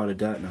just a pile of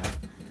dirt now.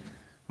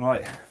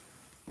 Right.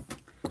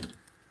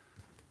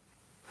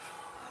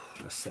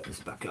 Let's set this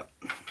back up.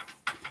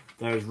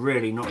 There is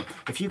really not...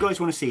 If you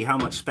guys want to see how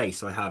much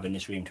space I have in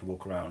this room to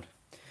walk around,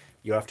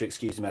 you'll have to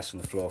excuse the mess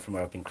on the floor from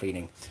where I've been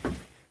cleaning.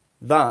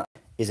 That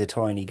is a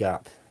tiny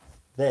gap.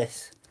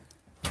 This,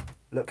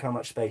 look how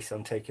much space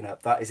I'm taking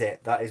up. That is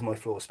it. That is my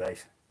floor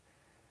space.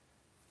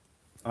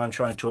 I'm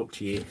trying to talk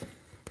to you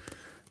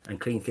and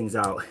clean things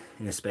out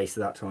in a space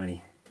that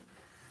tiny.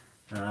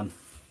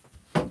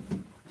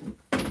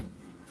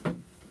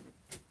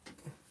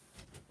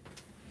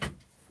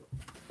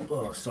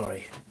 Oh,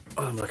 sorry.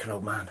 I'm like an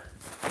old man.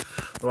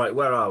 Right,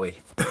 where are we?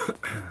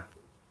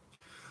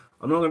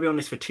 I'm not going to be on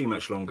this for too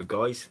much longer,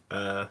 guys.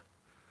 I'm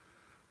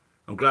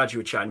glad you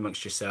were chatting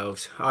amongst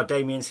yourselves. Ah,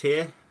 Damien's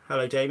here.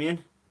 Hello,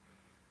 Damien.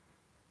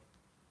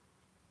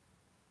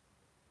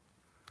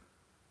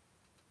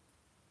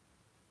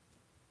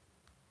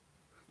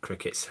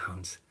 Cricket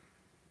sounds.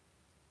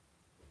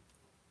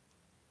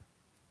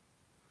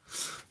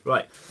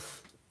 Right.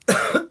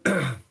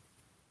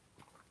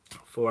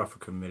 4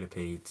 African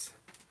millipedes.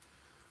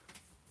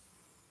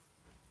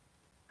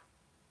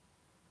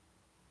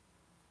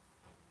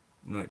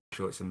 Not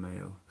sure it's a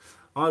male.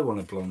 I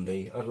want a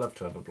blondie. I'd love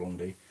to have a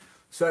blondie.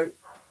 So,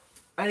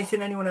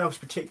 anything anyone else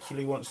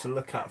particularly wants to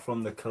look at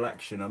from the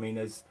collection? I mean,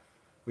 as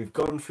we've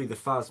gone through the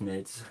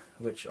Phasmids,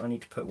 which I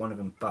need to put one of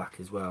them back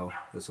as well.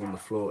 That's on the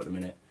floor at the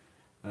minute.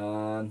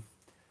 None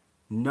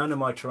of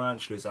my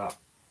tarantulas are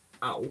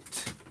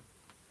out.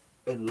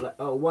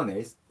 Oh, one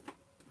is.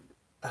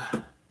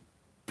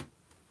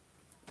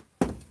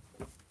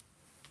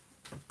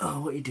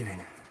 Oh, what are you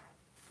doing?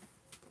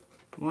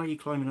 Why are you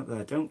climbing up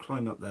there? Don't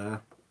climb up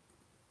there.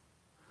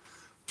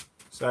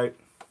 So,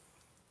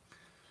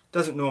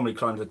 doesn't normally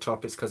climb to the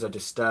top. It's because I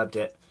disturbed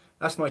it.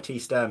 That's my tea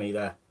sturmy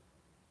there.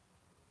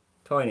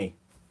 Tiny.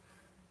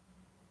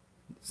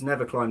 It's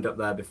never climbed up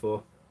there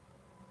before.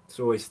 It's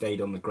always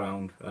stayed on the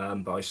ground,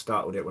 but I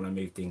startled it when I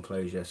moved the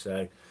enclosure.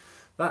 So,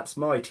 that's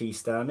my tea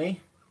sturmy.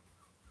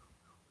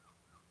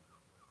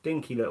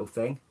 Dinky little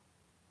thing.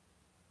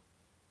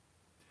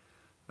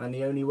 And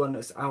the only one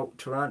that's out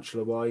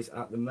tarantula wise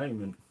at the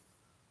moment.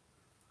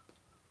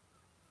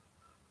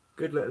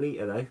 Good little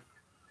eater though.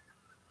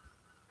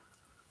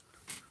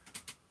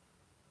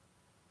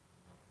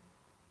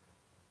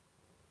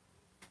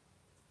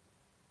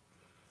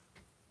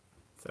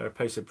 So a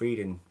post of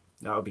breeding,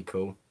 that would be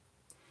cool.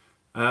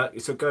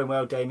 So going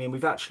well, Damien.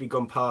 We've actually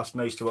gone past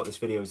most of what this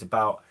video is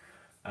about.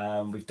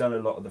 We've done a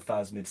lot of the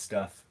Phasmid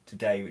stuff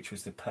today, which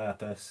was the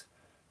purpose.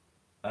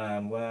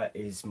 Where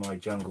is my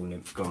jungle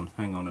nymph gone?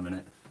 Hang on a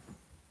minute.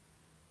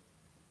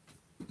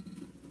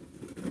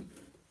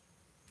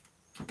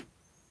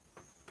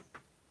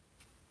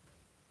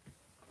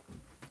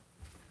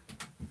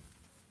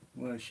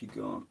 Where's she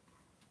gone?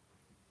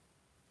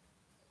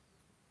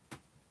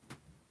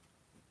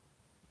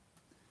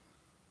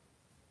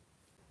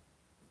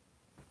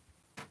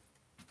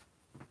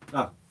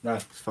 Oh, no,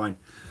 it's fine.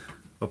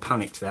 I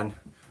panicked then.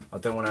 I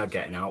don't want her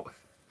getting out.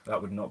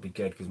 That would not be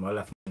good because my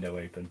left window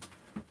open.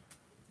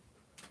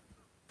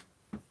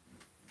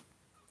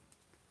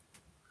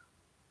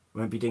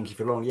 Won't be dinky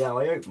for long. Yeah,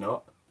 I hope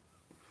not.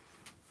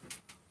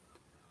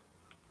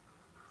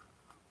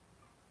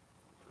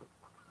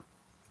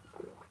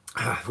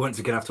 Once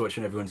again, after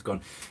watching everyone's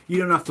gone. You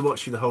don't have to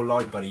watch through the whole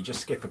live, buddy.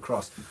 Just skip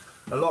across.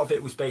 A lot of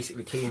it was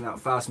basically cleaning out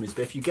Phasmids,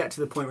 but if you get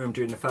to the point where I'm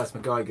doing the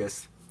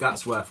Phasmid,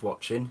 that's worth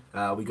watching.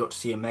 We got to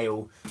see a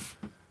male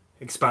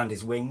expand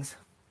his wings.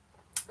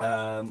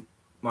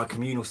 My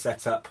communal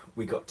setup,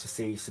 we got to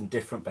see some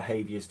different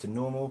behaviours to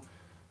normal.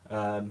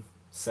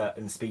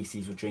 Certain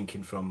species were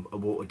drinking from a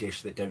water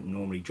dish that don't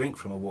normally drink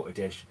from a water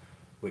dish,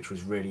 which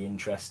was really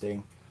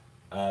interesting.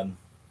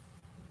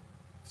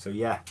 So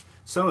yeah,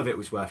 some of it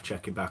was worth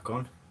checking back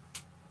on.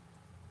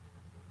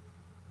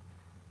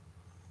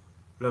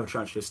 Love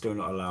tarantulas still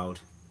not allowed.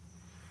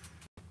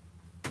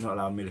 Not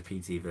allowed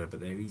millipedes either,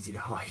 but they're easy to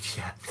hide.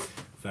 Yeah,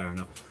 fair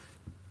enough.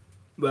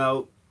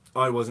 Well,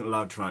 I wasn't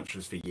allowed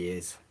tarantulas for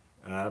years.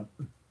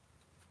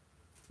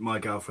 My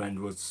girlfriend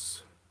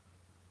was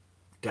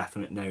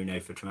definite no-no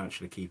for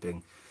tarantula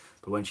keeping,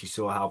 but when she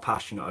saw how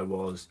passionate I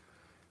was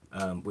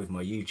with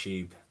my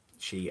YouTube,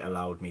 she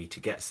allowed me to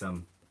get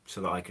some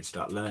so that I could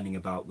start learning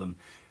about them,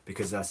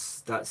 because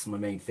that's my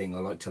main thing. I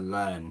like to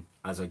learn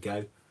as I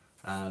go,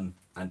 and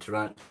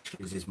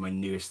tarantulas is my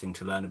newest thing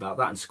to learn about.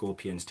 That and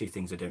scorpions, two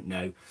things I don't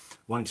know.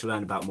 Wanting to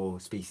learn about more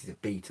species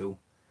of beetle,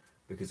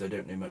 because I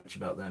don't know much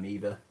about them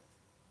either.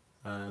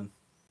 Trying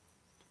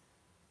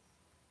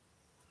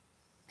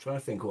to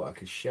think what I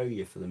could show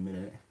you for the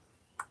minute.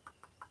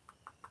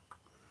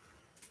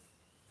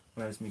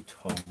 Where's me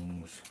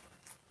tongs?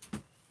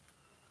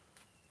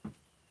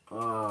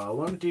 I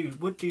would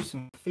do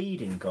some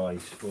feeding,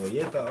 guys, for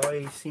you, but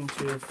I seem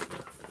to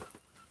have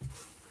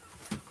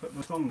put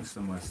my tongs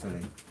somewhere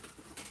silly.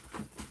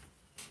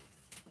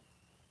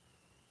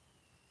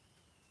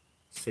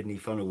 Sydney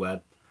funnel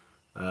web,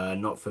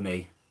 not for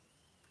me.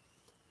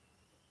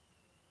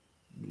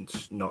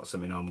 It's not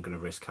something I'm going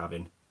to risk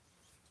having.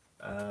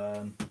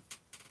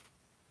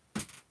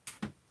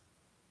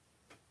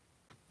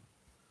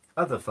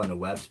 Other funnel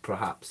webs,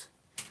 perhaps.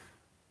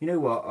 You know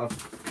what?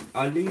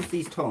 I lose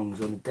these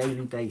tongs on a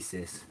daily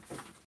basis.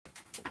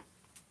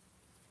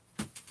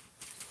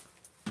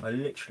 I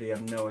literally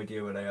have no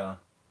idea where they are.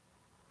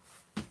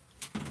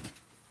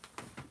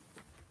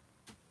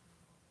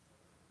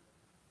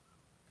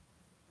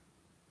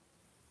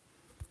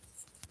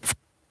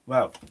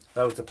 Well,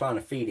 that was the plan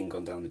of feeding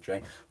gone down the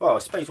drain. Well, I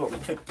suppose what we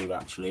could do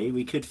actually,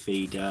 we could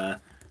feed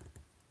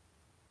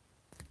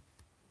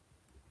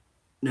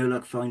no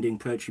luck finding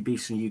predatory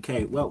beetles in the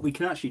UK. Well, we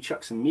can actually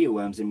chuck some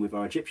mealworms in with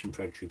our Egyptian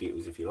predatory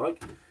beetles if you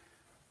like.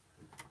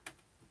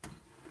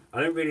 I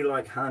don't really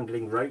like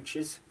handling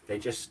roaches. They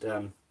just,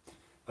 I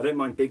don't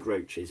mind big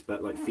roaches,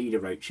 but like feeder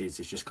roaches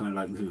is just kind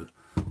of like, ugh,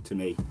 to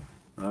me.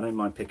 I don't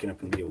mind picking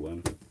up a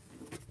mealworm.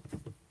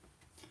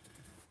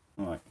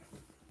 Right.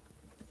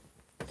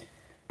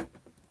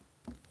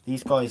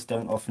 These guys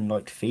don't often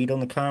like to feed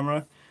on the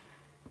camera.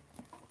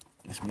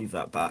 Let's move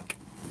that back.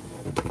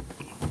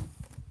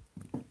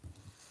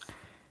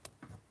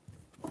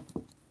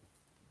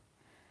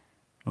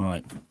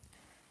 Right.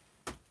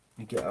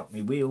 Me get out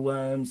my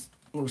wheelworms.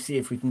 We'll see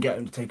if we can get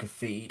them to take a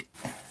feed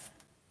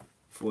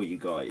for you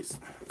guys.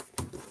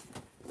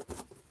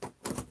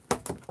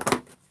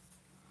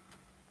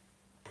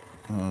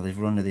 Oh, they've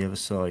run to the other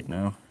side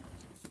now.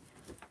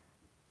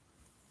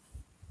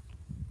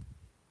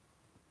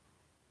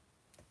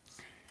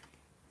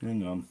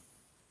 Hang on.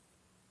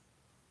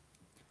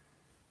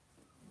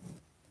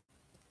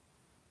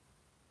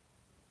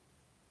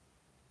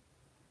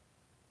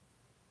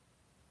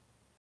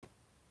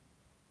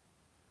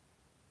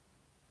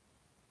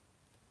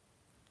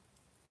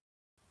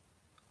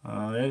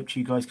 I hope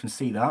you guys can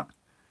see that.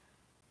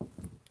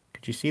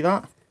 Could you see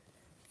that?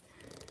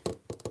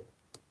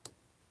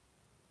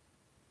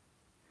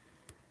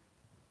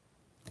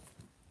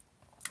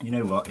 You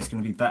know what, it's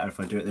going to be better if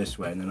I do it this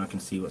way and then I can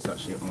see what's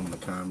actually on the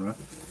camera.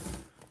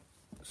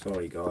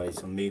 Sorry guys,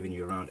 I'm moving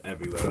you around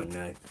everywhere I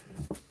know.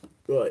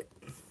 Right.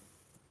 I'm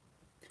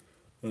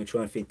going to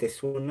try and feed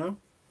this one now.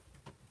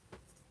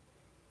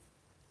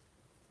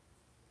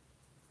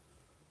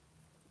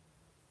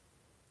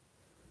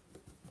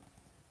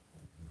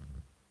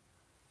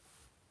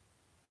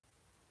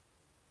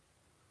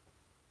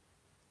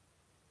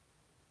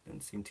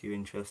 Don't seem too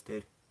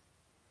interested.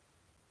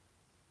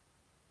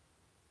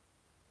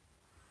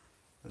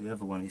 The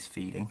other one is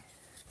feeding.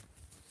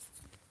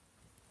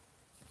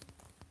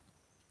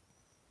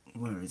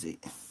 Where is he?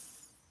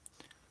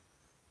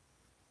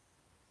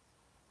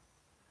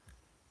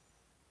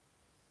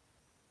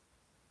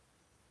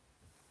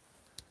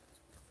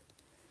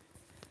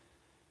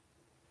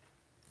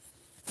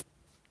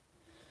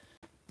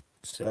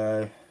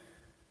 So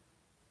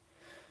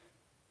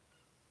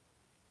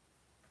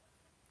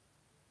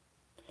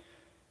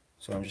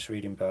I'm just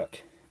reading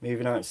back.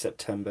 Moving out in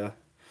September.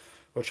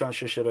 What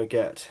transfer should I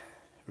get?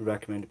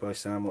 Recommended by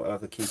Sam or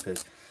other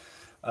keepers?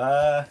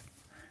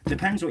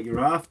 Depends what you're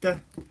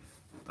after.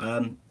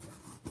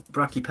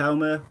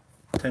 Brachypelma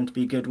tend to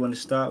be a good one to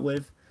start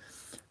with.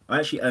 I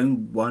actually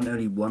own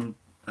only one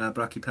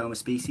Brachypelma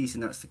species,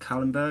 and that's the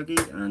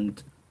Kallenbergi,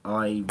 and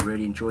I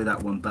really enjoy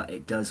that one, but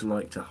it does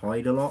like to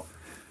hide a lot.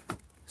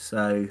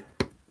 So,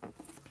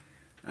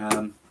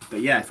 but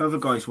yeah, if other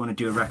guys want to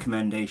do a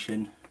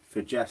recommendation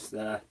for just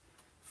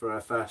for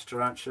a first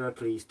tarantula,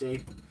 please do,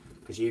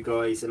 because you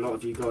guys, a lot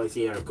of you guys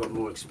here have got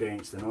more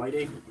experience than I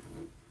do.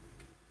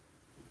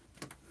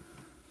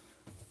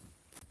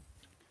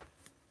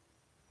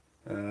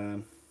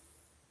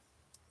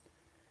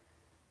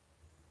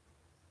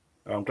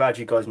 I'm glad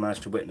you guys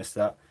managed to witness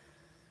that.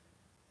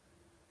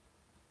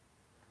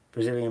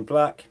 Brazilian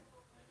black.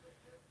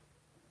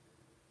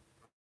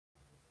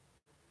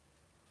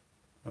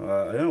 I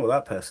don't know what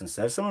that person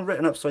said. Someone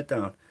written upside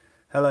down.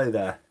 Hello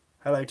there.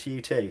 Hello to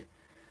you too.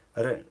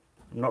 I'm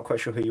not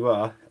quite sure who you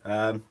are,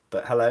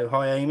 but hello.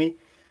 Hi Amy.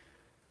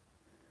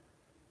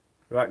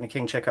 Arachna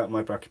King, check out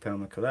my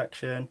Brachypelma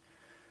collection.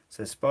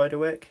 Says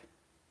Spiderwick.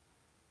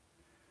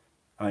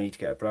 I need to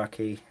get a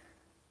brachy.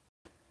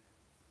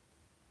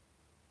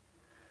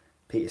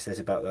 Peter says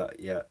about that,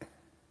 yeah.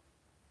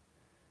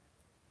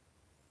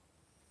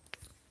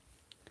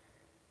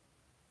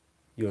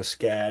 You're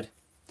scared.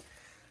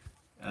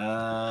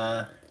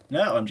 No,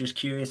 I'm just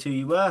curious who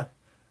you were.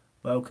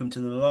 Welcome to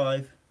the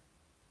live.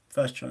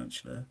 First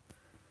tarantula.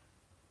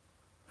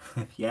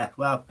 Yeah,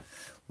 well,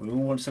 we all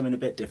want something a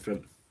bit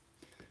different.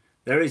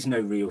 There is no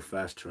real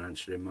first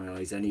tarantula in my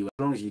eyes anyway,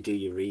 as long as you do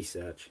your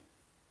research.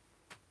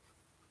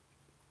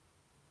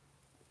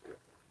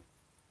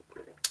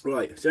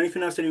 Right, is there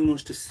anything else anyone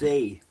wants to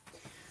see?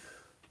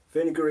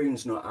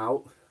 Vinegaroon's not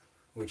out,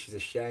 which is a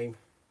shame.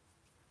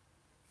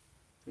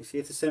 Let's see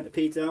if the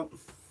centipede's out.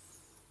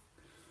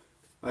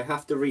 I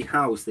have to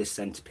rehouse this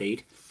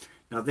centipede.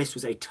 Now this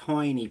was a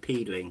tiny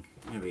peedling.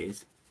 There he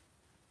is.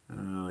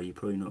 Oh, you're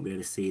probably not be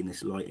able to see in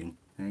this lighting.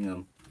 Hang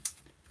on.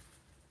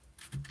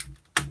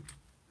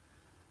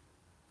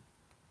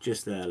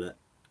 Just there, look.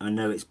 I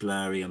know it's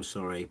blurry, I'm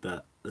sorry,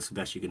 but that's the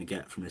best you're going to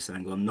get from this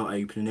angle. I'm not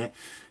opening it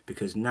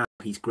because now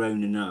he's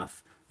grown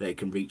enough that it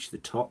can reach the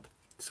top.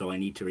 So I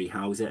need to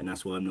rehouse it, and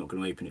that's why I'm not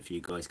going to open it for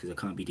you guys, because I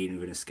can't be dealing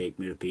with an escaped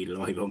millipede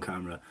live on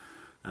camera.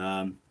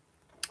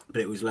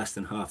 But it was less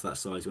than half that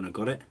size when I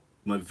got it.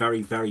 My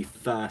very, very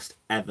first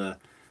ever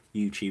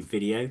YouTube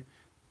video.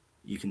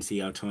 You can see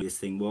how tiny this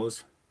thing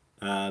was.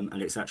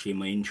 And it's actually in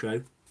my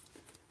intro.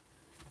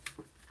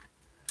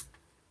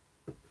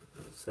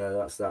 So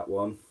that's that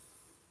one.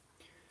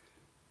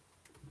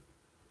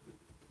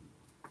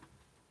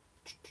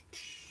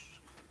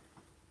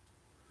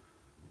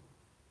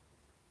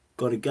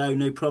 Gotta go,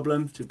 no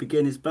problem. To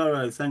beginner's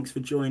burrow. Thanks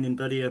for joining,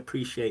 buddy. I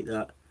appreciate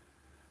that.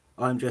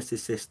 I'm just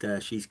his sister.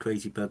 She's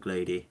Crazy Bug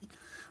Lady.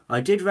 I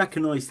did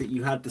recognise that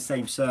you had the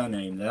same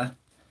surname there.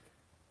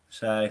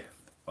 So,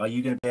 are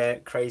you going to be a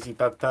crazy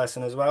bug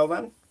person as well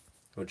then?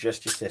 Or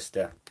just your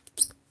sister?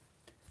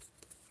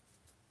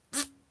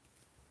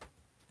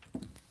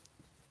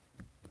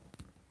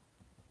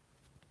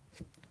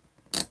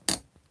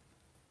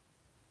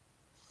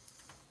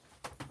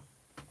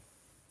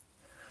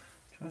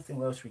 I think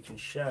what else we can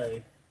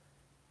show.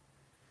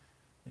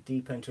 The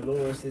deep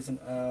Entolurus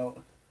isn't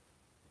out.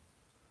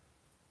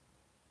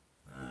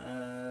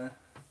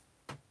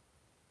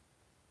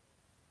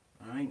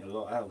 There ain't a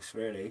lot else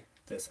really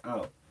that's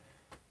out.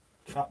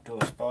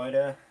 Trapdoor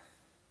spider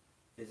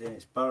is in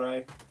its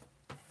burrow.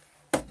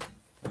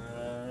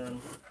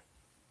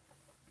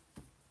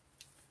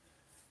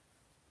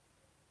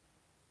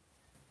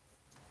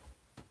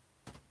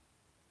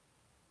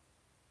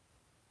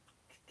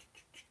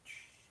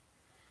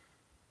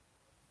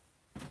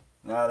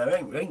 Now there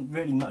ain't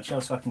really much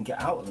else I can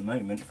get out at the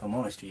moment, if I'm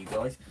honest with you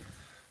guys.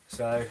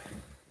 So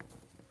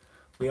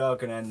we are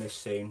going to end this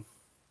soon.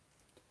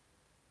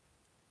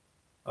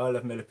 I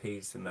love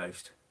millipedes the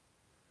most,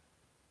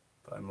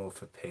 but I'm all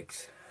for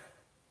pigs.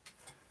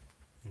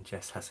 And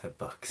Jess has her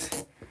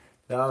bugs.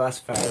 No, that's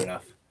fair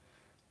enough.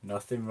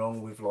 Nothing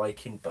wrong with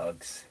liking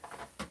bugs.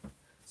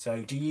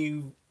 So do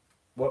you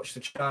watch the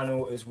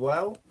channel as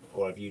well,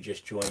 or have you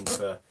just joined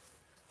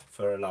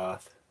for a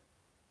laugh?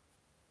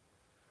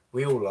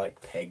 We all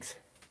like pigs.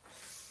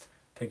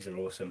 Pigs are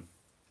awesome.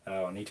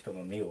 Oh, I need to put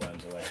my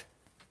mealworms away.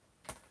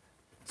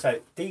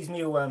 So these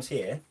mealworms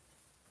here,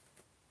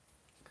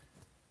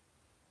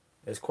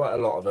 there's quite a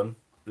lot of them,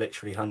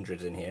 literally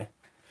hundreds in here.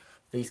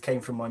 These came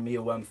from my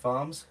mealworm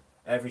farms.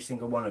 Every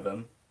single one of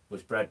them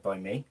was bred by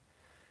me.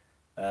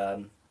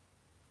 And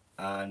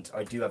and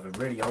I do have a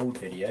really old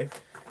video,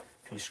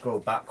 if you scroll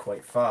back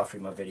quite far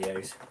through my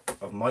videos,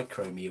 of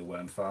micro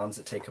mealworm farms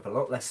that take up a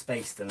lot less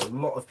space than a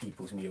lot of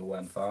people's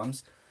mealworm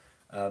farms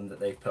that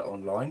they've put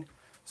online.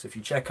 So if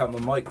you check out my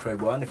micro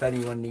one, if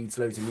anyone needs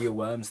loads of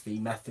mealworms, the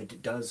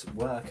method does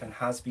work and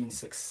has been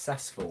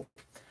successful.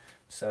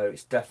 So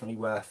it's definitely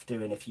worth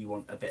doing if you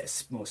want a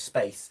bit more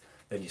space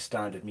than your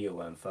standard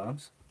mealworm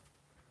farms.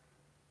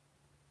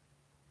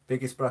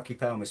 Biggest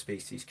Brachypelma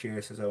species,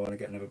 curious as I want to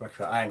get another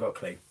brachypelma. I ain't got a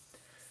clue.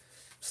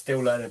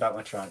 Still learning about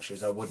my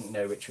tarantulas. I wouldn't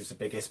know which was the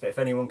biggest, but if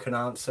anyone can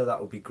answer, that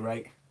would be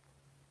great.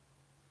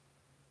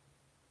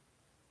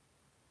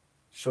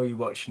 Sure you're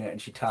watching it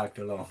and she tagged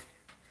along.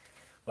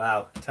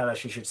 Wow, tell her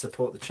she should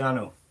support the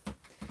channel.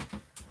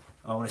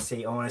 I want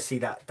to see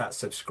that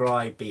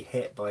subscribe be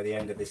hit by the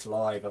end of this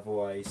live.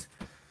 Otherwise,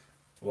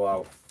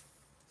 well,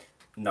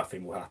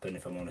 nothing will happen,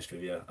 if I'm honest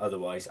with you.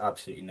 Otherwise,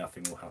 absolutely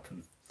nothing will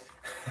happen.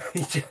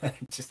 I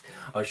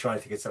was trying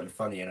to think of something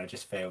funny and I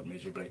just failed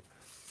miserably.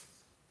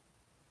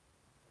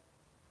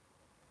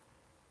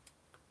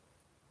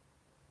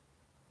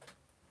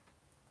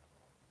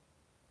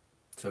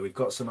 So we've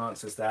got some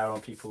answers there on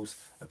people's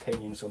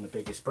opinions on the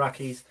biggest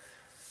brackies.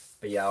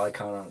 But yeah, I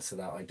can't answer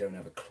that. I don't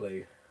have a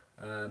clue.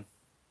 I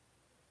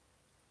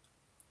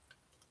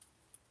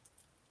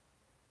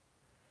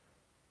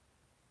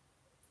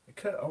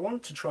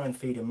want to try and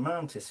feed a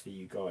mantis for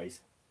you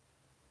guys,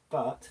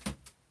 but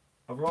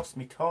I've lost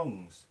my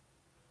tongs.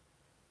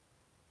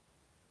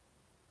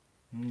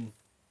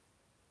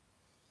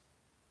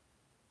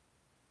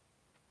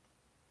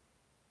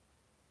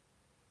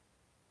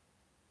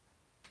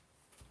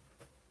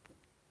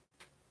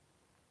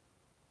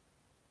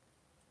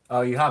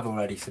 Oh, you have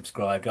already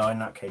subscribed. Oh, in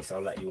that case,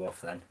 I'll let you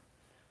off then.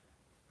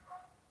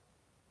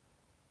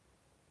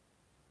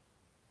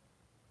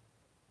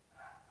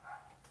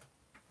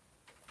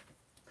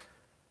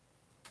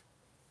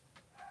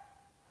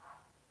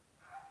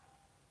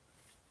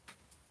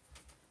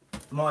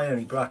 My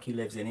only brachy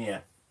lives in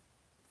here.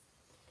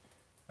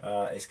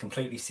 It's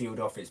completely sealed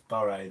off its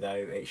burrow, though.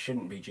 It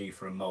shouldn't be due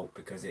for a molt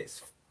because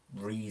it's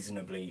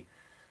reasonably...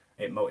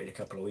 It molted a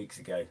couple of weeks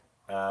ago.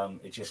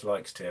 It just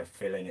likes to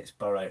fill in its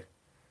burrow,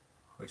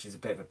 which is a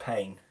bit of a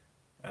pain.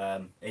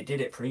 It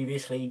did it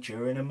previously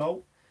during a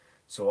molt,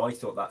 so I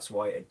thought that's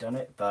why it had done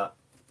it, but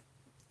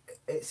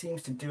it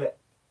seems to do it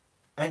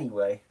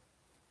anyway.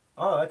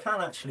 Oh, I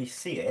can't actually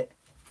see it.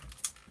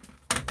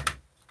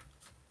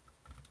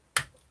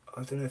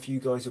 I don't know if you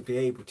guys will be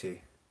able to.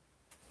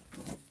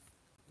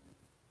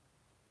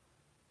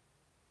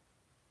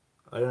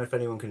 I don't know if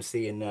anyone can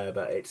see in there,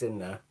 but it's in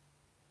there.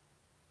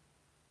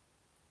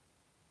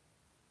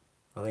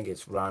 I think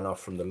it's ran off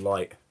from the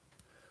light.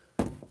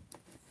 But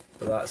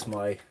that's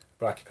my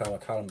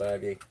Brachypelma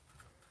Kallenbergi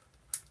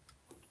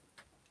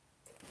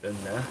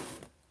in there.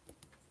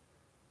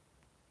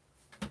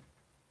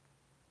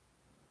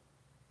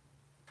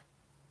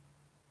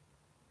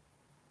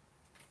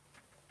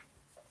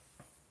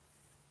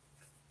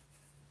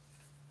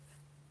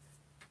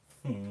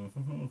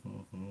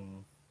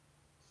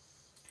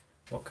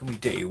 What can we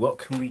do? What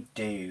can we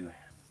do?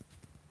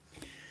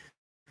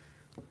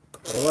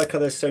 I like how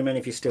there's so many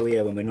of you still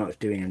here when we're not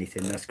doing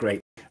anything. That's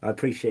great. I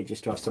appreciate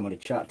just to have someone to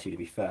chat to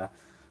be fair.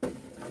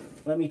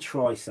 Let me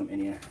try something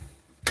here.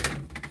 You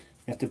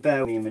have to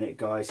bear with me a minute,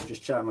 guys. So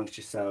just chat amongst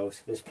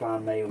yourselves. This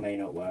plan may or may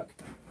not work.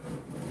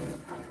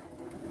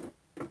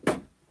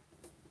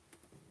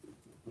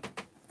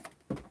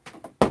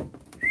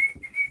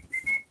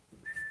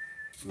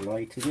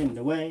 Light is in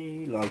the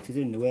way, light is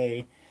in the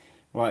way.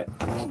 Right,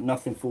 I want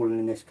nothing falling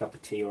in this cup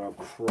of tea or I'll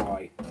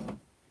cry.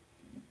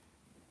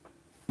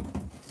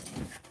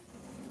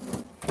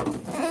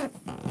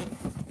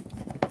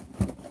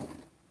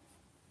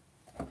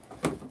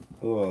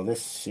 Oh,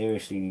 this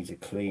seriously needs a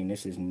clean.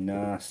 This is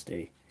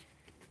nasty.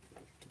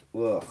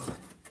 Ugh,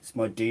 it's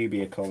my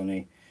dubia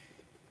colony.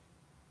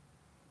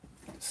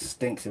 It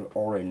stinks of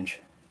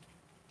orange.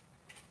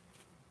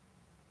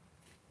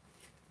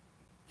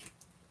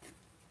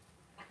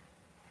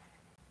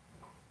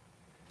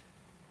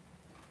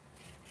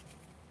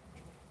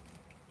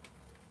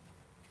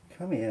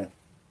 Come here.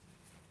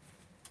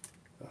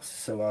 Oh, it's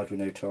so hard with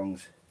no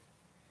tongs.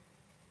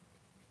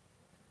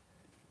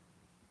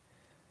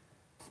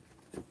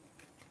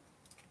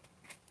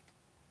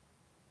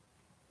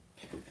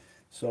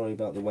 Sorry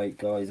about the wait,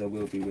 guys. I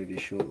will be with you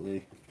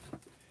shortly.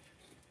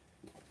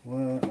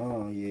 Where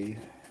are you?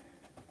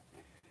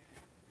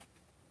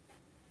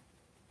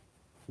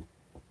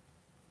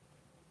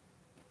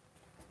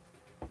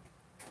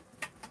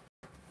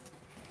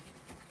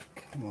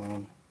 Come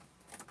on.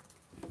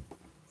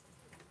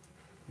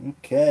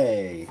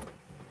 Okay.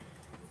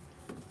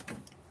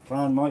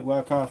 Plan might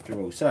work after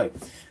all. So,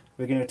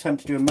 we're going to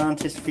attempt to do a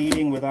mantis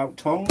feeding without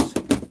tongs.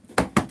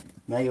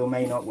 May or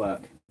may not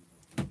work.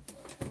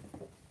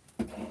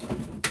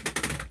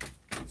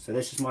 So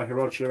this is my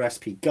Herodula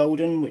SP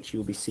Golden, which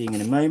you'll be seeing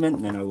in a moment,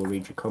 and then I will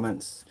read your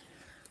comments.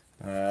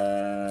 I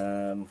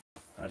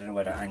don't know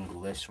where to angle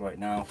this right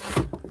now.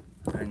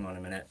 Hang on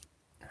a minute.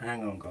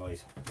 Hang on,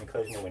 guys. Let me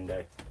close my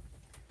window.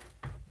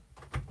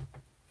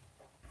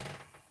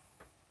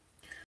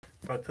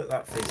 if I put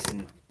that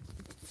facing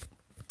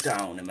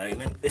down a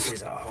moment, this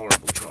is a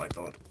horrible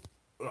tripod.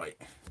 Right.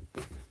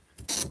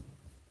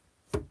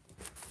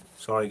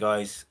 Sorry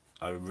guys,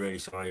 I'm really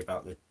sorry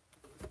about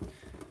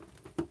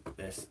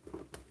this.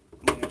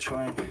 I'm going to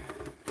try and...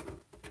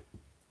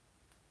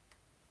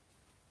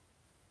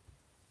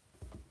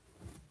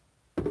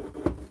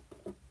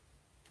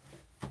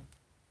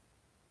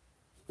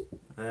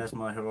 There's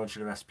my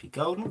Horological Recipe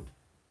Golden.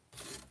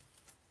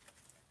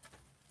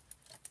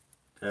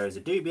 There is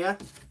a dubia.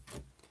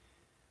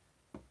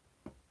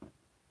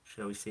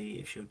 Shall we see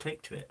if she'll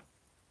take to it?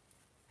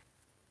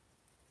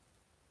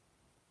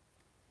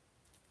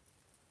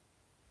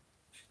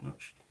 She's not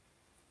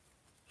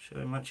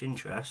showing much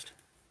interest.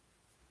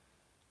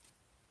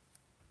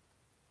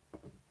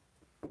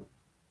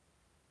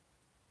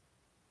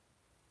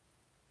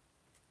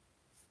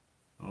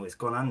 Oh, it's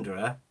gone under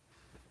her.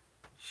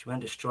 She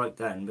went to strike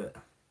then, but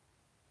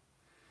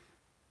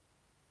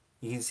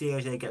you can see how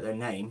they get their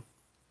name.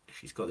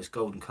 She's got this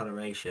golden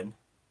coloration,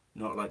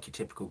 not like your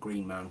typical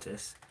green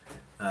mantis.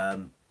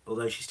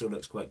 Although she still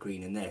looks quite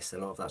green in this, a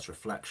lot of that's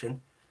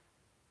reflection.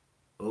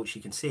 Oh,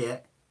 she can see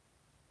it.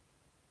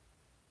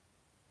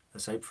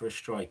 Let's hope for a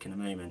strike in a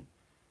moment.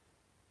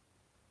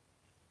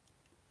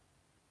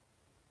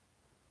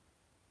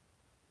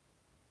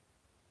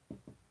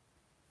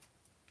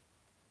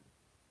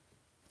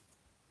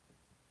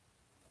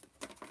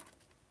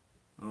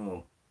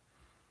 Oh,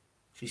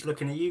 she's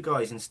looking at you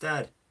guys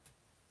instead.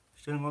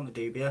 She doesn't want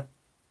the dubia.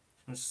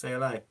 She wants to say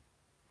hello.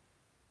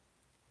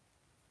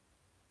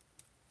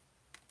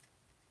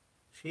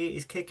 She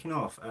is kicking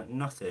off at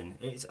nothing.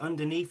 It's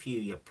underneath you,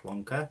 you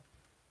plonker.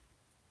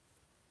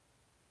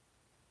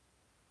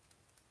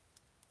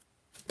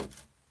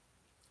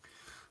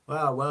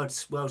 Wow,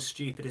 world's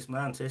stupidest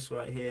mantis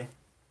right here.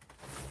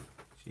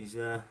 She's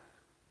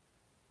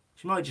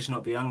she might just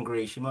not be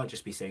hungry. She might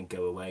just be saying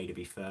go away, to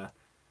be fair.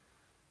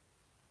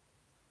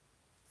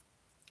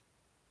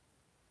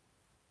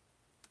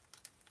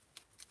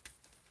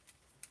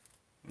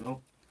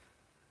 Nope.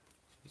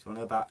 She's on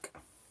her back.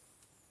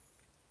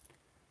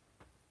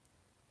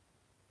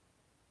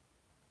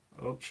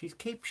 Oh, she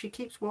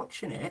keeps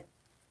watching it.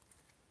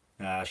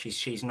 Nah,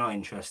 she's not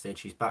interested.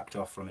 She's backed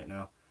off from it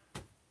now.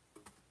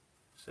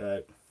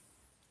 So,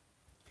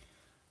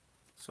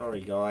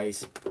 sorry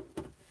guys.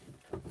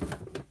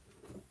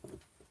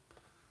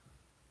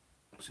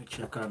 So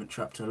check I haven't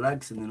trapped her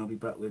legs, and then I'll be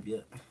back with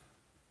you.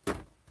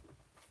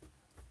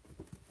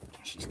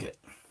 She's good.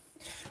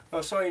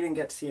 Oh, sorry you didn't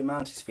get to see a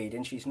mantis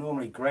feeding. She's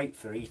normally great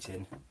for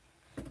eating.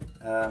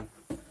 But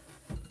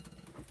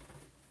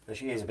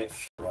she is a bit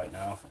right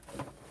now.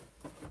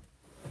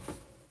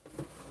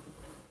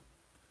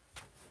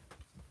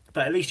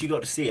 But at least you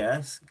got to see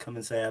her. Come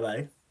and say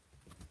hello.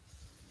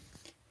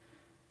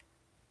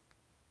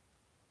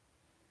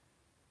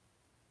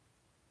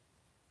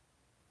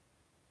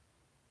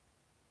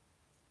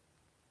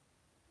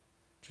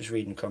 Just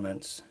reading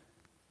comments.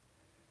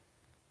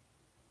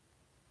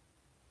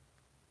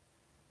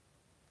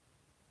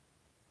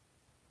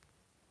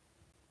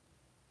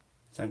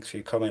 Thanks for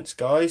your comments,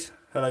 guys.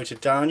 Hello to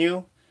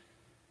Daniel.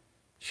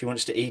 She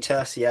wants to eat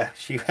us. Yeah,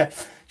 she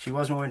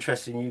was more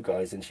interested in you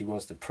guys than she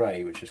was the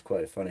prey, which is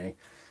quite funny.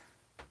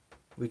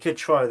 We could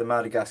try the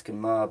Madagascar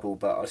marble,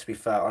 but to be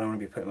fair, I don't want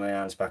to be putting my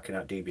hands back in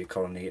that dubia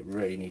colony. It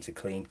really needs a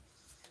clean.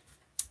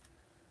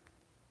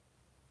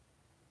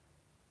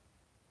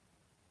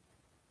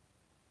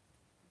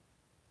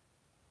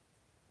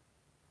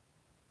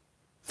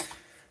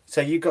 So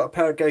you got a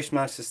pair of ghost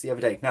mantis the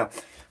other day. Now,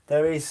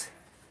 there is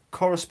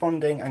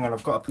corresponding... Hang on,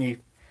 I've got to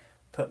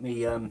put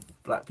me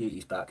black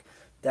beauties back.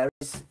 There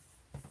is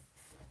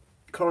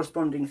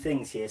corresponding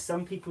things here.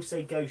 Some people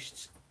say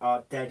ghosts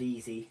are dead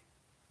easy.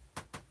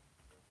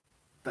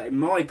 But in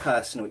my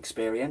personal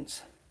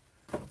experience,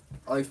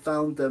 I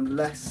found them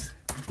I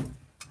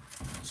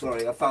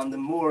found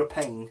them more a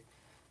pain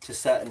to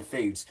certain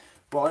foods.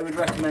 What I would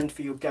recommend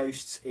for your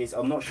ghosts is,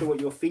 I'm not sure what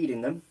you're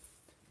feeding them,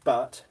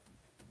 but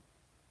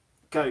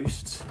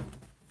ghosts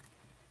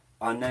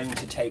are known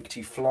to take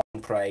to flying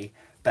prey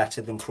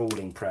better than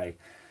crawling prey.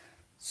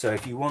 So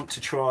if you want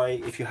to try,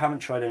 if you haven't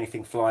tried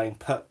anything flying,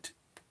 put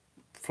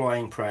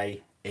flying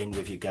prey in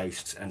with your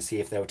ghosts and see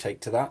if they'll take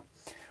to that.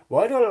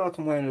 Why do I look like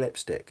I'm wearing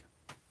lipstick?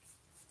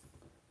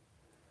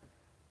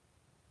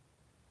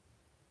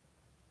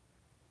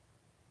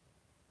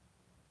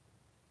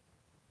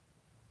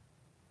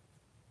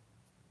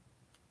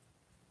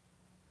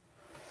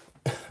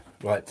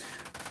 Right,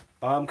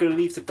 I'm going to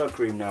leave the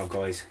Bugroom now,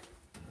 guys.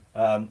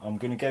 I'm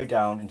going to go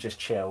down and just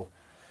chill.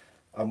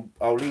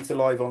 I'll leave the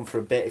live on for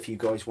a bit if you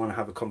guys want to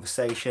have a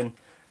conversation.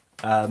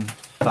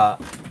 But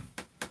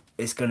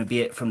it's going to be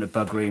it from the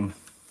Bugroom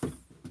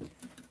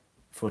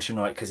for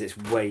tonight because it's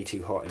way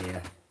too hot in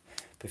here.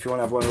 But if you want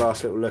to have one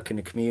last little look in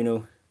the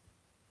communal.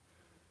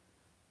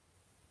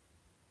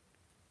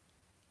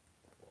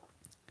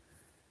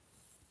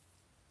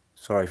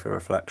 Sorry for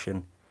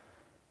reflection.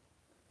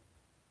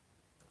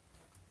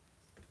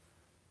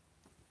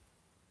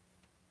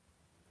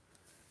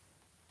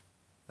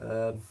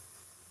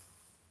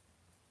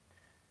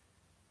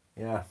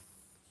 yeah,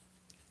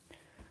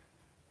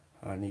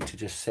 I need to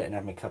just sit and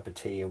have my cup of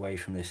tea away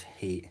from this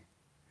heat.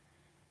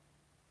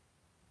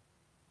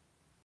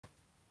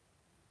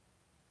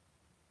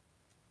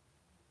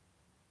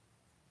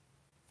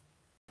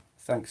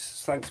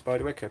 Thanks by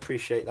the way, I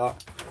appreciate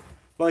that.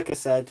 Like I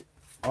said,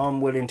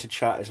 I'm willing to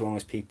chat as long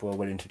as people are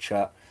willing to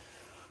chat,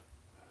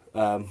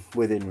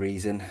 within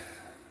reason.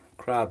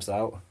 Crab's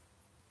out.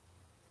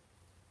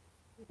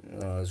 Oh,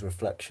 there's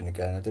reflection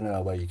again. I don't know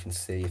how well you can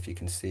see, if you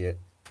can see it.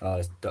 Oh,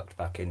 it's ducked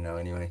back in now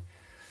anyway.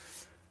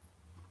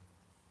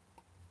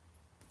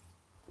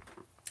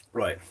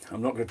 Right,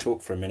 I'm not going to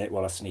talk for a minute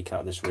while I sneak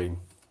out of this room,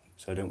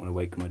 so I don't want to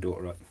wake my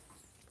daughter up.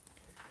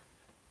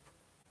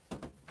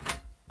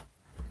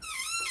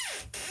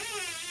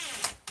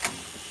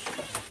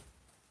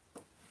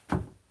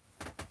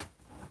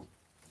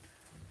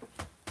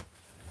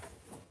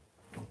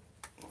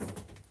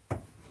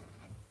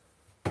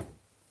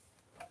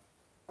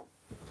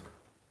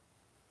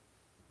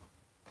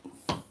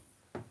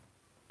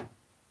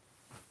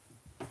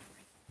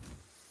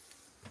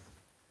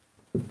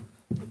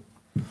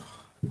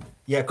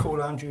 Yeah,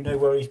 cool, Andrew, no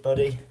worries,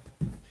 buddy.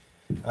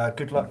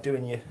 Good luck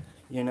doing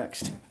your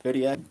next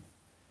video.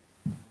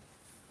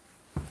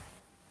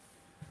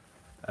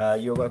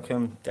 You're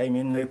welcome,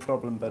 Damien, no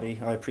problem, buddy.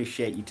 I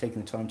appreciate you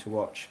taking the time to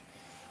watch.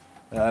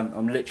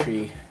 I'm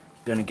literally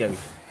going to go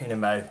in a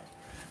mo.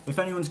 If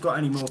anyone's got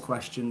any more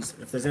questions,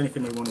 if there's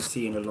anything they want to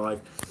see in a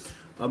live,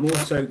 I'm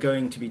also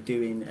going to be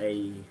doing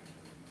a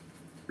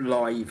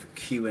live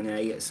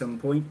Q&A at some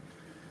point.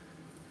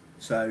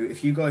 So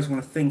if you guys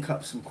want to think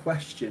up some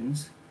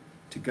questions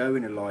to go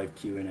in a live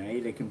Q&A,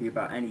 they can be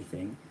about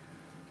anything,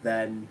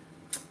 then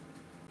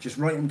just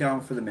write them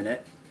down for the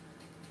minute.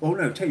 Oh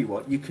no, tell you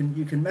what, you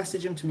can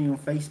message them to me on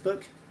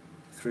Facebook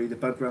through the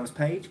Bugroom's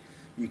page.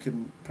 You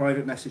can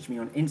private message me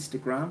on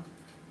Instagram,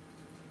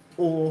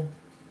 or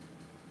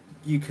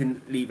you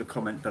can leave a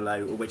comment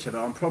below, or whichever.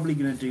 I'm probably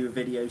going to do a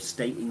video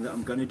stating that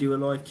I'm going to do a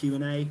live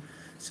Q&A,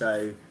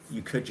 so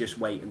you could just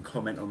wait and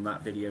comment on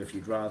that video if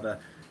you'd rather,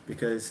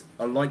 because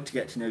I like to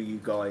get to know you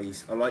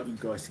guys. I like you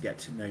guys to get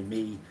to know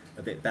me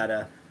a bit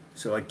better,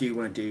 so I do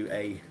want to do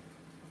a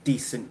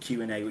decent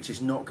Q&A, which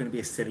is not going to be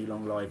a silly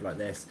long live like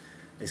this.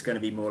 It's going to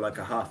be more like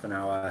a half an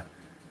hour,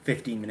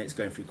 15 minutes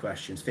going through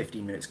questions,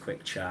 15 minutes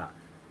quick chat,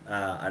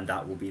 and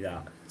that will be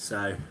that.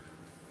 So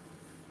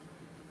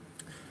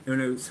who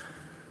knows?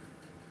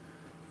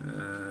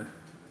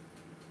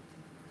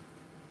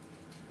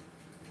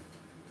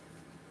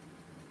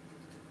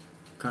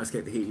 Can't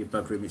escape the heat of your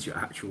bug room. It's your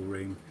actual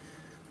room.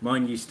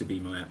 Mine used to be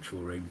my actual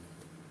room.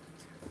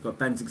 We've got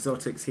Ben's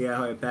Exotics here.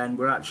 Hi Ben.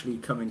 We're actually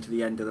coming to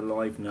the end of the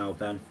live now,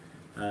 Ben.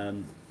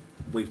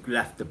 We've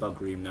left the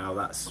bug room now.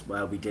 That's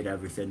where we did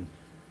everything.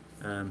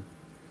 I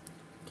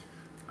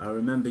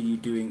remember you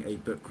doing a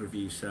book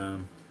review,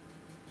 Sam.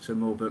 So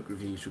more book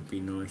reviews would be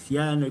nice.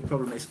 Yeah, no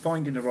problem. It's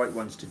finding the right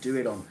ones to do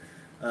it on.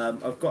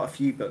 I've got a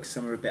few books.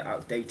 Some are a bit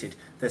outdated.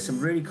 There's some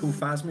really cool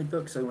Phasmid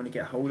books I want to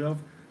get hold of,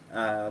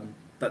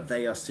 but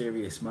they are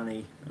serious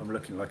money. I'm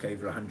looking like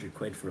over 100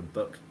 quid for a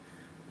book,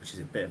 which is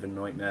a bit of a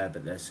nightmare,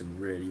 but there's some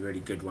really,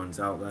 really good ones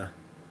out there.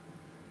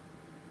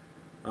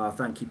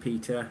 Thank you,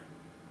 Peter.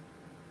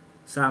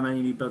 Sam,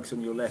 any new bugs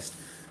on your list?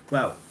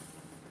 Well,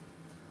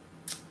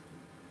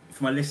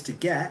 for my list to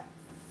get,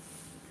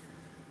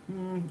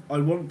 I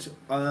want,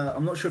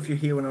 I'm not sure if you're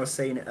here when I was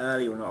saying it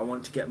earlier or not, I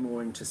want to get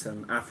more into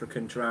some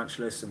African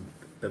tarantulas, some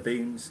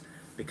baboons,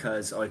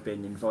 because I've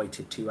been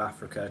invited to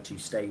Africa to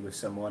stay with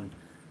someone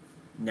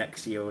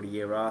next year or the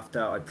year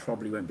after. I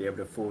probably won't be able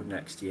to afford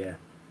next year,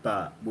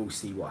 but we'll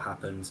see what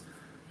happens.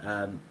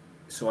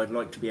 So I'd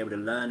like to be able to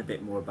learn a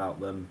bit more about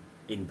them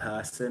in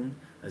person,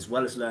 as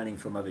well as learning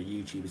from other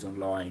YouTubers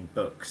online,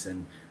 books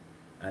and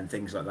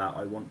things like that.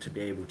 I want to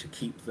be able to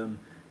keep them,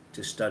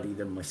 to study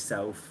them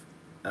myself,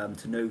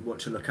 to know what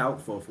to look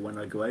out for when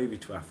I go over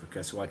to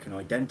Africa, so I can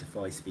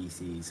identify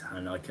species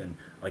and I can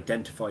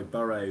identify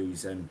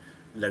burrows and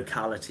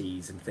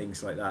localities and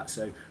things like that.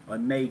 So I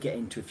may get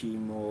into a few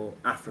more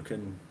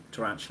African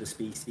tarantula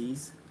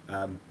species,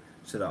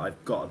 so that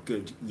I've got a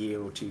good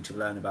year or two to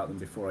learn about them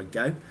before I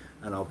go,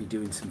 and I'll be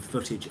doing some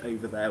footage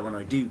over there when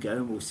I do go,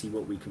 and we'll see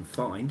what we can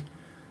find.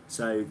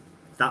 So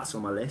that's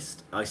on my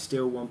list. I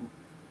still want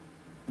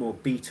more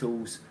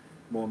beetles,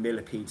 more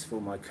millipedes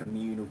for my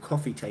communal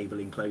coffee table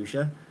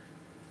enclosure,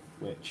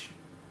 which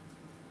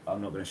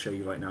I'm not going to show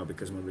you right now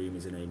because my room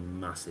is in a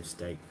massive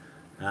state.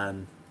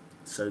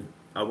 So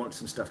I want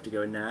some stuff to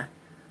go in there.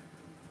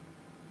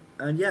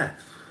 And yeah,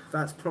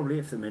 that's probably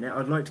it for the minute.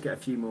 I'd like to get a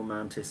few more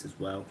mantis as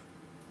well.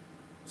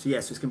 So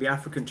yeah, so it's going to be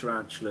African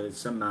tarantulas,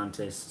 some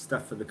mantis,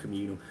 stuff for the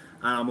communal,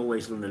 and I'm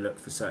always on the look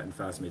for certain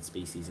Phasmid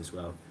species as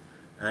well.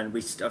 And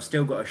I've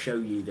still got to show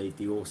you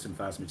the awesome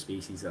Phasmid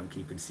species that I'm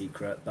keeping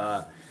secret,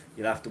 but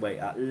you'll have to wait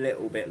a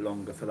little bit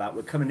longer for that.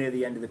 We're coming near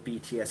the end of the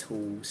BTS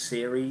Hall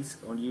series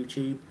on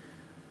YouTube.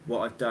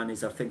 What I've done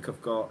is I think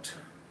I've got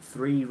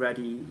 3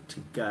 ready to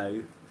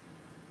go,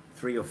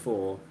 3 or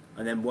 4,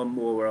 and then one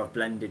more where I've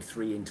blended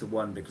 3 into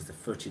 1 because the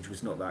footage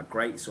was not that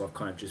great, so I've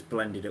kind of just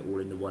blended it all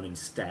into one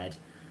instead.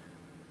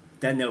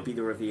 Then there'll be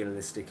the reveal of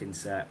the stick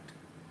insect,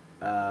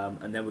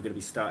 and then we're going to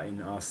be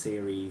starting our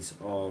series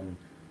on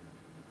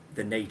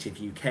the native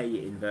UK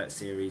invert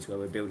series, where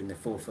we're building the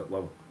 4-foot.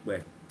 Well,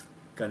 we're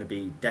going to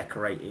be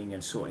decorating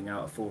and sorting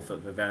out a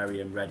 4-foot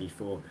vivarium ready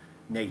for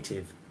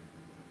native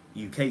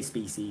UK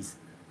species,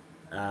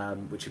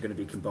 which are going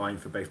to be combined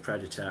for both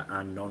predator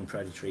and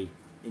non-predatory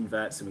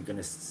inverts, and we're going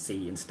to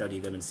see and study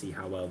them and see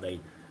how well they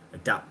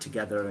adapt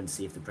together, and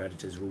see if the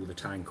predators rule the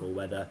tank or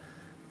whether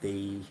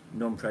the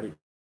non-predatory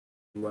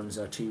ones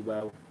are too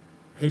well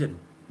hidden.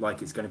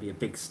 Like, it's going to be a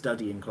big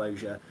study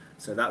enclosure,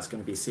 so that's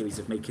going to be a series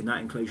of making that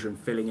enclosure and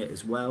filling it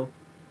as well.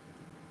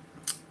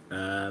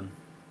 That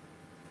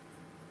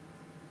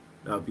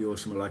would be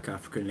awesome. I like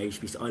African and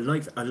Asian species.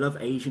 I love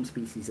Asian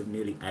species of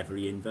nearly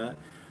every invert,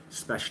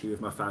 especially with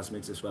my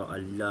phasmids as well. I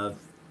love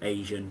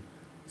Asian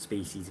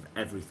species of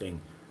everything,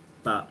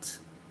 but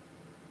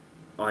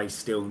I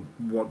still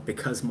want,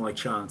 because my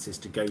chance is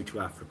to go to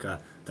Africa,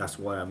 that's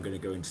why I'm going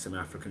to go into some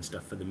African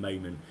stuff for the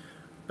moment.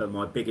 But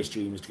my biggest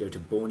dream is to go to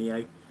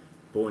Borneo.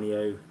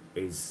 Borneo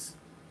is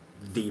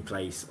the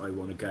place I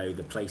want to go,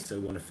 the place I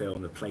want to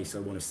film, the place I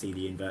want to see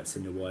the inverts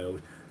in the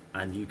wild,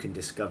 and you can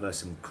discover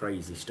some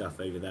crazy stuff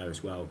over there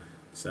as well.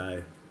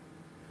 So,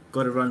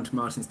 got to run to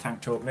Martin's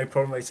Tank Talk. No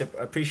problem, mate.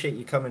 I appreciate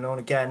you coming on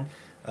again.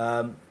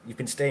 You've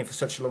been staying for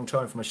such a long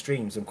time for my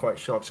streams. I'm quite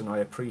shocked, and I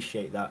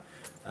appreciate that.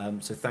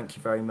 So thank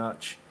you very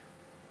much.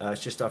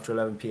 It's just after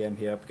 11 PM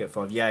here. Up at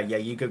 5. Yeah,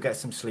 you go get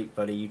some sleep,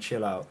 buddy. You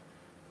chill out.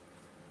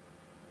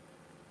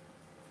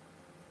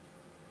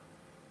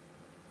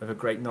 Have a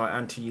great night.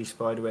 And to you,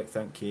 Spiderwick.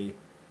 Thank you.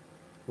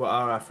 What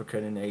are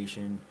African and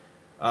Asian?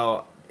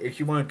 Oh, if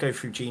you want to go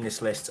through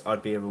genus lists,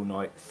 I'd be here all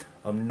night.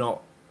 I'm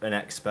not an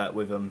expert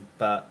with them,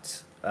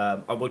 but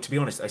well, to be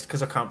honest, it's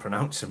because I can't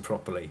pronounce them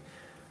properly.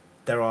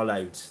 There are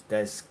loads.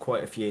 There's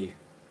quite a few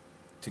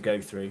to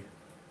go through.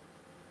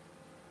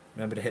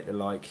 Remember to hit the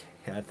like.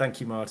 Yeah,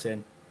 thank you,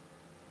 Martin.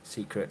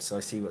 Secrets.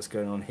 I see what's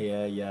going on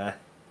here. Yeah.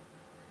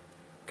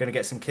 Gonna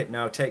get some kit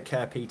now. Take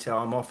care, Peter.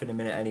 I'm off in a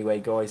minute anyway,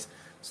 guys.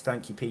 So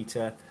thank you,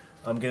 Peter.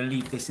 I'm going to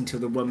leave this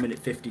until the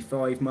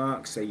 1:55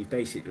 mark, so you've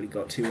basically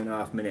got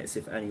 2.5 minutes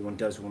if anyone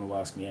does want to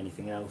ask me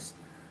anything else.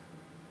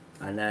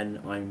 And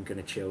then I'm going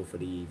to chill for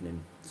the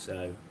evening.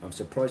 So I'm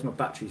surprised my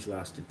battery's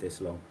lasted this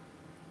long.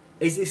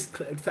 Is this,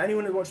 for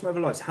anyone who watched my other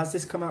lives, has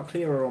this come out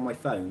clearer on my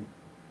phone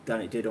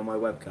than it did on my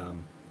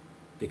webcam?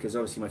 Because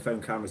obviously my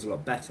phone camera's a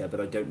lot better, but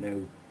I don't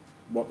know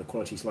what the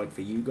quality's like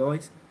for you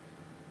guys.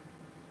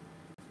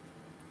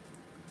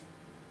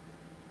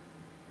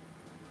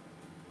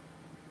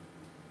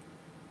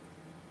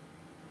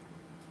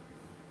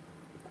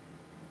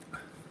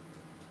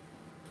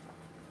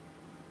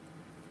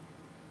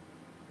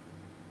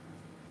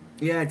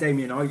 Yeah,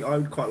 Damien, I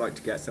would quite like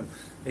to get some.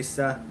 It's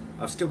I've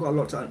still got a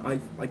lot to.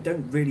 I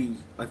don't really.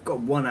 I've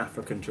got one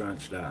African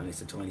tarantula, and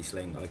it's a tiny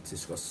sling. I've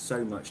just got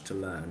so much to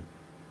learn.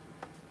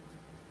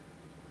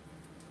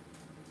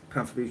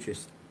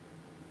 Pantherbutrus.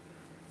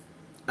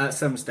 At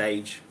some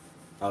stage,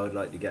 I would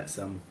like to get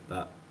some,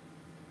 but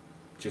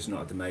just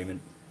not at the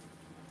moment.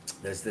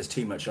 There's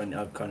too much I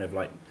kind of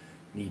like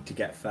need to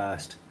get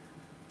first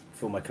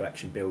before my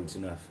collection builds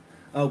enough.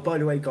 Oh, by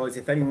the way, guys,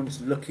 if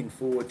anyone's looking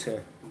forward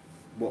to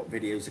what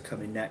videos are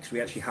coming next, we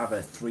actually have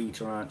a 3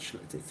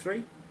 tarantula. Is it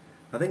 3?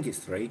 I think it's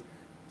 3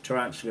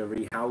 tarantula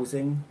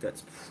rehousing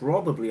that's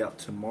probably up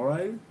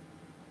tomorrow,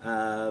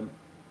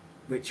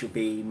 which will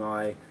be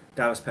my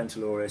Dallas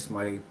Pentaloris,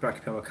 my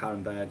Brachypelma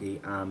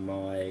Kallenbergi, and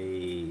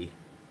my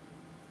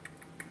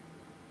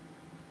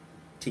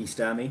T.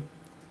 sturmey,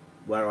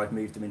 where I've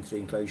moved them into the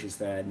enclosures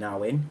they're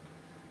now in.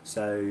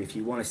 So if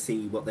you want to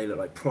see what they look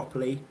like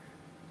properly,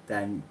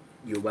 then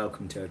you're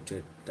welcome to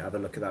have a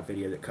look at that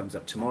video that comes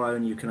up tomorrow,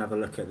 and you can have a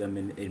look at them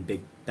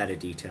in better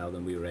detail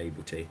than we were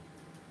able to.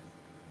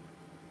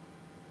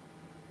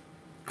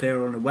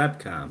 Clearer on the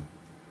webcam.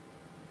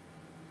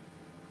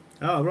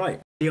 Oh, right.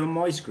 See, on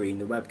my screen,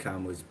 the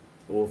webcam was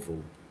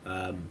awful.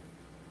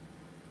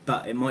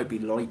 But it might be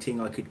lighting.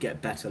 I could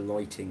get better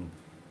lighting.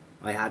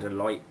 I had a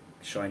light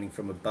shining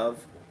from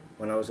above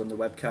when I was on the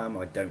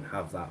webcam. I don't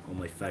have that on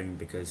my phone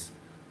because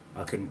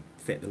I couldn't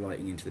fit the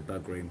lighting into the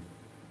Bugroom.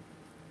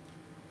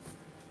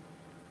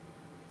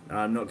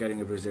 I'm not getting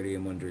a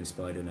Brazilian wandering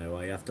spider, no.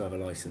 I have to have a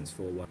license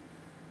for one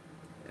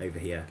over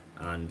here,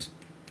 and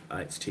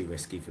it's too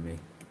risky for me.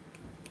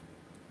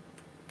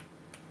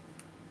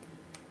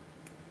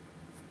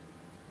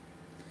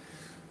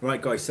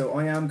 Right, guys, so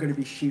I am going to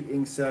be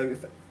shooting, so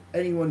if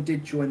anyone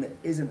did join that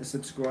isn't a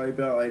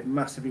subscriber, I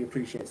massively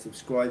appreciate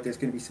subscribe. There's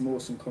going to be some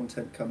awesome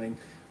content coming.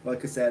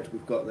 Like I said,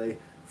 we've got the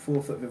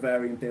 4-foot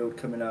vivarium build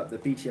coming up. The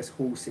BTS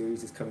Hall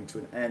series is coming to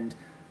an end.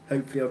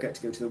 Hopefully I'll get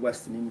to go to the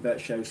Western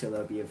Invert Show, so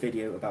there'll be a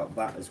video about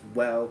that as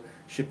well.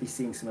 Should be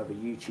seeing some other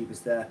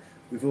YouTubers there.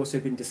 We've also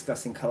been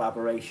discussing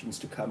collaborations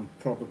to come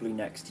probably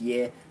next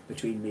year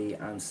between me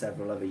and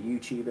several other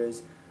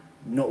YouTubers.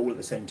 Not all at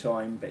the same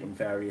time, but in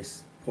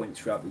various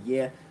points throughout the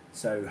year.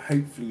 So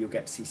hopefully you'll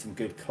get to see some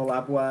good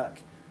collab work.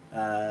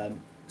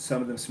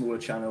 Some of them smaller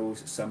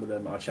channels, some of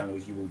them are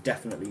channels you will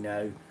definitely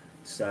know.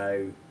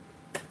 So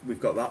we've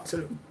got that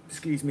to,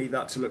 excuse me,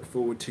 that to look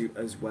forward to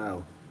as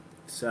well.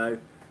 So,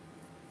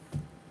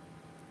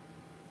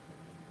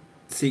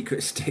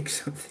 secret stick,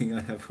 something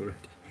I have already.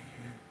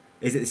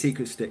 Is it the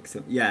secret stick?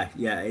 Yeah,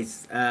 yeah.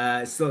 It's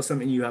not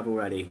something you have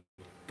already,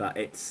 but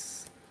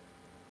it's.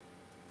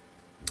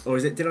 Or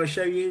is it? Did I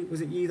show you?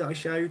 Was it you that I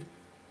showed?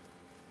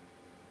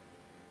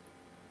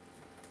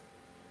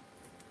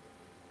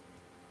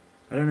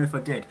 I don't know if I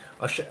did.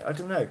 I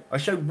don't know. I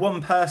showed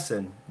one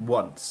person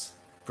once,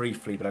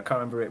 briefly, but I can't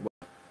remember it.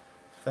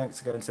 Thanks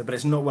again. So, but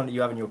it's not one that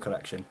you have in your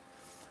collection.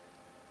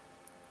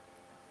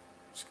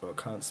 I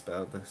can't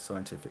spell the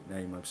scientific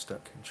name. I'm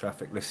stuck in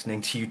traffic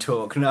listening to you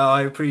talk. No,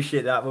 I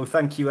appreciate that. Well,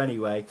 thank you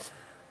anyway.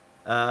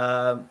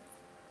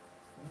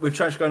 With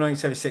Trash Guy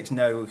 1976,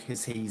 no,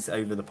 because he's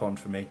over the pond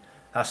for me.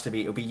 Has to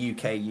be. It'll be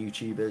UK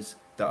YouTubers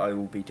that I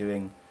will be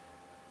doing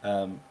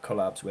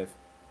collabs with.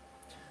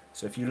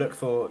 So if you look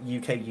for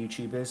UK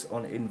YouTubers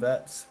on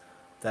Inverts,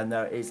 then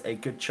there is a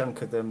good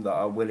chunk of them that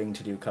are willing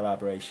to do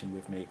collaboration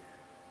with me.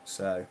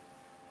 So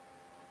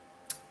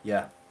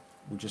yeah,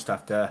 we'll just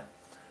have to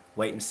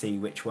wait and see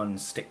which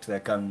ones stick to their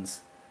guns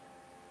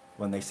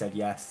when they said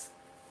yes,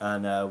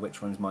 and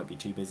which ones might be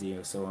too busy,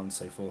 or so on and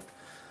so forth.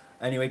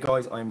 Anyway,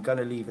 guys, I'm going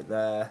to leave it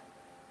there.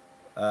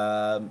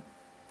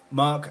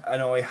 Mark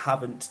and I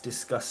haven't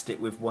discussed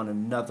it with one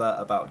another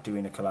about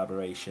doing a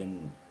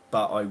collaboration,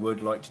 but I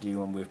would like to do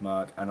one with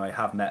Mark, and I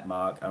have met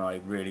Mark and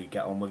I really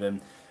get on with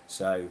him.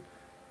 So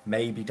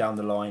maybe down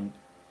the line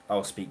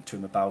I'll speak to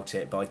him about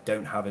it, but I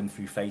don't have him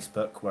through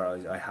Facebook, where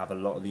I have a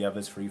lot of the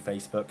others through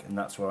Facebook, and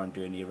that's where I'm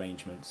doing the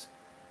arrangements.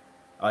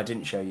 I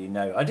didn't show you,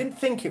 no. I didn't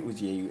think it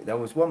was you. There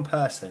was one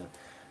person.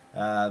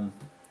 Oh,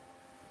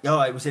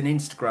 it was an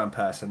Instagram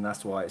person,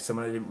 that's why.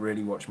 Someone who didn't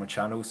really watch my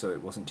channel, so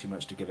it wasn't too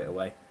much to give it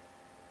away.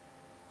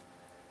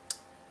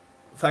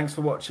 Thanks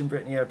for watching,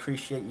 Brittany. I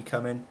appreciate you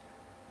coming.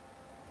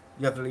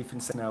 You have the leaf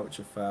and now, which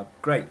are fab.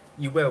 Great,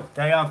 you will.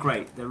 They are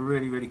great. They're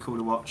really, really cool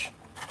to watch.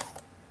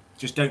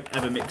 Just don't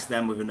ever mix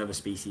them with another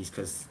species,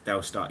 because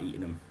they'll start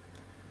eating them.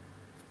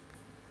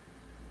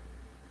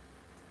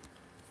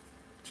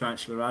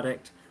 Tarantula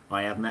Addict.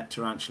 I have met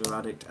Tarantula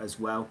Addict as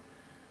well.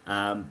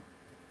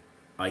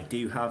 I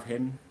do have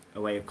him,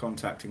 a way of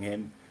contacting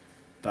him,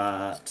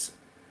 but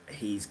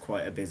he's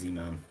quite a busy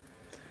man.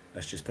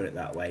 Let's just put it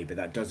that way, but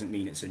that doesn't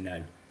mean it's a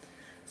no.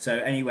 So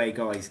anyway,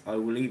 guys, I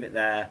will leave it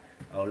there.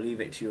 I'll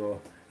leave it to your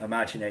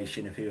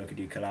imagination of who I could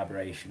do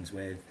collaborations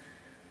with.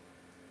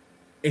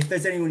 If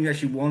there's anyone you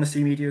actually want to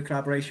see me do a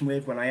collaboration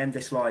with, when I end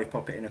this live,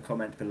 pop it in a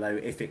comment below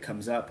if it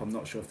comes up. I'm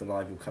not sure if the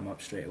live will come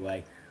up straight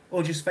away.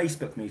 Or just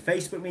Facebook me.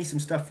 Facebook me some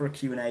stuff for a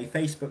Q&A.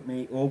 Facebook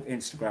me or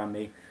Instagram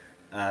me.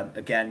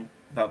 Again,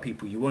 about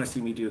people you want to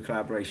see me do a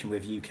collaboration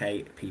with,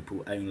 UK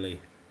people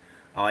only.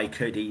 I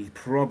could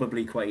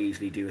probably quite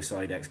easily do a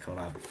Sidex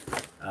collab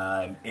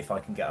if I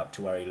can get up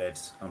to where he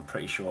lives. I'm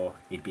pretty sure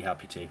he'd be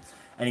happy to.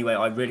 Anyway,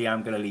 I really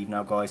am going to leave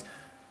now, guys.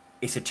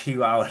 It's a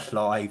 2-hour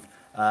live,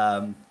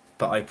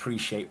 but I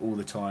appreciate all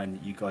the time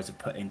that you guys have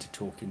put into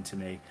talking to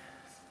me.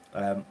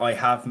 I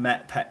have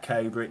met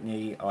Petco,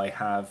 Brittany. I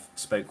have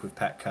spoke with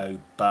Petco,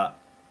 but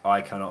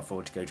I cannot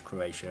afford to go to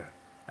Croatia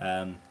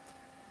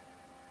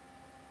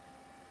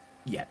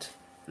yet.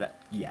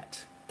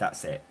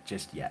 That's it.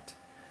 Just yet.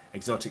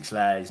 Exotic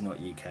Slayer is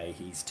not UK.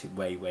 He's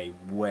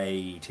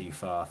way too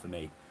far for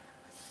me.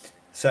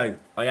 So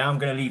I am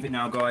going to leave it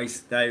now,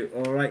 guys. Though,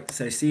 all right.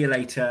 So see you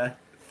later.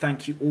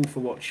 Thank you all for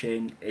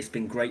watching. It's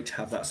been great to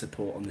have that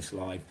support on this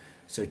live.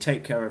 So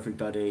take care,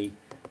 everybody.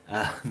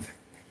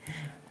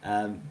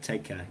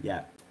 Take care.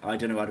 Yeah, I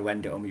don't know how to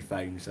end it on my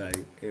phone. So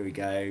here we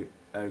go.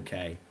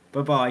 Okay.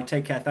 Bye bye.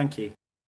 Take care. Thank you.